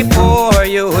before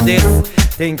you this.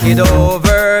 Think it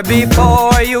over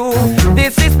before you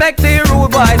disrespect the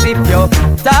rude boys. If you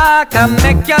talk and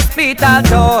make your feet all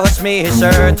touch me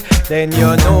shirt, then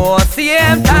you know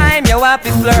same time you have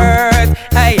to flirt.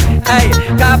 Hey, hey,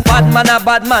 got bad man a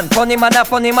bad man, funny man a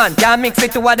funny man. Can't mix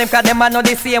it two of them cause them are not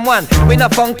the same one. We no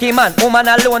funky man, woman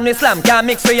alone we slam. Can't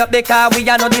mix we up because we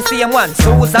are not the same one.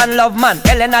 Susan love man,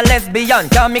 Ellen a lesbian.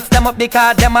 Can't mix them up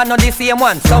because them are not the same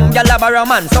one. Some gyal have a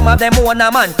man, some of them own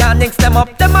a man. Can't mix them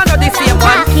up, them are not the same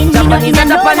one. Japanese and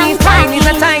Japanese, Chinese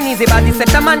and Chinese. The body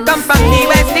set a man come from the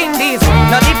West Indies.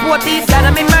 Not the 40s, and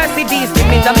I'm in Mercedes. Give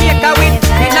me Jamaica with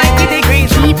the 90 degrees.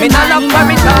 Me no love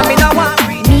Paris, me no want.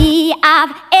 Me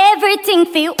have everything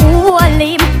for all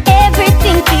him.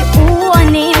 Everything for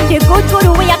own him. The good to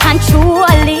the way I control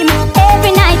him.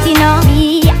 Every night you know.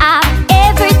 Me have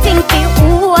everything for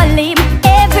all him.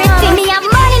 Everything. Me have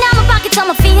money in my pocket so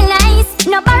I feel nice.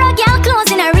 No borrow girl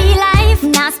clothes in a real life.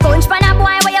 Nah sponge pan a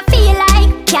boy where you feel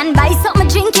like. Can buy something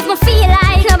drink if I feel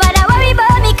like. Nobody worry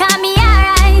about me cause me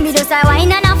alright. Me just a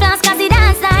wine and a flask cause it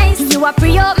dance nice. You a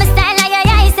pre-up my style like your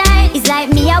eyesight. It's like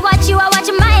me I watch you, I watch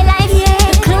my life. Yeah.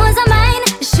 The clothes are mine,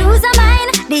 the shoes are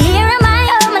mine, the hair are mine,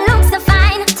 oh my looks are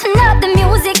fine. Turn up the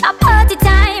music, a party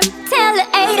time. Tell the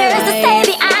haters to stay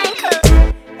behind.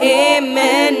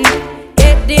 Amen.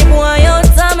 Get the boy out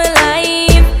of my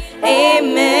life.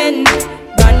 Amen.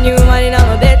 Brand new money in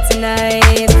my bed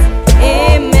tonight.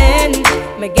 Amen.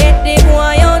 Me get the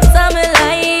boy out of my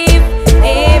life.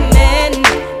 Amen.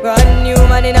 Brand new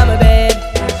man in my bed.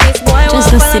 This boy won't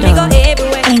follow me go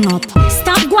everywhere. Hang up.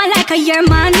 Stop going like a year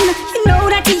man. You know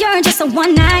that you're just a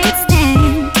one night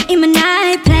stand. In my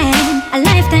night plan, a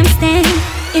lifetime stand.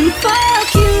 Him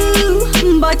fuck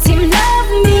you, but him love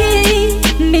me.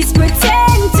 Miss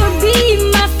pretend to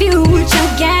be my future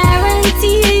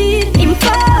guaranteed. Him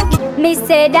fuck me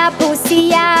say that pussy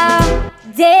yeah.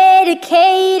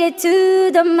 Dedicated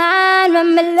to the man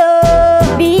when me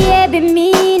love. Baby,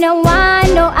 me no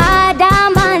want no other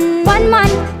man. One man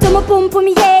to my pum pum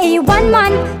yeah. One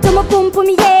man to my pum pum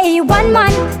yeah. One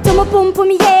man to my pum pum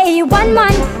yeah. One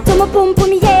man to my pum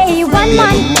pum yeah.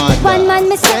 One man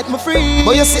me set me free.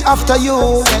 But you see after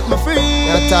you set me free.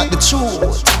 You talk the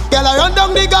truth. Girl I run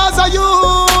down the Gaza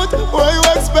youth. What you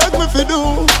expect me to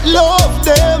do? Love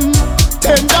them,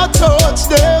 tender touch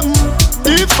them.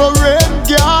 Different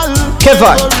girl.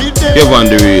 KEVON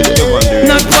the realest.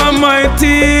 Not on my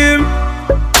team,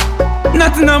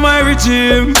 not in my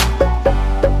regime,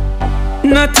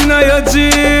 not in your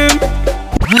gym.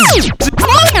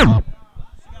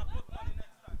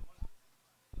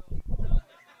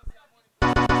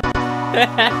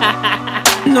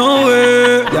 No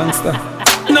way, youngster.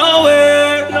 No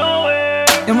way, no way.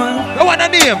 Yeah, man. I want a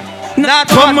name.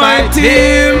 Not on my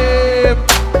team.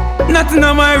 Nothing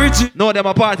on my regime. No, them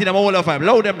a party, them a whole of time.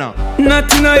 Load them now.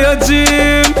 Nothing on your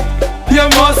gym. You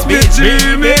must be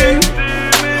dreaming.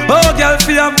 Oh, girl,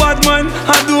 for a bad man,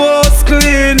 I do house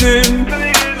cleaning.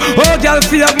 Oh, girl,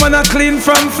 feel like man a clean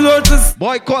from floor to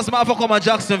boy, cause man for come to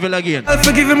Jacksonville again. I'll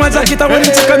forgive him my jacket, I want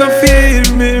you to kind of feel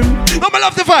me. No, me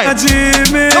love the fight. I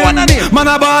dream me. No one a name. Man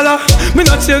a baller, me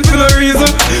not change for no reason.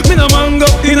 Me no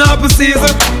mango in apple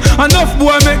season. Enough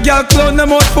boy make y'all clown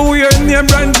them out for weird name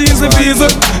brand jeans and visa.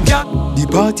 The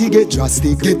party get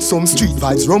drastic. Get some street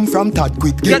vibes, rum from Tad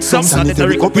quick. Get some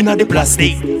sanitary cup in the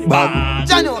plastic bag.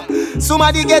 Jano,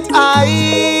 somebody get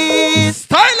ice.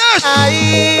 Stylish.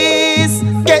 Ice.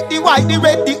 Get the white, the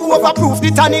red, the overproof,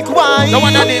 the tonic wine. No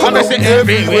one a name.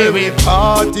 Everywhere we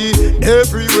party,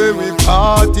 everywhere we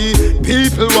party.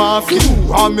 People want you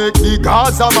and make the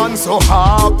Gaza man so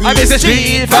happy. And this is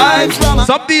street vibes.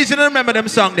 Some DJ remember them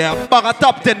song there. Back a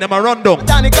top 10 them a run down.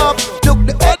 Tonic up, look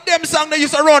the what them song they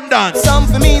used to run down. Some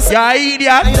for me, yeah,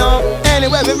 idiot. You know,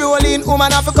 anywhere we roll in,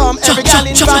 woman have to come. Every girl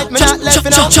invite me, not left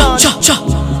in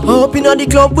out. Up in the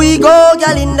club we go,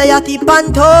 girl in the yachty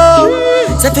panto.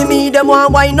 Say to me them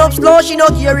want wine up slow. She no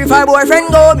care if her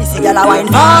boyfriend go. Me see girl a wine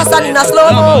fast and in a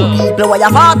slow mo. People while you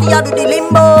party a do the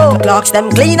limbo. Clocks them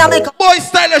clean and make boy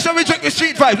stylish. Show me drink the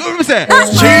street vibes. What do we say?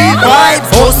 Street vibes,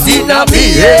 bust in a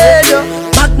me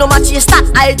head. Back no match your stat.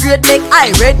 I grade make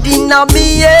I red in a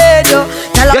me head.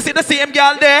 You see the same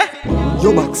girl there?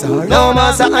 Your box hard. No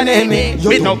massa aneme.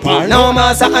 Your top hard. No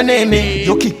massa aneme.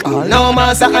 Your kick hard. No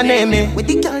massa aneme. With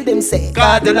the girl them say,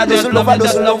 God, I just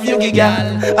love you,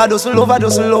 girl. I just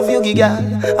love you,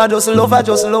 girl. I just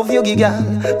love you,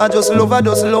 girl. I just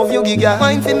love you, girl.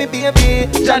 Wine for me, baby.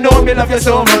 I know me love you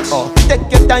so much. Oh.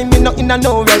 Take your time, me not in a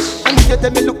no rush. And if you tell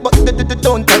me look, but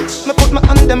don't touch. Me put my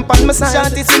hand them on my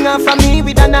side. Shawty sing for me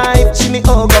with a knife. She me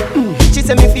hug up. She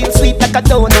say me feel sweet like a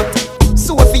donut.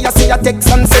 So if you see a text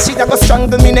and say she da go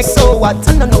strangle me next, so what?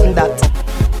 I know nothing that.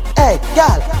 Hey,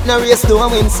 girl, no race to a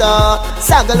win, so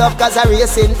saddle up cause a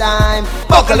racing time.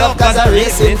 Buckle up cause a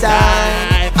racing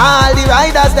time. All the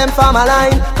riders them form a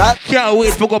line. Can't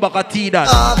wait to go back a tea that.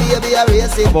 Oh baby a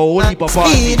racing.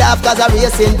 Speed up cause a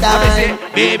racing time.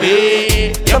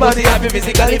 Baby, your body happy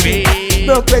physically fit.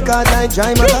 Broke record like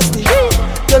dry majesty.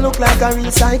 You look like a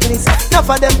real cyclist. Enough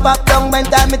of them pop down when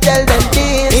time me tell them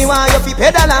this. Me want you fi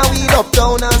pedal and wheel up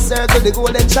down and circle the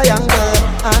golden triangle.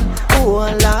 And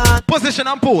hold on. Position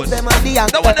and pose. Them are the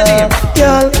anchor. That one the name.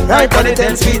 Girl, ride on the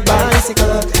 10-speed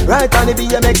bicycle. Ride on the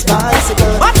BMX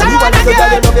bicycle. What's you want to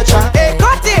girl, you love your track. Hey,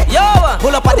 cut it. Yo,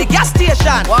 pull up at the gas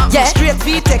station. Yeah. Straight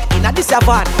VTech in a this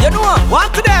van. You know,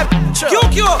 one to them.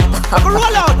 QQ. I'm a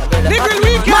roll out. Nigga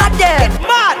weekend. Mad there.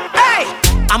 Mad. Hey.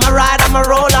 I'm a ride, I'm a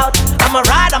roll out. I'm a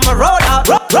ride, I'm a roll out.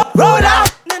 Roll out.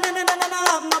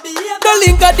 The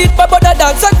link I did for brother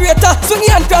dance a greater. Swing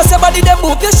your hand cross your body, then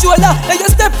move your shoulder. Then you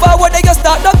step forward, then you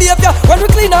start the behavior. When we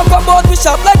clean and come out, we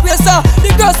sharp like racer. The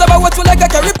girls have a watch you like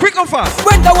a carry. Quick and fast.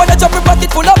 When the one a jump in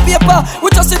pocket full of paper. We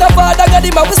just see the father and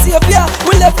him and we save ya.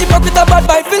 We left him up with a bad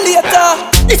mind for later.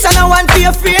 It's a no one be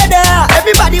afraid of.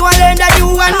 Everybody want learn that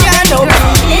you and me know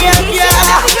behavior.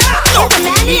 No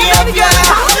behavior.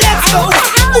 Let's go.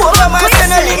 Over my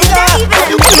senorita.